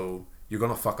energy, so you're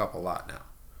gonna fuck up a lot now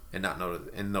and not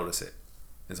notice it,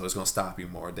 and so it's gonna stop you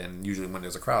more than usually when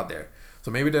there's a crowd there. So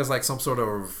maybe there's like some sort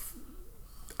of,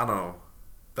 I don't know,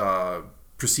 the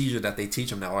procedure that they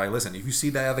teach them now. Like, listen, if you see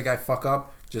that other guy fuck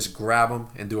up, just grab him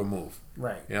and do a move.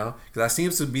 Right. Because that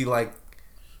seems to be like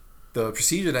the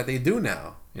procedure that they do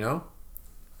now.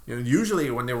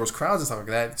 Usually when there was crowds and stuff like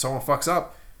that, someone fucks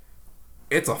up,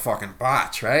 it's a fucking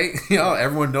botch, right?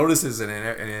 Everyone notices it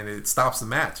and it stops the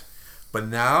match. But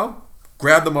now,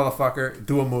 grab the motherfucker,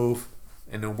 do a move,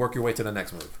 and then work your way to the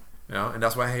next move. And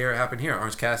that's what happened here.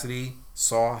 Orange Cassidy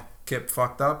saw Kip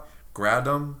fucked up, grabbed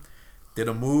him, did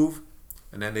a move,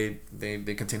 and then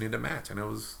they continued the match, and it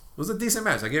was a decent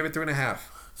match. I gave it 3.5.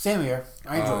 Same here.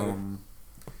 I enjoyed it.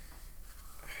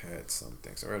 I had some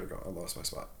things. Where'd it go? I lost my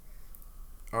spot.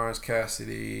 Orange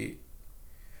Cassidy.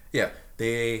 Yeah,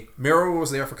 Miro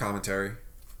was there for commentary,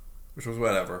 which was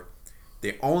whatever.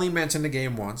 They only mentioned the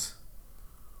game once,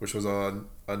 which was a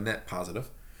net positive.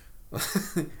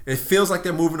 It feels like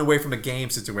they're moving away from the game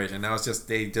situation. Now it's just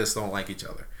they just don't like each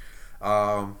other.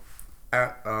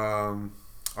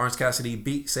 Orange Cassidy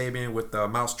beat Sabian with the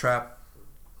mousetrap,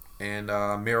 and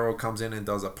Miro comes in and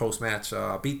does a post-match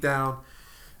beatdown,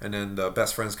 and then the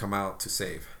best friends come out to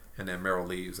save, and then Miro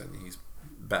leaves, and he's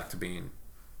back to being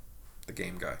the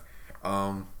game guy.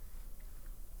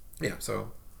 Yeah,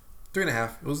 so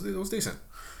 3.5. It was decent.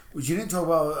 Which you didn't talk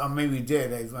about. Maybe you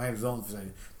did. I had his own for a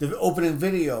second. The opening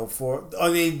video for. Oh,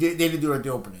 they didn't do it at the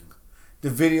opening. The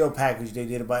video package they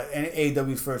did about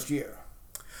AEW's first year.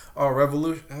 Oh,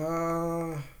 Revolution.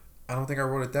 I don't think I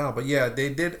wrote it down, but yeah, they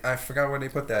did. I forgot where they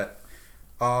put that.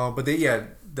 But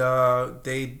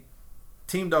they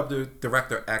teamed up the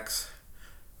Director X,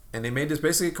 and they made this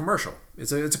basically a commercial.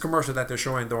 It's a commercial that they're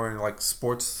showing during like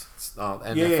sports,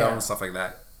 NFL and stuff like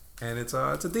that. And it's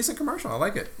a decent commercial. I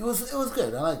like it. It was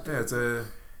good. I liked it. Yeah, it's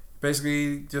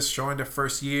basically just showing their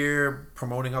first year,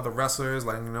 promoting other wrestlers,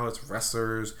 letting you know it's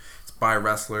wrestlers, it's by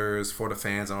wrestlers for the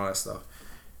fans and all that stuff.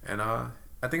 And I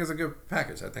think it's a good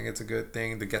package. I think it's a good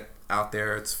thing to get out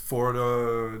there. It's for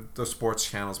the sports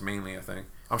channels mainly. I think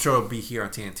I'm sure it'll be here on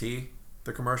TNT,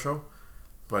 the commercial,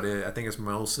 but I think it's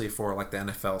mostly for like the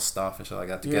NFL stuff and shit like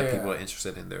that to get people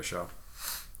interested in their show.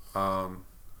 So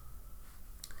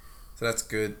that's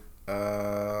good.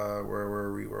 Where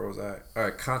were we? Where was I? All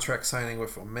right, contract signing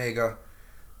with Omega.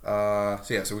 So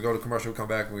we go to commercial, we come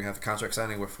back, and we have the contract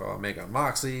signing with Omega and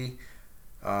Moxley.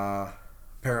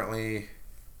 Apparently,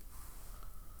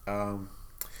 I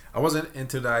wasn't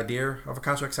into the idea of a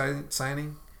contract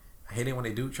signing. I hate it when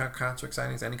they do contract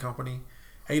signings, any company.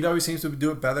 AEW seems to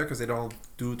do it better because they don't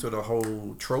do to the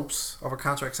whole tropes of a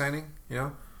contract signing, you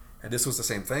know? And this was the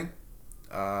same thing.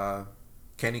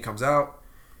 Kenny comes out,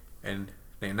 and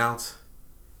they announce.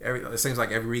 It seems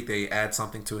like every week they add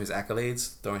something to his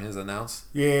accolades during his announce.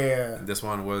 Yeah. And this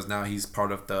one was now he's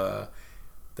part of the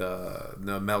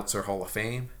Meltzer Hall of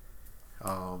Fame.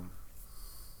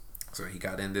 So he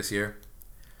got in this year.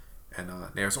 And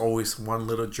there's always one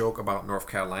little joke about North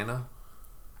Carolina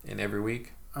in every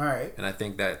week. All right. And I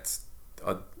think that's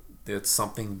it's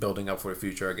something building up for the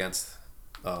future against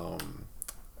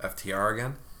FTR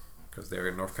again, because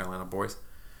they're North Carolina boys.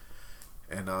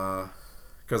 And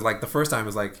because like the first time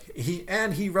was like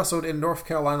he wrestled in North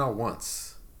Carolina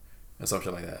once, and some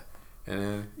shit like that.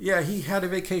 And he had a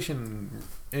vacation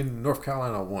in North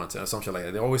Carolina once, and some shit like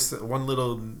that. They always one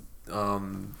little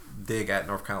dig at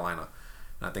North Carolina,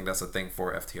 and I think that's a thing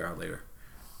for FTR later.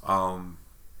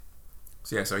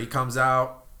 So he comes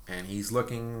out and he's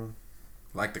looking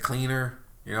like the cleaner,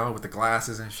 you know, with the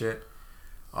glasses and shit.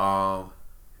 And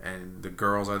the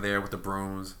girls are there with the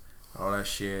brooms, all that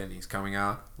shit, and he's coming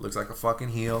out, looks like a fucking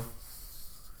heel.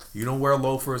 You don't wear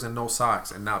loafers and no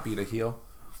socks and not be the heel.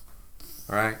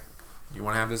 Alright? You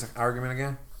want to have this argument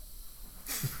again?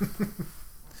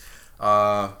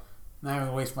 Not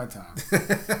even waste my time.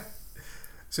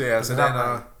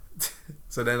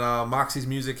 So then Moxie's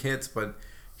music hits, but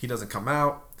he doesn't come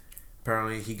out.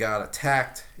 Apparently he got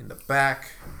attacked in the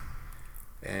back,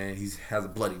 and he has a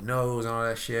bloody nose and all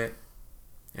that shit.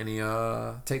 And he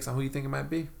takes on who you think it might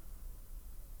be.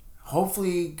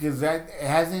 Hopefully, because that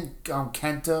hasn't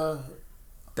Kenta.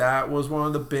 That was one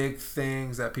of the big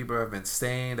things that people have been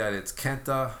saying, that it's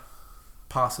Kenta,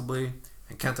 possibly.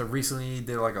 And Kenta recently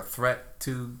did like a threat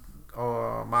to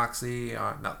Moxley,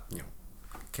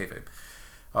 kayfabe,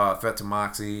 threat to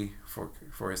Moxley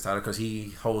for his title because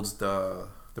he holds the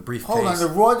briefcase. Hold on, the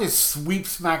Raw just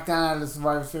sweeps SmackDown out of the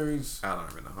Survivor Series. I don't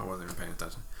even know. I wasn't even paying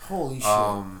attention. Holy shit.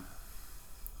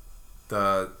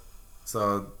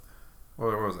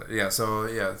 What was it?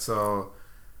 So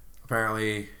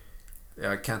apparently,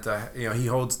 Kenta, he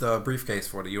holds the briefcase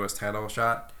for the U.S. title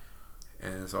shot,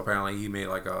 and so apparently he made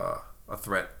like a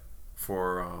threat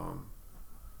for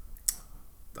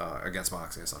against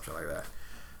Moxley or something like that.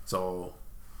 So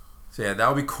that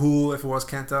would be cool if it was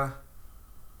Kenta.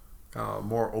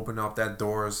 More open up that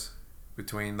doors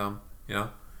between them,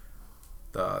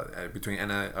 between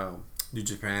New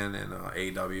Japan and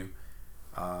AEW.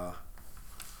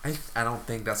 I don't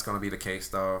think that's gonna be the case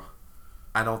though.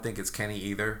 I don't think it's Kenny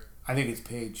either. I think it's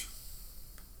Paige.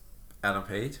 Adam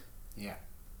Page? Yeah.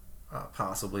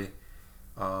 Possibly.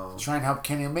 Try and help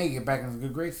Kenny Omega get back into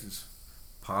good graces.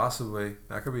 Possibly.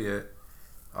 That could be it.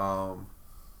 I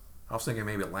was thinking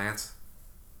maybe Lance.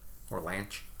 Or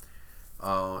Lanch.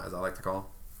 As I like to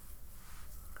call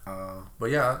him.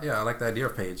 But yeah, I like the idea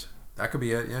of Paige. That could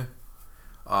be it, yeah.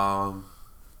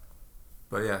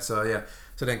 So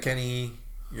then Kenny,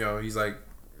 he's like,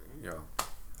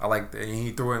 I like, and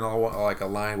he threw in a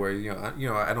line where,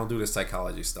 I don't do this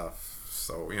psychology stuff.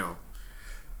 So,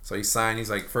 so he signed,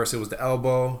 he's like, first it was the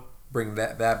elbow, bring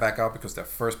that back up because the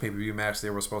first pay-per-view match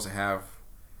they were supposed to have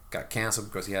got canceled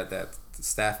because he had that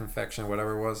staph infection,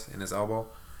 whatever it was, in his elbow,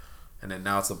 and then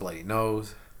now it's a bloody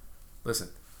nose. Listen,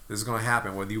 this is gonna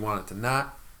happen whether you want it to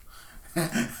not.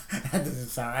 That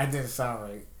didn't sound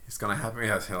right. It's gonna happen.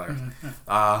 Yeah, it's hilarious.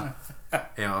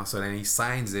 So then he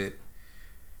signs it,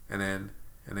 and then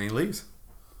he leaves.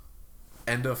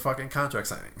 End of fucking contract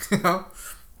signing. So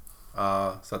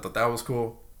I thought that was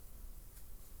cool.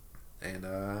 And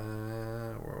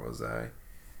where was I?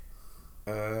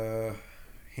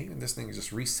 Hating this thing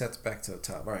just resets back to the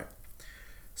top. All right.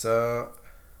 So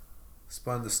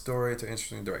spun the story to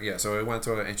interesting direction. Yeah, so it went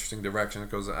to an interesting direction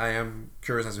because I am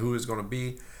curious as to who it's going to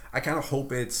be. I kind of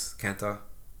hope it's Kenta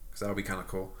because that would be kind of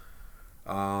cool.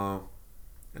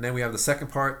 And then we have the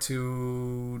second part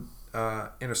to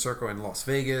Inner Circle in Las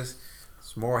Vegas.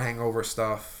 Some more hangover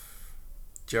stuff.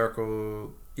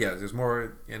 Jericho. Yeah, there's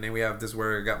more. And then we have this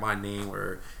where it got my name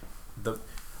where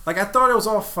I thought it was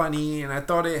all funny and I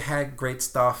thought it had great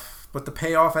stuff. But the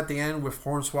payoff at the end with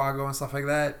Hornswoggle and stuff like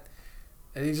that,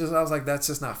 I was like, that's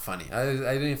just not funny. I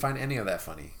didn't find any of that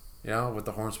funny, with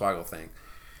the Hornswoggle thing.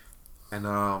 And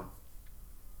I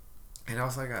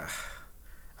was like,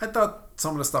 I thought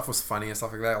some of the stuff was funny and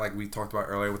stuff like that, like we talked about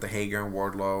earlier with the Hager and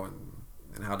Wardlow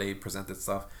and how they presented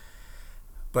stuff.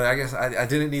 But I guess I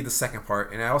didn't need the second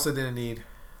part, and I also didn't need.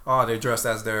 Oh, they're dressed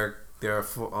as their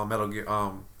full, Metal Gear.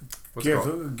 What's it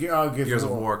called? Gears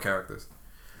of War characters.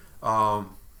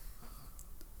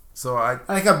 So I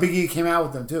like how Big E came out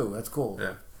with them too. That's cool.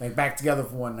 Yeah. Like back together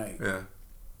for one night. Yeah.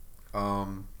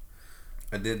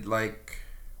 I did like,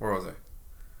 where was I?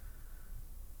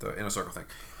 The Inner Circle thing.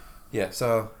 Yeah.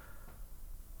 So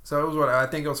it was what I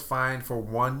think it was fine for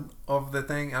one of the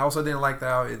thing. I also didn't like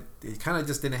how it kind of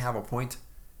just didn't have a point.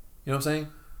 You know what I'm saying?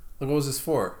 Like, what was this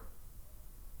for?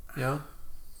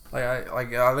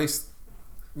 Like at least,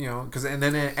 because and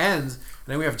then it ends, and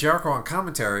then we have Jericho on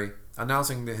commentary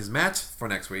announcing his match for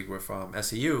next week with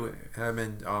SCU, him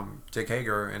and Jake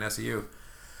Hager and SCU,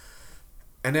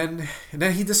 and then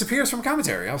he disappears from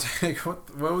commentary. I was like,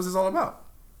 what was this all about?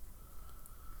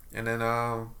 And then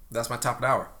that's my top of the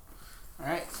hour. All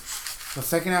right, so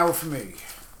second hour for me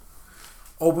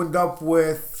opened up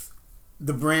with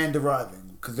the brand arriving.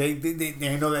 Because they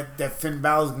know that Finn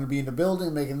Balor is going to be in the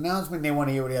building, make an announcement, and they want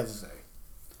to hear what he has to say.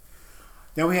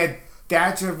 Then we had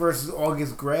Thatcher versus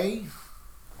August Gray.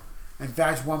 And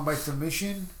Thatcher won by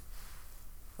submission.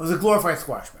 It was a glorified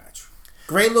squash match.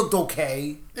 Gray looked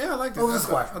okay. Yeah, I liked it. It was a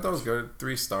squash match. I thought it was good.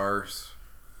 3 stars.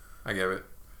 I gave it.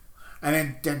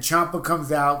 And then Ciampa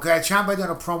comes out. Because Ciampa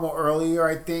done a promo earlier,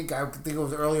 I think. I think it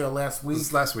was earlier last week. This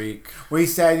is last week. Where he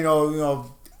said,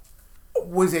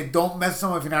 what is it? Don't mess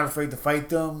with them if you're not afraid to fight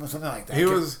them, or something like that.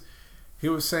 He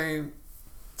was saying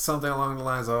something along the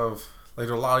lines of like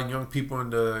there are a lot of young people in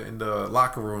the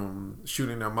locker room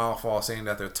shooting their mouth off, saying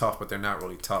that they're tough, but they're not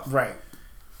really tough. Right.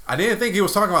 I didn't think he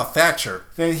was talking about Thatcher.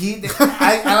 Then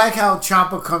I like how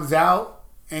Ciampa comes out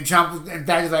and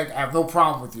Thatcher's like, I have no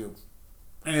problem with you,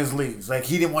 and just leaves. Like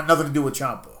he didn't want nothing to do with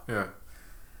Ciampa. Yeah.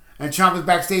 And Ciampa's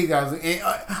backstage, guys.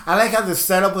 I like how the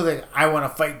setup was like, I want to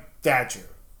fight Thatcher.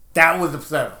 That was the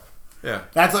setup. Yeah.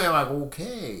 That's why I'm like,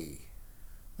 okay.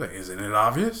 Like, isn't it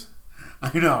obvious?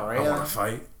 I know, right? I want to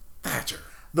fight Thatcher.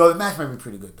 Though the match might be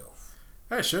pretty good, though.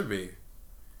 It should be.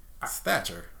 It's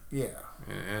Thatcher. Yeah.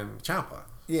 And Ciampa.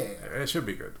 Yeah. It should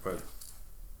be good, but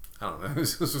I don't know.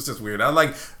 This was just weird. I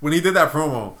like when he did that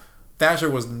promo, Thatcher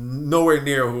was nowhere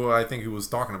near who I think he was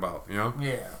talking about, Yeah.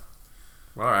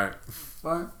 All right.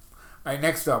 All right,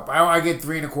 next up. I get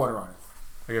 3.25 on it.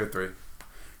 I give it 3.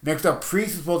 Next up,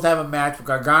 Priest is supposed to have a match, but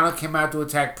Gargano came out to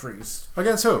attack Priest.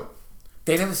 Against who?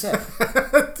 They never said.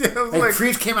 Like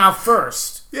Priest came out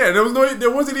first. Yeah, there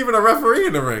wasn't even a referee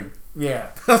in the ring.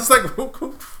 Yeah. I was like,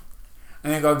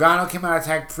 and then Gargano came out to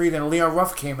attack Priest, and Leon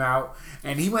Ruff came out,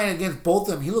 and he went against both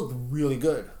of them. He looked really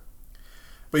good.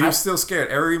 But he was still scared.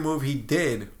 Every move he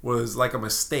did was like a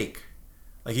mistake.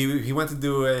 Like he went to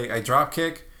do a drop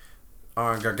kick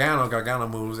on Gargano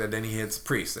moves, and then he hits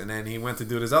Priest, and then he went to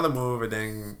do this other move, and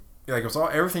then it was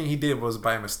everything he did was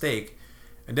by mistake,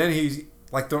 and then he's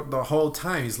like the whole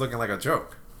time he's looking like a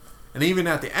joke, and even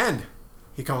at the end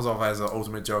he comes off as an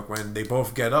ultimate joke when they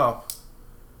both get up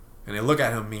and they look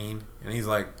at him mean, and he's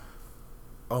like,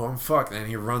 "Oh, I'm fucked," and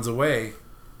he runs away,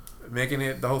 making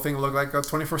the whole thing look like a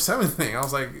 24/7 thing. I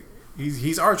was like,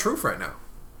 he's R-Truth right now,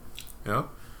 All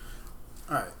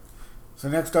right. So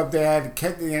next up, they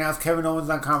announced Kevin Owens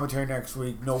on commentary next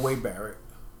week. No Wade Barrett.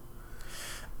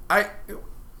 I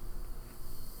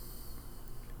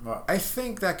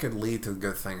think that could lead to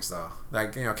good things though.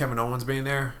 Like Kevin Owens being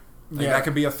there, that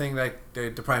could be a thing that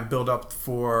to probably build up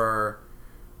for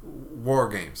War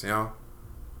Games.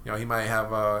 You know, he might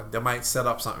have. They might set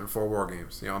up something for War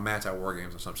Games. You know, a match at War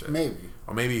Games or some shit. Maybe.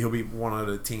 Or maybe he'll be one of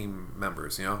the team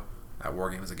members. You know, at War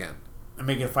Games again. And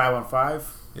make it 5-on-5.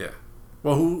 Yeah.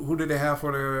 Well, who did they have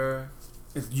for the?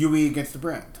 It's UE against the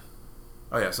brand.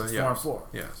 Oh yeah, so It's yeah, 4-on-4.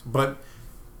 Yes, but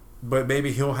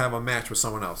maybe he'll have a match with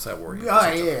someone else at War Games.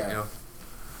 Oh you yeah. know?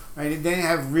 And then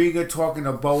have Riga talking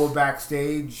to Boa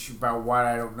backstage about what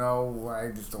I don't know.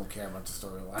 I just don't care about the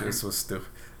storyline. This was stupid.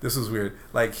 This was weird.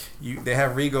 Like they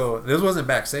have Rigo. This wasn't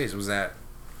backstage. It was at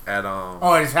at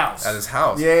his house. At his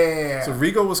house. Yeah. So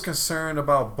Rigo was concerned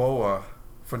about Boa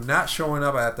for not showing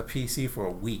up at the PC for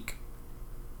a week.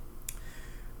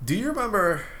 Do you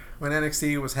remember when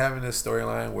NXT was having this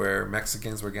storyline where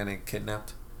Mexicans were getting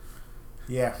kidnapped?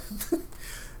 Yeah.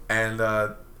 And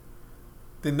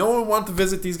did no one want to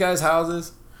visit these guys'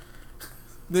 houses?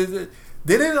 Didn't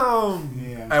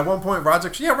at one point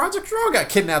Roger Strong got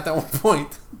kidnapped at one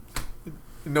point.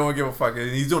 No one gave a fuck.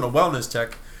 He's doing a wellness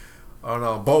check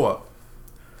on Boa.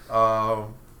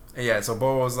 And yeah, so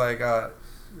Boa was like, no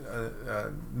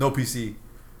PC,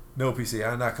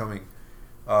 I'm not coming.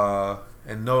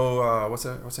 And no, what's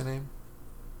her name?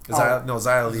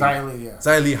 Xia Li. Xia Li, yeah.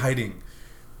 Xia Li hiding.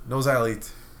 No Xia Li.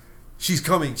 She's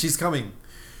coming.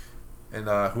 And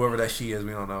whoever that she is,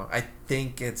 we don't know. I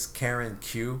think it's Karen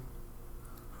Q,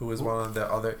 who is one of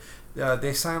the other.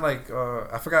 They signed like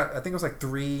I forgot. I think it was like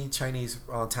 3 Chinese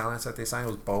talents that they signed.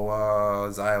 It was Boa,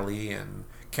 Xia Li, and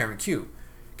Karen Q.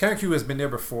 Karen Q has been there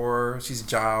before. She's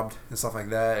jobbed and stuff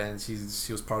like that, and she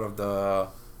was part of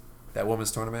that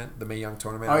women's tournament, the Mae Young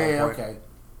tournament. Oh yeah, okay.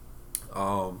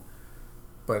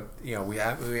 But you know,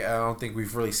 I don't think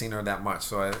we've really seen her that much.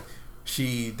 So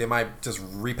they might just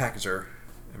repackage her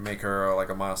and make her like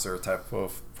a monster type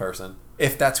of person.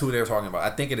 If that's who they're talking about.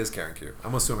 I think it is Karen Q.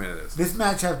 I'm assuming it is. This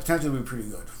match has potential to be pretty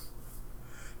good.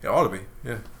 It ought to be,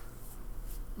 yeah.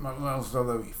 So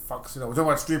that we fucks it up. We're talking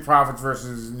about Street Profits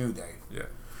versus New Day. Yeah.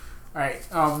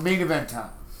 Alright, main event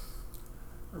time.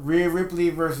 Rhea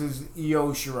Ripley versus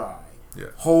Io Shirai.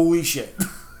 Yeah. Holy shit.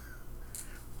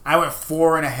 I went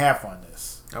 4.5 on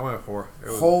this. I went 4.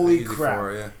 Holy crap.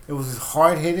 4, yeah. It was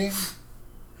hard hitting.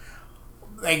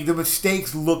 Like the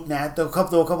mistakes looked a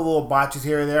couple of little botches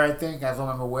here or there, I think, as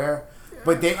I'm aware.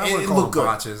 But it looked good.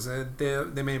 Botches.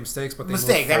 They made mistakes, but they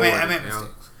mistakes. Moved forward, I meant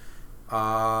mistakes.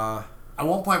 At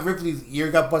one point, Ripley's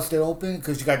ear got busted open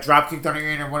because she got drop kicked on her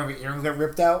ear and one of her earrings got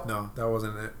ripped out. No, that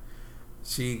wasn't it.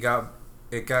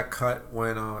 It got cut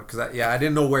when I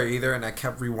didn't know where either, and I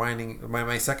kept rewinding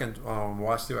my second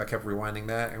watch through. I kept rewinding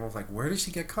that, and I was like, where did she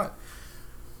get cut?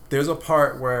 There's a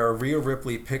part where Rhea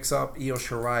Ripley picks up Io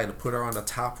Shirai to put her on the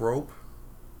top rope,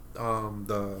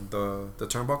 the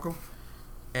turnbuckle,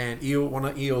 and one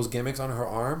of Io's gimmicks on her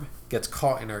arm gets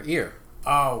caught in her ear.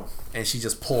 Oh, and she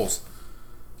just pulls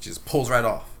right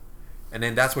off, and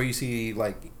then that's where you see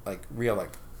like Rhea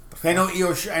like. I know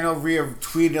Rhea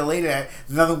tweeted later that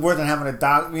there's nothing worse than having a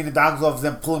dog's gloves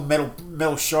and pulling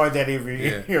metal shards out of your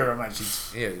ear. I'm like,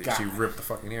 she ripped the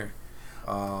fucking ear.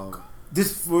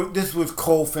 This was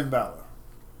Cole Finn Balor.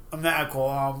 I'm not Cole.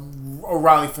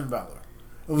 O'Reilly Finn Balor.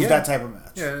 It was that type of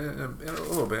match. Yeah, a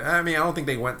little bit. I mean, I don't think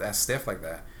they went that stiff like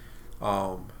that.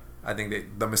 I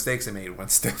think the mistakes they made went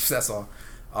stiff. That's all.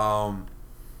 So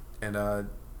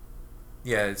I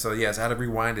had to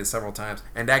rewind it several times.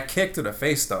 And that kick to the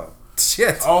face, though.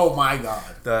 Shit. Oh, my God.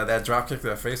 That drop kick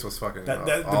to the face was fucking awesome.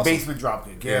 The basement drop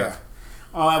kick, yeah.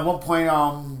 At one point,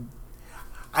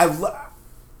 I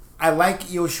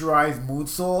like Io Shirai's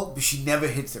moonsault, but she never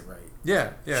hits it right.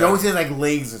 Yeah. She always hits like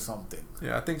legs or something.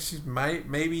 Yeah, I think she might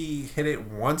maybe hit it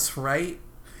once right.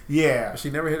 Yeah. But she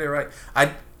never hit it right.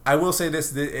 I will say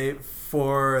this,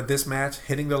 for this match,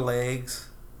 hitting the legs,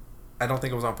 I don't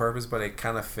think it was on purpose, but it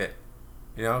kind of fit.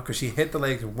 You know, because she hit the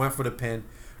legs and went for the pin.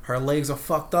 Her legs are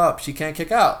fucked up. She can't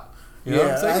kick out. You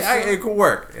know? So it could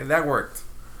work. And that worked.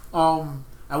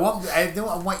 I want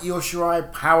Io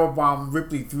Shirai powerbomb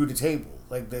Ripley through the table,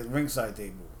 like the ringside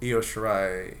table. Io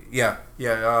Shirai, yeah.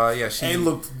 It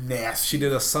looked nasty. She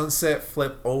did a sunset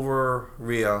flip over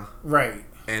Rhea, right,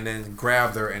 and then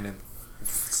grabbed her and then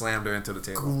slammed her into the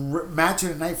table. Match of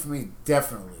the night for me,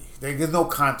 definitely. There's no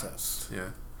contest. Yeah.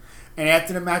 And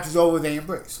after the match was over, they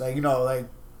embraced. It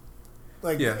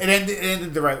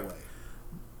ended the right way.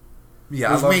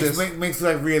 Yeah, which makes it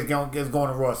like Rhea's going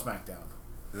to Raw SmackDown.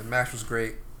 The match was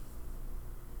great,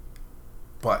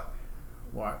 but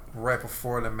what? Right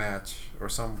before the match, or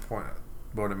some point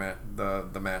before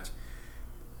the match,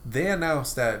 they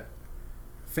announced that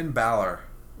Finn Balor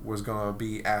was gonna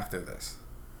be after this,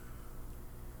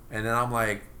 and then I'm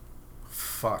like,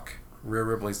 "Fuck, Rhea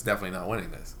Ripley's definitely not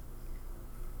winning this,"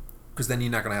 because then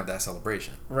you're not gonna have that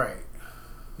celebration, right?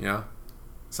 You know,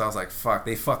 So I was like, fuck,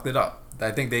 they fucked it up. I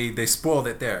think they spoiled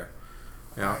it there.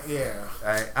 You know? Yeah.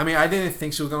 I mean, I didn't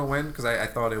think she was gonna win because I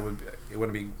thought it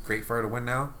wouldn't be great for her to win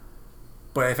now.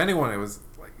 But if anyone, it was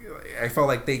like I felt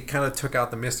like they kind of took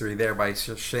out the mystery there by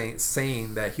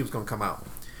saying that he was gonna come out.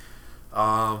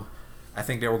 I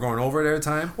think they were going over it every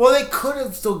time. Well, they could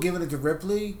have still given it to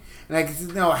Ripley, and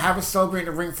have her celebrate in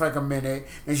the ring for like a minute,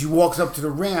 and she walks up to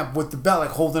the ramp with the belt,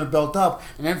 like holding the belt up,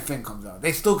 and then Finn comes out.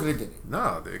 They still could have did it.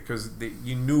 No, because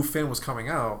you knew Finn was coming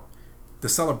out. The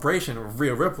celebration of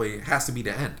Rhea Ripley has to be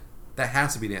the end. That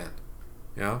has to be the end.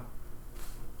 You know?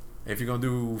 If you're going to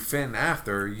do Finn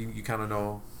after, you kind of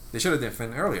know. They should have done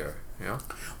Finn earlier. You know?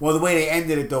 Well, the way they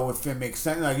ended it, though, with Finn makes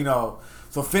sense. Like,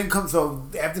 so Finn comes, so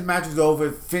after the match is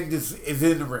over, Finn just is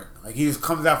in the ring. Like, he just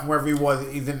comes out from wherever he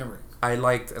was, he's in the ring. I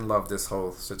liked and loved this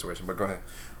whole situation, but go ahead.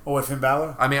 Oh, with Finn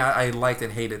Balor? I mean, I liked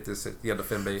and hated this, the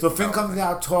Finn Balor. So Finn comes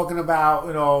out talking about,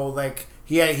 like,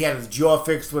 he had his jaw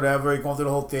fixed, whatever, he's going through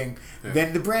the whole thing. Yeah.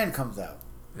 Then the brand comes out.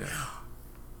 Yeah.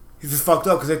 He's just fucked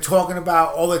up because they're talking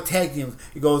about all the tag teams.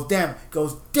 He goes, damn. He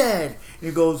goes, dead. And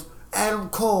he goes, Adam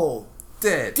Cole.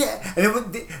 Dead.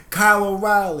 And then Kyle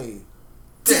O'Reilly.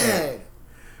 Dead.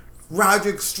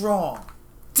 Roderick Strong.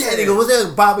 Dead. He goes, what's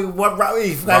that? Bobby, what?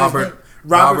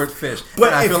 Robert Fish.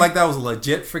 But I feel like that was a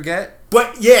legit forget.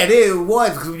 But yeah, it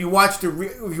was because when you watch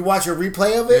if you watch a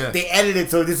replay of it, they edit it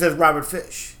so this says Robert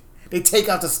Fish. They take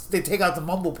out the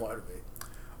mumble part of it.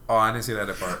 Oh, I didn't see that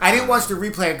part. I didn't watch the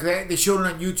replay because they showed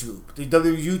it on YouTube, the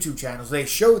WWE YouTube channels. They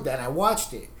showed that. And I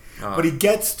watched it, but he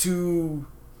gets to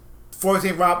before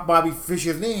saying Bobby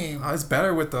Fischer's name. Oh, it's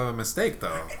better with the mistake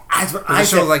though. That's what I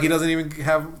shows like he doesn't even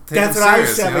have. That's what I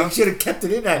said. He should have kept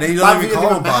it in there. And he doesn't even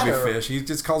call him Bobby Fish. He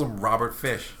just calls him Robert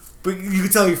Fish. But you can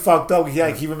tell he fucked up.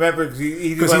 He remembers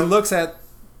because he looks at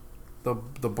the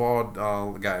bald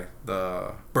guy,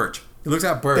 the Birch. He looks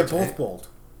at Birch. They're both bald.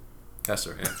 That's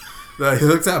true. Yeah. He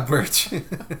looks at Birch. He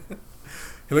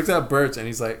looks at Birch and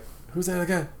he's like, "Who's that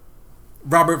guy?"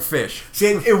 Robert Fish. See,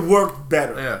 it worked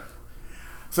better. Yeah.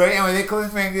 So anyway, they come in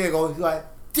and they go, he's like,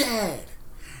 dead.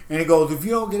 And he goes, if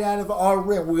you don't get out of our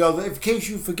ring, in case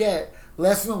you forget,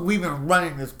 last month we've been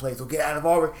running this place, so get out of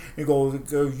our ring. And he goes,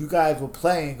 you guys were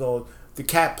playing. He goes, the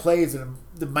cat plays and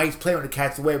the mice play when the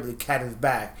cat's away, but the cat is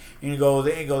back. And he goes,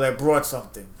 I brought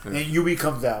something. And then Yui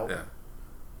comes out. Yeah.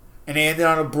 And they ended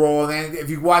on a brawl. And then if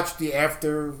you watch the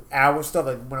after hour stuff,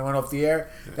 like when it went off the air,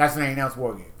 that's when they announced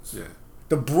War Games. Yeah.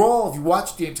 The brawl, if you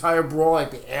watch the entire brawl,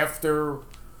 like the after,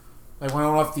 like when it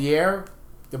went off the air,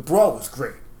 the brawl was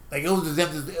great. Like it was just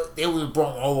them, they were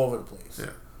brawling all over the place.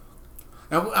 Yeah.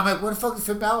 And I'm like, where the fuck did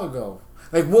Finn Balor go?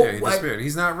 Like what? Yeah, he disappeared.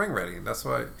 He's not ring ready. That's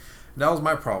why. That was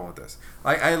my problem with this.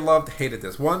 Like I hated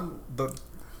this. The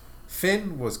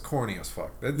Finn was corny as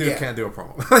fuck. That dude can't do a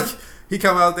promo. Like he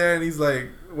come out there and he's like,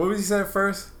 what was he saying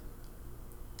first?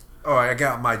 Oh, I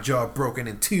got my jaw broken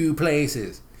in 2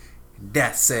 places.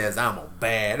 That says I'm a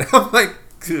bad. I'm like,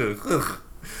 ugh.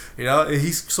 You know,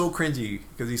 he's so cringy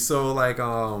because he's so like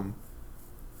I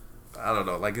don't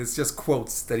know, like it's just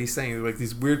quotes that he's saying, like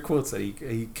these weird quotes that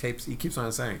he keeps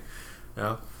on saying, you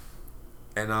know,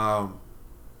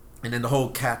 and then the whole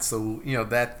cat, so you know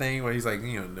that thing where he's like,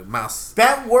 you know, the mouse.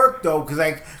 That worked though, because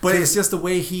like, but it's just the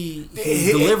way he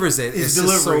delivers it. It's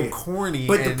just so corny.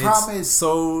 But the problem is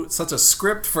such a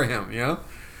script for him, you know.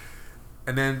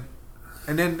 And then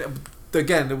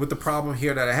again, with the problem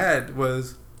here that I had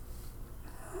was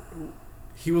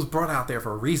he was brought out there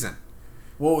for a reason.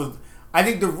 I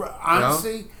think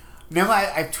honestly, remember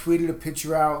I tweeted a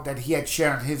picture out that he had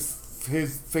shared on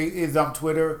his on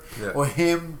Twitter, or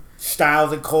him,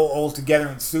 Styles and Cole all together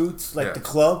in suits like the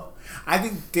club. I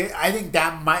think they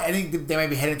might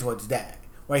be heading towards that,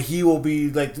 where he will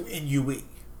be like in UE,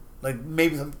 like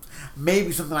maybe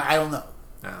something like, I don't know.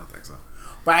 I don't think so.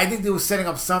 But I think they were setting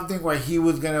up something where he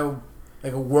was gonna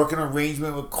like a working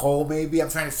arrangement with Cole. Maybe I'm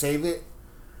trying to save it.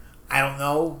 I don't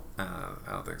know. I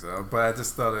don't think so. But I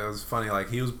just thought it was funny. Like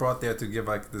he was brought there to give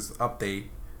like this update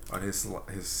on his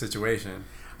situation.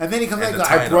 And then he comes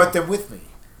like, I brought them with me.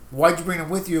 Why'd you bring them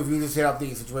with you if you just said update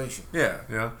your situation? Yeah,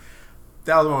 you know.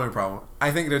 That was the only problem.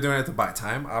 I think they're doing it to buy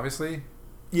time, obviously.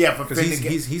 Yeah, because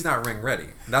he's not ring ready.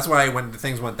 That's why when the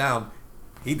things went down,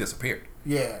 he disappeared.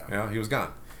 Yeah. You know, he was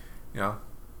gone. You know.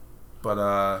 But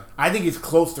I think he's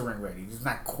close to ring ready. He's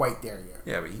not quite there yet.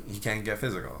 Yeah, but he can't get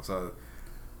physical. So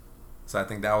I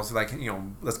think that was like, you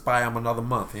know, let's buy him another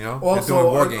month, you know?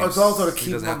 Also, War Games. It's also to keep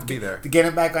he doesn't him, have to be there. To get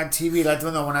him back on TV, let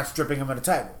them know we're not stripping him of the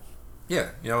title.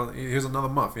 Yeah, you know, here's another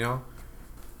month, you know?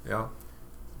 You know?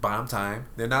 Buy him time.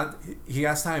 He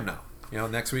has time now. You know,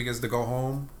 next week is the go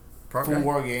home for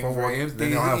War Games. For War Games.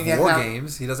 Then he'll have War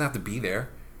Games. He doesn't have to be there.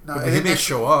 No, But he may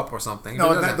show up or something.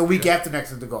 No, not the week after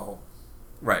next is to go home.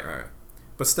 Right.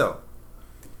 But still,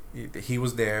 he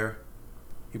was there.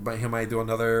 He might do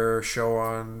another show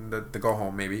on the go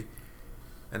home maybe,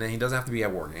 and then he doesn't have to be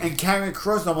at War Games. And Karrion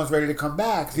Kross is almost ready to come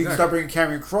back, so you can start bringing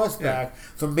Karrion Kross back.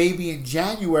 So maybe in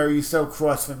January you sell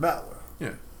Kross Finn Balor.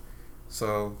 Yeah.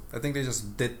 So I think they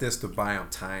just did this to buy him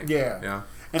time. Yeah.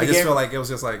 And I just feel like it was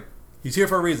just like he's here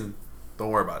for a reason. Don't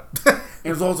worry about it. And it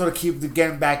was also to get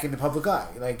him back in the public eye.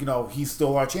 Like, he's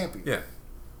still our champion. Yeah.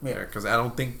 Because I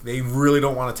don't think they really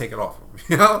don't want to take it off him.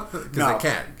 Because they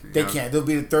can't. They can't. It'll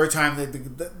be the third time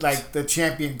that the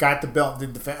champion got the belt and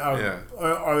didn't defend,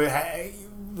 or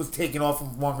was taken off for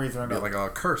one reason or another. Like a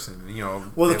curse, and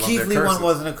Well, the Keith Lee one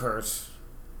wasn't a curse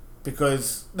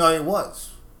because it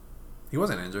was. He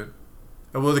wasn't injured.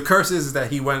 Well, the curse is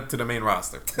that he went to the main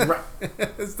roster. Right.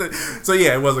 So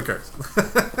yeah, it was a curse.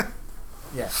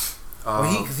 Yeah.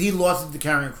 Because he lost it to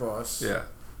Karrion Kross. Yeah.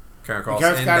 Karrion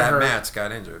Kross in that match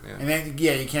got injured. Yeah. And then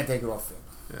you can't take it off him.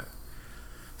 Yeah.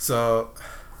 So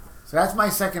that's my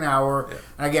second hour. Yeah.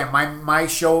 And again, my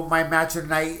match of the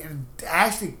night, and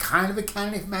actually kind of a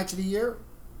candidate for match of the year.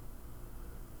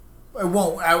 I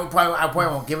probably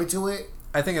won't give it to it.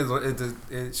 I think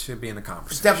it should be in the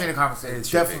conversation. It's definitely in the conversation. It's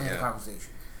definitely in the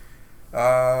conversation.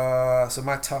 So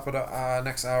my top of the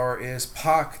next hour is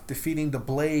Pac defeating the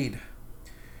Blade.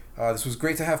 This was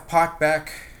great to have Pac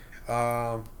back,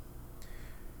 and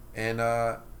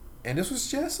this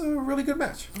was just a really good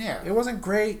match. Yeah, it wasn't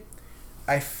great.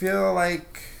 I feel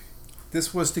like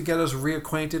this was to get us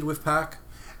reacquainted with Pac.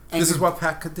 This is what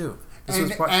Pac could do. This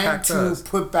is what Pac does. To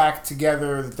put back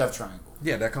together the Death Triangle.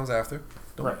 Yeah, that comes after.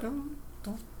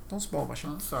 Don't spoil my shit.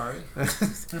 I'm sorry.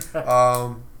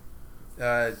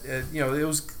 It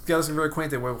was get us very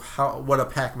acquainted with what a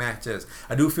Pac match is.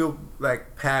 I do feel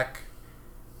like Pac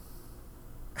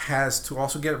has to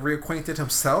also get reacquainted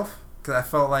himself, because I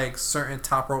felt like certain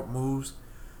top rope moves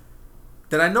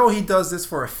that I know he does this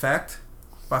for effect,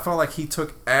 but I felt like he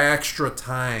took extra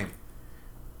time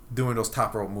doing those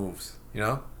top rope moves.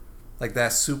 Like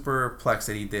that superplex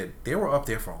that he did. They were up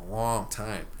there for a long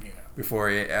time before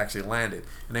it actually landed.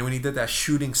 And then when he did that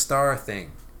shooting star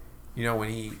thing, when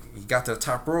he got to the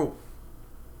top rope,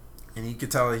 and you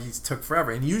could tell that he took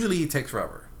forever. And usually he takes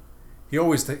forever. He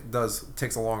always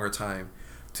takes a longer time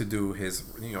to do his,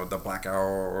 the black arrow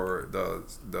or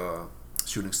the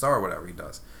shooting star or whatever he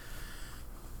does.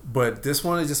 But this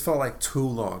one, it just felt like too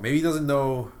long. Maybe he doesn't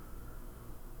know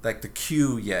like the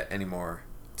cue yet anymore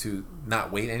to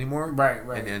not wait anymore. Right.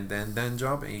 And then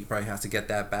jump, and he probably has to get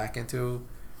that back into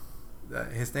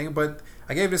his thing. But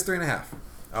I gave this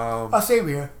 3.5. Same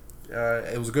here.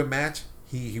 It was a good match.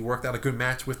 He worked out a good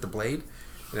match with the Blade,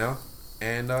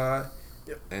 and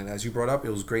as you brought up,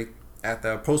 it was great at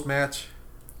the post match.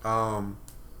 The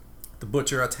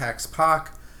Butcher attacks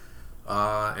Pac,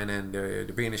 and then they're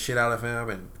beating the shit out of him,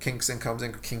 and Kingston comes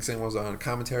in. Kingston was on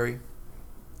commentary.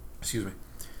 Excuse me.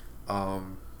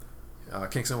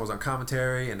 Kingston was on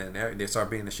commentary, and then they start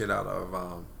beating the shit out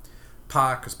of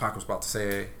Pac, because Pac was about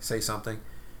to say something,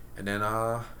 and then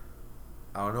out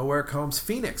of nowhere comes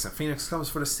Phoenix, and Phoenix comes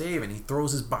for the save, and he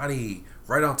throws his body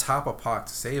right on top of Pac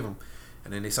to save him,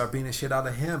 and then they start beating the shit out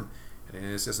of him, and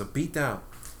then it's just a beatdown,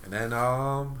 and then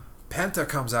Penta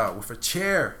comes out with a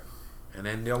chair, and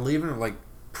then they'll leave him like,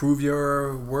 prove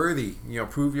you're worthy,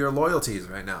 prove your loyalties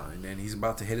right now, and then he's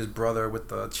about to hit his brother with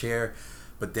the chair,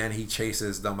 but then he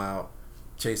chases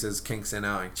Kingston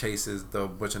out, and chases the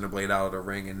Butcher and the Blade out of the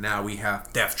ring, and now we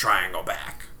have Death Triangle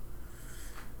back.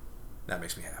 That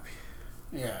makes me happy.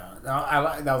 Yeah,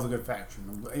 that was a good faction.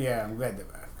 I'm glad they're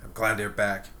back. I'm glad they're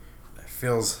back. It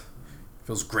feels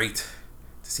great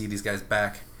to see these guys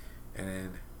back,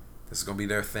 and this is gonna be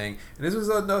their thing. And this was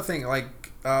another thing.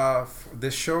 Like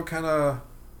this show kind of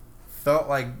felt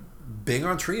like big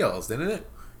on trios, didn't it?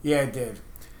 Yeah, it did.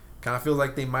 Kind of feels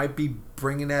like they might be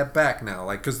bringing that back now.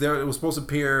 Like, because it was supposed to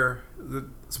appear. It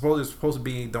was supposed to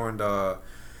be during the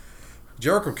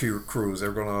Jericho cruise. They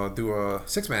were gonna do a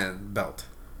 6-man belt.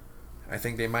 I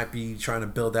think they might be trying to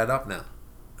build that up now,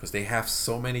 because they have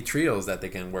so many trios that they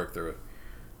can work through it.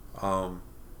 So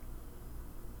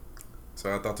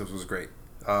I thought this was great.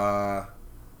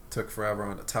 Took forever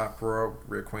on the top rope,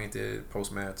 reacquainted,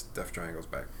 post match, Death Triangle's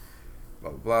back.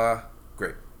 Blah blah blah.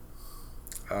 Great.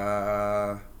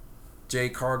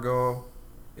 Jade Cargill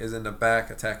is in the back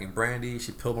attacking Brandy.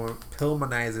 She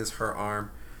Pillmanizes her arm,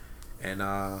 and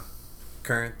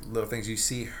current little things you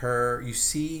see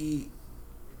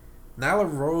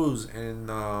Nyla Rose and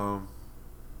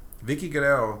Vicky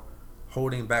Guerrero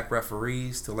holding back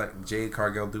referees to let Jade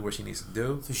Cargill do what she needs to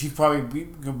do. So she's probably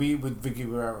going to be with Vicky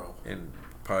Guerrero. And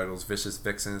probably those vicious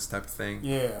vixens type of thing.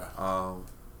 Yeah.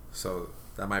 So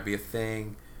that might be a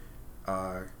thing.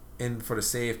 In for the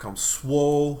save comes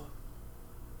Swole.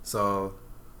 So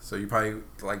you probably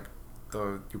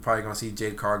you're probably gonna see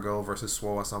Jade Cargill versus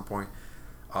Swole at some point.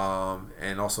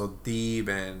 And also Deeb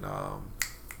and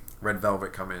Red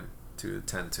Velvet come in to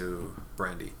tend to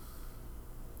Brandy.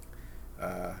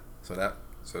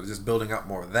 So just building up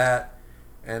more of that,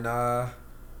 and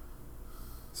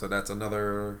so that's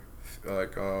another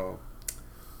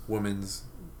women's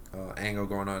angle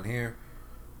going on here.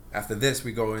 After this,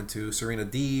 we go into Serena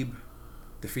Deeb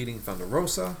defeating Thunder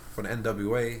Rosa for the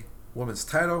NWA Women's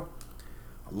Title.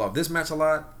 I love this match a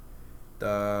lot.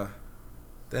 The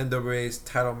NWA's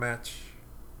title match.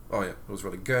 Oh yeah, it was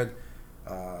really good.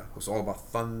 It was all about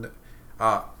Thunder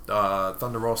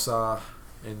Rosa,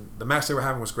 and the match they were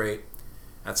having was great.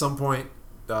 At some point,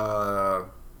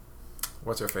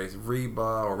 what's her face, Reba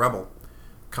or Rebel,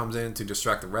 comes in to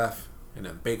distract the ref, and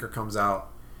then Baker comes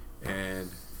out and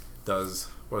does,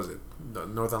 what is it, the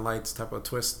Northern Lights type of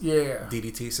twist,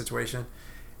 DDT situation.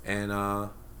 And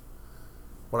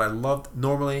what I loved,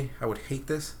 normally I would hate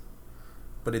this,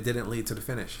 but it didn't lead to the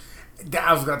finish.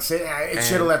 I was gonna say it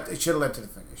should have led to the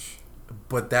finish.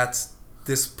 But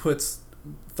this puts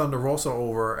Thunder Rosa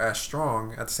over as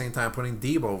strong at the same time putting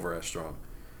Deeb over as strong,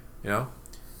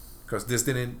 because this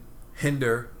didn't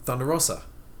hinder Thunder Rosa,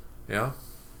 and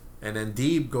then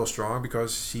Deeb goes strong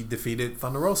because she defeated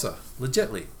Thunder Rosa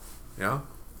legitly, and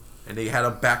they had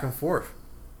a back and forth.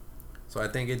 So I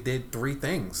think it did three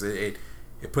things. It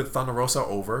put Thunder Rosa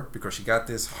over because she got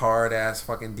this hard ass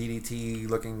fucking DDT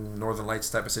looking Northern Lights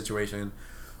type of situation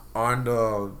on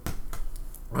the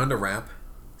ramp,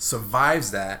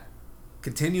 survives that,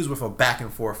 continues with a back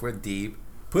and forth with Deeb,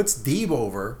 puts Deeb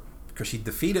over because she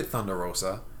defeated Thunder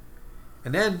Rosa,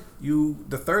 and then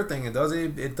the third thing it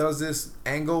does this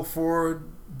angle for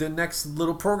the next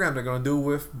little program they're gonna do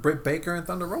with Britt Baker and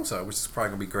Thunder Rosa, which is probably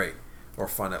gonna be great or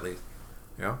fun at least.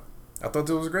 I thought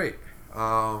it was great.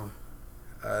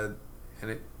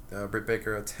 Britt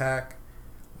Baker attack,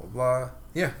 blah blah.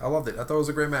 Yeah, I loved it. I thought it was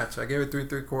a great match. I gave it 3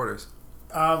 3/4.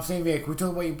 Same here. Can we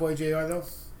talk about your boy JR though?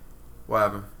 What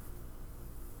happened?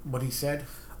 What he said?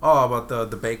 Oh, about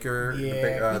the Baker.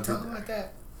 Yeah, we talking about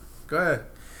that. Go ahead.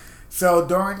 So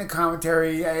during the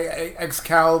commentary,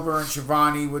 Excalibur and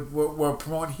Shivani were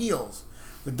promoting heels.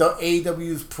 The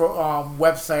AEW's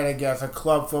website, I guess, a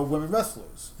club for women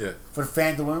wrestlers. Yeah. For the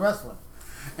fans of women wrestling.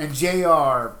 And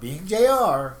JR, being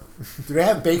JR, do they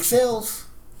have bake sales?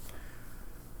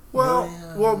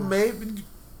 Well, maybe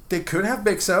they could have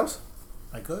bake sales.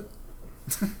 I could.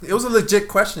 It was a legit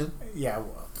question. Yeah,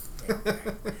 well. Yeah.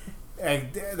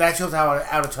 And that shows how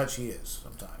out of touch he is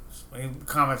sometimes. When he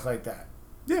comments like that.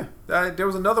 Yeah. There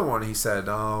was another one he said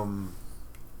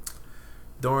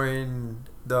during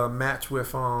the match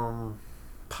with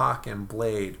Pac and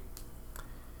Blade.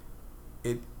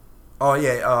 It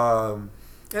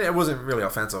wasn't really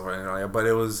offensive or anything like that, but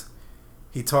it was.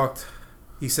 He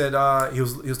said he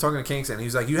was talking to Kingston. He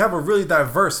was like, "You have a really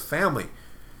diverse family,"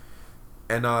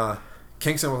 and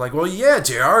Kingston was like, "Well, yeah,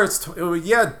 JR, it's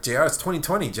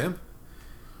 2020, Jim."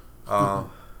 And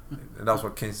that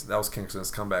was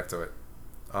Kingston's comeback to it.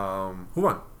 Who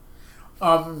won?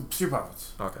 Street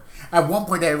Profits. Okay. At one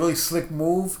point, they had a really slick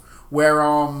move where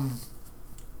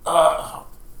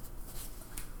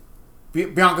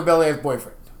Bianca Belair's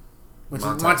boyfriend, which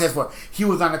is Montez Ford, he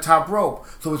was on the top rope,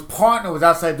 so his partner was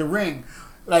outside the ring,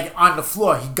 like on the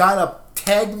floor. He got up,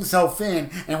 tagged himself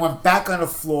in, and went back on the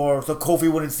floor so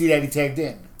Kofi wouldn't see that he tagged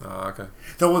in. Oh, okay.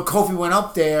 So when Kofi went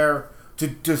up there to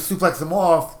suplex him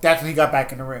off, that's when he got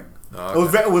back in the ring. Oh,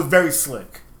 okay. It was very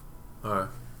slick. All right.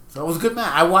 So it was a good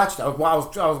match. I watched it. I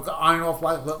was on and off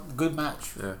watching. Good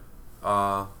match. Yeah.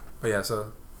 But yeah,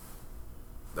 so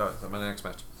my next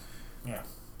match. Yeah.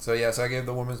 So yeah, so I gave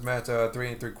the women's match 3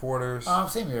 3/4.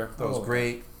 Same here. That was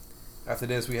great. After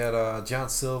this, we had John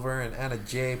Silver and Anna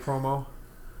Jay promo,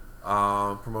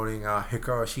 promoting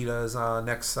Hikaru Shida's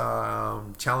next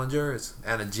challenger. It's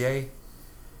Anna Jay.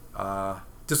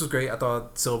 This was great. I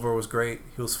thought Silver was great.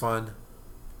 He was fun.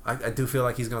 I do feel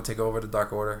like he's gonna take over the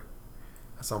Dark Order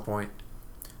at some point.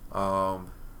 But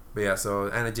yeah, so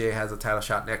Anna Jay has a title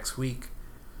shot next week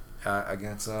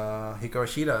against Hikaru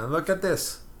Shida. And look at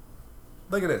this.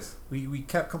 Look at this. We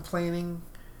kept complaining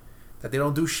that they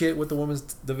don't do shit with the women's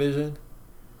division.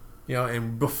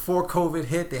 And before COVID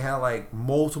hit, they had like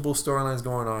multiple storylines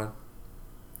going on.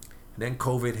 And then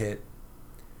COVID hit.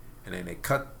 And then they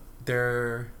cut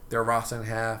their roster in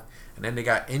half. And then they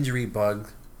got the injury bug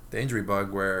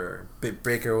where Britt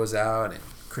Baker was out and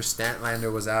Chris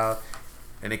Statlander was out.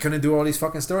 And they couldn't do all these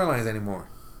fucking storylines anymore.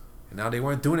 And now they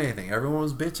weren't doing anything. Everyone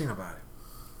was bitching about it.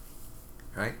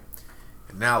 Right?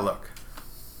 And now look.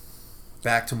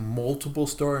 Back to multiple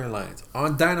storylines.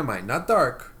 On Dynamite. Not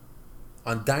Dark.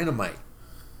 On Dynamite.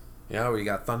 You know, we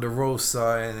got Thunder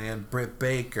Rosa and Britt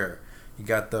Baker. You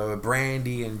got the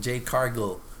Brandy and Jade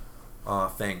Cargill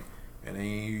thing. And then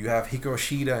you have Hikaru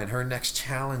Shida and her next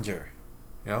challenger.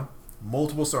 You know?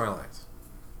 Multiple storylines.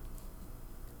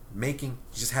 You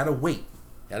just had to wait.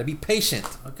 You had to be patient.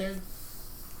 Okay.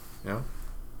 You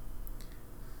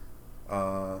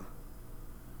know?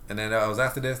 And then it was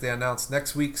after this, they announced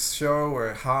next week's show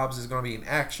where Hobbs is going to be in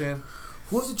action.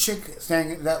 Who's the chick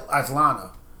saying that? That's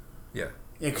Lana. Yeah.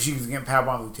 Yeah, because she was getting power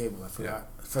bomb on the table. I forgot.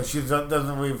 Yeah. So she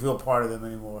doesn't really feel part of them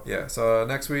anymore. Yeah. So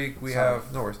next week we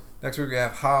have no worries. Next week we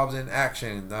have Hobbs in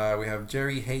action. We have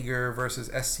Jerry Hager versus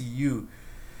SCU,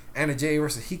 Anna Jay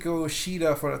versus Hikaru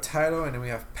Shida for the title, and then we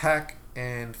have Pac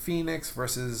and Phoenix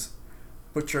versus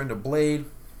Butcher and the Blade.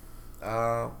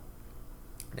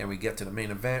 Then we get to the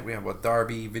main event. We have a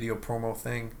Darby video promo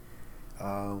thing,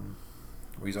 where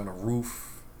he's on a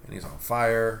roof and he's on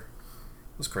fire.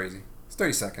 It was crazy. It's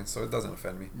 30 seconds, so it doesn't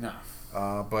offend me. No.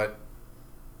 But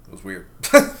it was weird.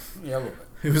 Yeah, a little bit.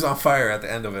 He was on fire at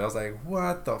the end of it. I was like,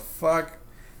 what the fuck?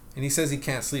 And he says he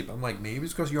can't sleep. I'm like, maybe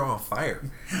it's because you're on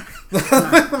fire.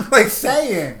 I'm like,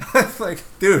 saying. I'm like,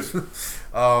 dude.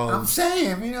 I'm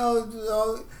saying, you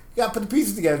got to put the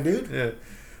pieces together, dude.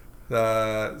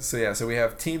 Yeah. So we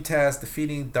have Team Taz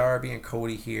defeating Darby and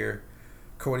Cody here.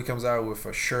 Cody comes out with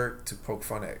a shirt to poke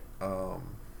fun at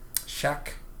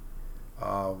Shaq,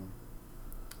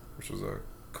 which was a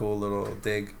cool little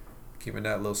dig, keeping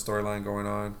that little storyline going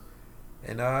on.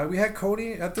 And we had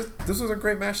Cody. This was a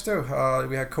great match too.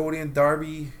 We had Cody and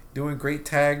Darby doing great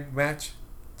tag match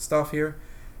stuff here.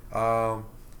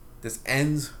 This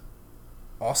ends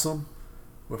awesome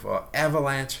with an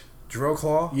avalanche drill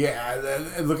claw. Yeah,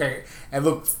 it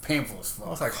looked painful as fuck. I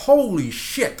was like, holy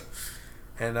shit!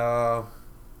 And I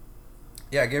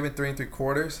gave it 3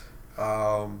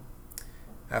 3/4.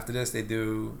 After this, they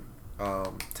do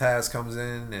Taz comes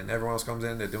in and everyone else comes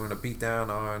in. They're doing a beatdown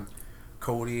on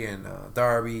Cody and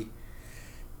Darby,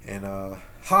 and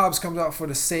Hobbs comes out for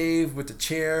the save with the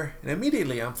chair, and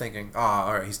immediately I'm thinking,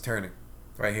 all right, he's turning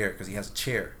right here because he has a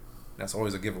chair. That's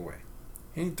always a giveaway.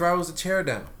 And he throws the chair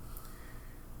down,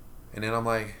 and then I'm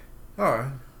like, all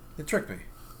right, they tricked me.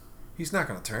 He's not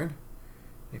gonna turn.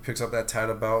 He picks up that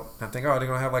title belt. And I think, they're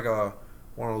gonna have like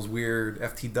one of those weird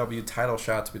FTW title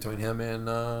shots between him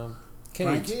and Cage.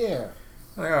 Right here.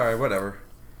 I'm like, all right, whatever.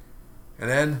 And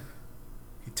then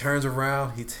he turns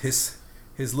around. His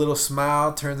little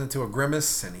smile turns into a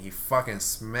grimace, and he fucking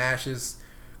smashes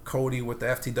Cody with the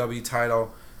FTW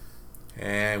title.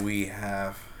 And we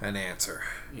have an answer.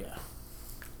 Yeah.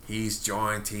 He's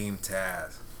joined Team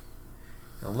Taz.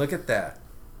 And look at that.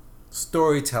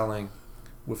 Storytelling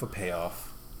with a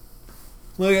payoff.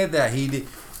 Look at that. He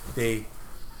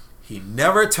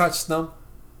never touched them.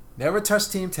 Never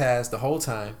touched Team Taz the whole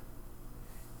time.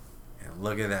 And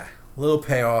look at that. Little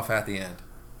payoff at the end.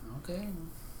 Okay.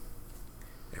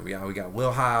 And we got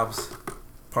Will Hobbs,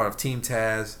 part of Team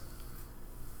Taz.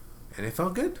 And it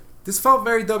felt good. This felt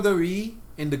very WWE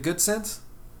in the good sense,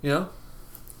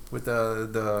 with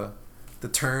the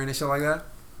turn and shit like that.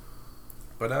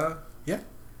 But yeah.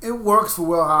 It works for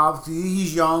Will Hobbs.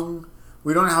 He's young.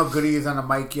 We don't know how good he is on the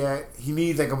mic yet. He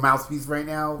needs like a mouthpiece right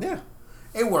now. Yeah.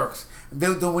 It works.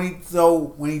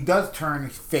 When he does turn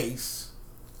his face,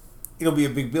 it'll be a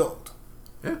big build.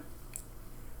 Yeah.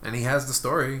 And he has the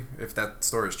story. If that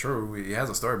story is true, he has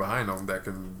a story behind him that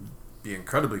can be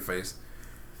incredibly faced.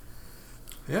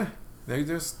 Yeah. They're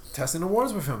just testing the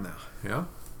waters with him now,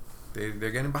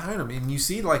 They're getting behind him. And you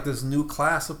see like this new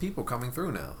class of people coming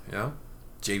through now,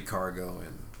 Jade Cargo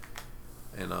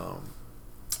and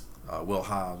Will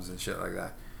Hobbs and shit like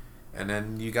that. And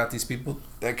then you got these people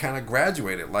that kind of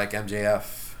graduated, like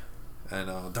MJF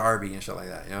and Darby and shit like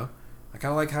that, I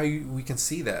kind of like how we can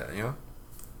see that, I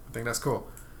think that's cool.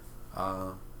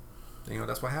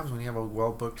 That's what happens when you have a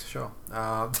well-booked show.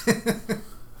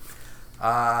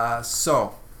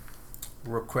 So,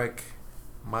 real quick,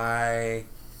 my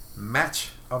match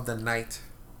of the night,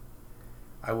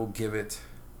 I will give it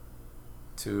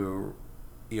to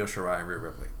Io Shirai and Rhea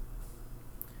Ripley.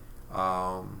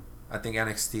 I think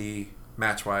NXT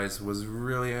match-wise was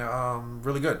really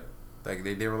good. Like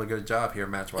they did a really good job here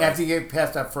match-wise. After you get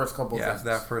past that first couple of after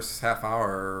that first half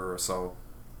hour or so.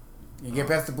 You get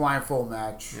past the blindfold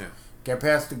match. Yeah. Get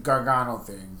past the Gargano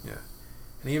thing. Yeah.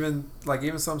 And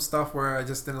even some stuff where I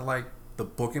just didn't like the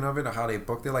booking of it or how they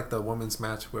booked it, like the women's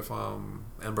match with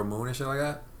Ember Moon and shit like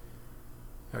that.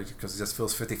 Because it just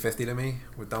feels 50-50 to me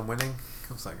with them winning.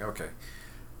 I was like, okay.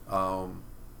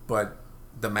 But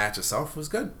the match itself was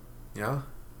good. You know,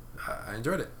 I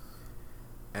enjoyed it.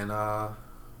 And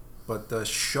but the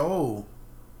show,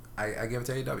 I give it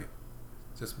to AEW.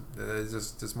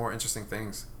 There's just more interesting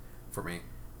things for me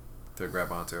to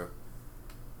grab onto.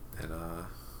 And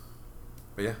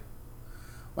but yeah.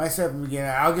 Like I said from the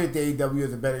beginning, I'll give it to AEW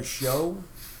as a better show,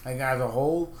 like as a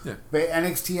whole. Yeah. But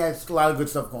NXT has a lot of good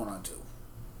stuff going on too.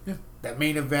 Yeah. That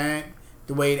main event,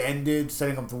 the way it ended,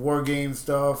 setting up the War Game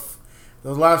stuff. There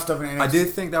was a lot of stuff in NXT. I did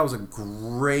think that was a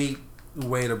great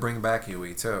way to bring back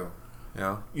Huey too. You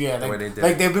know? Yeah, the way they did.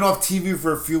 Like they've been off TV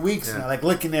for a few weeks now, like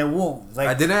licking their wounds.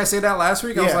 Like, didn't I say that last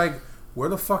week? I was like, where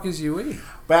the fuck is Huey?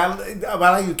 But I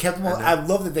like you kept them off, I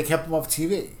love that they kept them off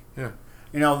TV. Yeah.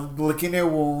 You know, licking their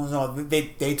wounds. You know,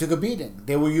 they took a beating.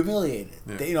 They were humiliated.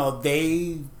 Yeah.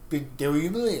 They were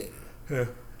humiliated. Yeah.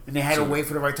 And they had to wait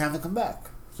for the right time to come back.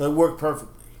 So it worked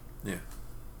perfectly. Yeah.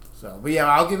 So, but yeah,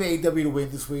 I'll give AEW to win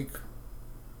this week.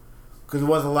 Because there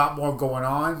was a lot more going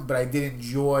on, but I did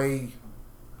enjoy.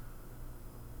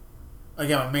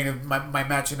 Again, my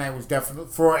match tonight was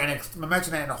definitely for NXT. My match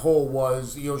tonight in a whole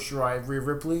was Io Shirai and Rhea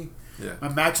Ripley. Yeah. My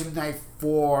match tonight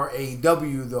for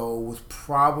AEW though was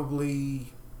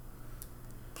probably.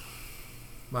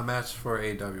 My match for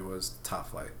AEW was Top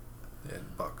Flight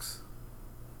and Bucks.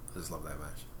 I just love that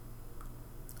match.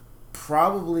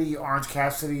 Probably Orange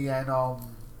Cassidy and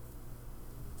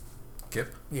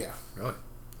Kip? Yeah. Really?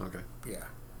 Okay. Yeah.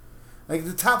 Like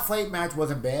the Top Flight match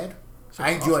wasn't bad. Shit I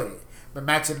enjoyed awesome. it. But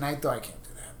match of the night though, I can't do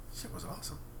that. Shit was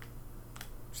awesome.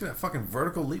 See that fucking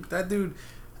vertical leap? That dude,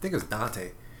 I think it was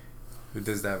Dante, who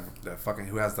does that fucking,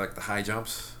 who has like the high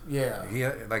jumps. Yeah. He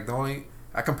like the only,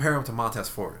 I compare him to Montez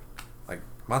Ford. Like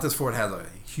Montez Ford has a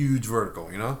huge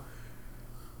vertical, you know?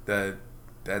 That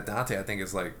Dante I think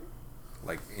is like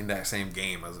in that same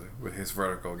game as with his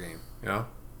vertical game, you know?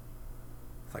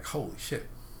 It's like holy shit.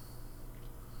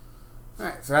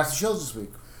 Alright, so that's the shows this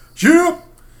week. Yep.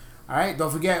 Alright,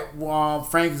 don't forget,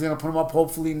 Frank is going to put them up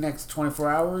hopefully next 24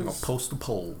 hours. I'm gonna post the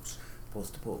polls.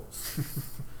 Post the polls.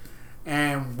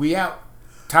 And we out.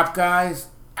 Top guys,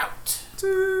 out.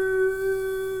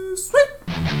 Too sweet.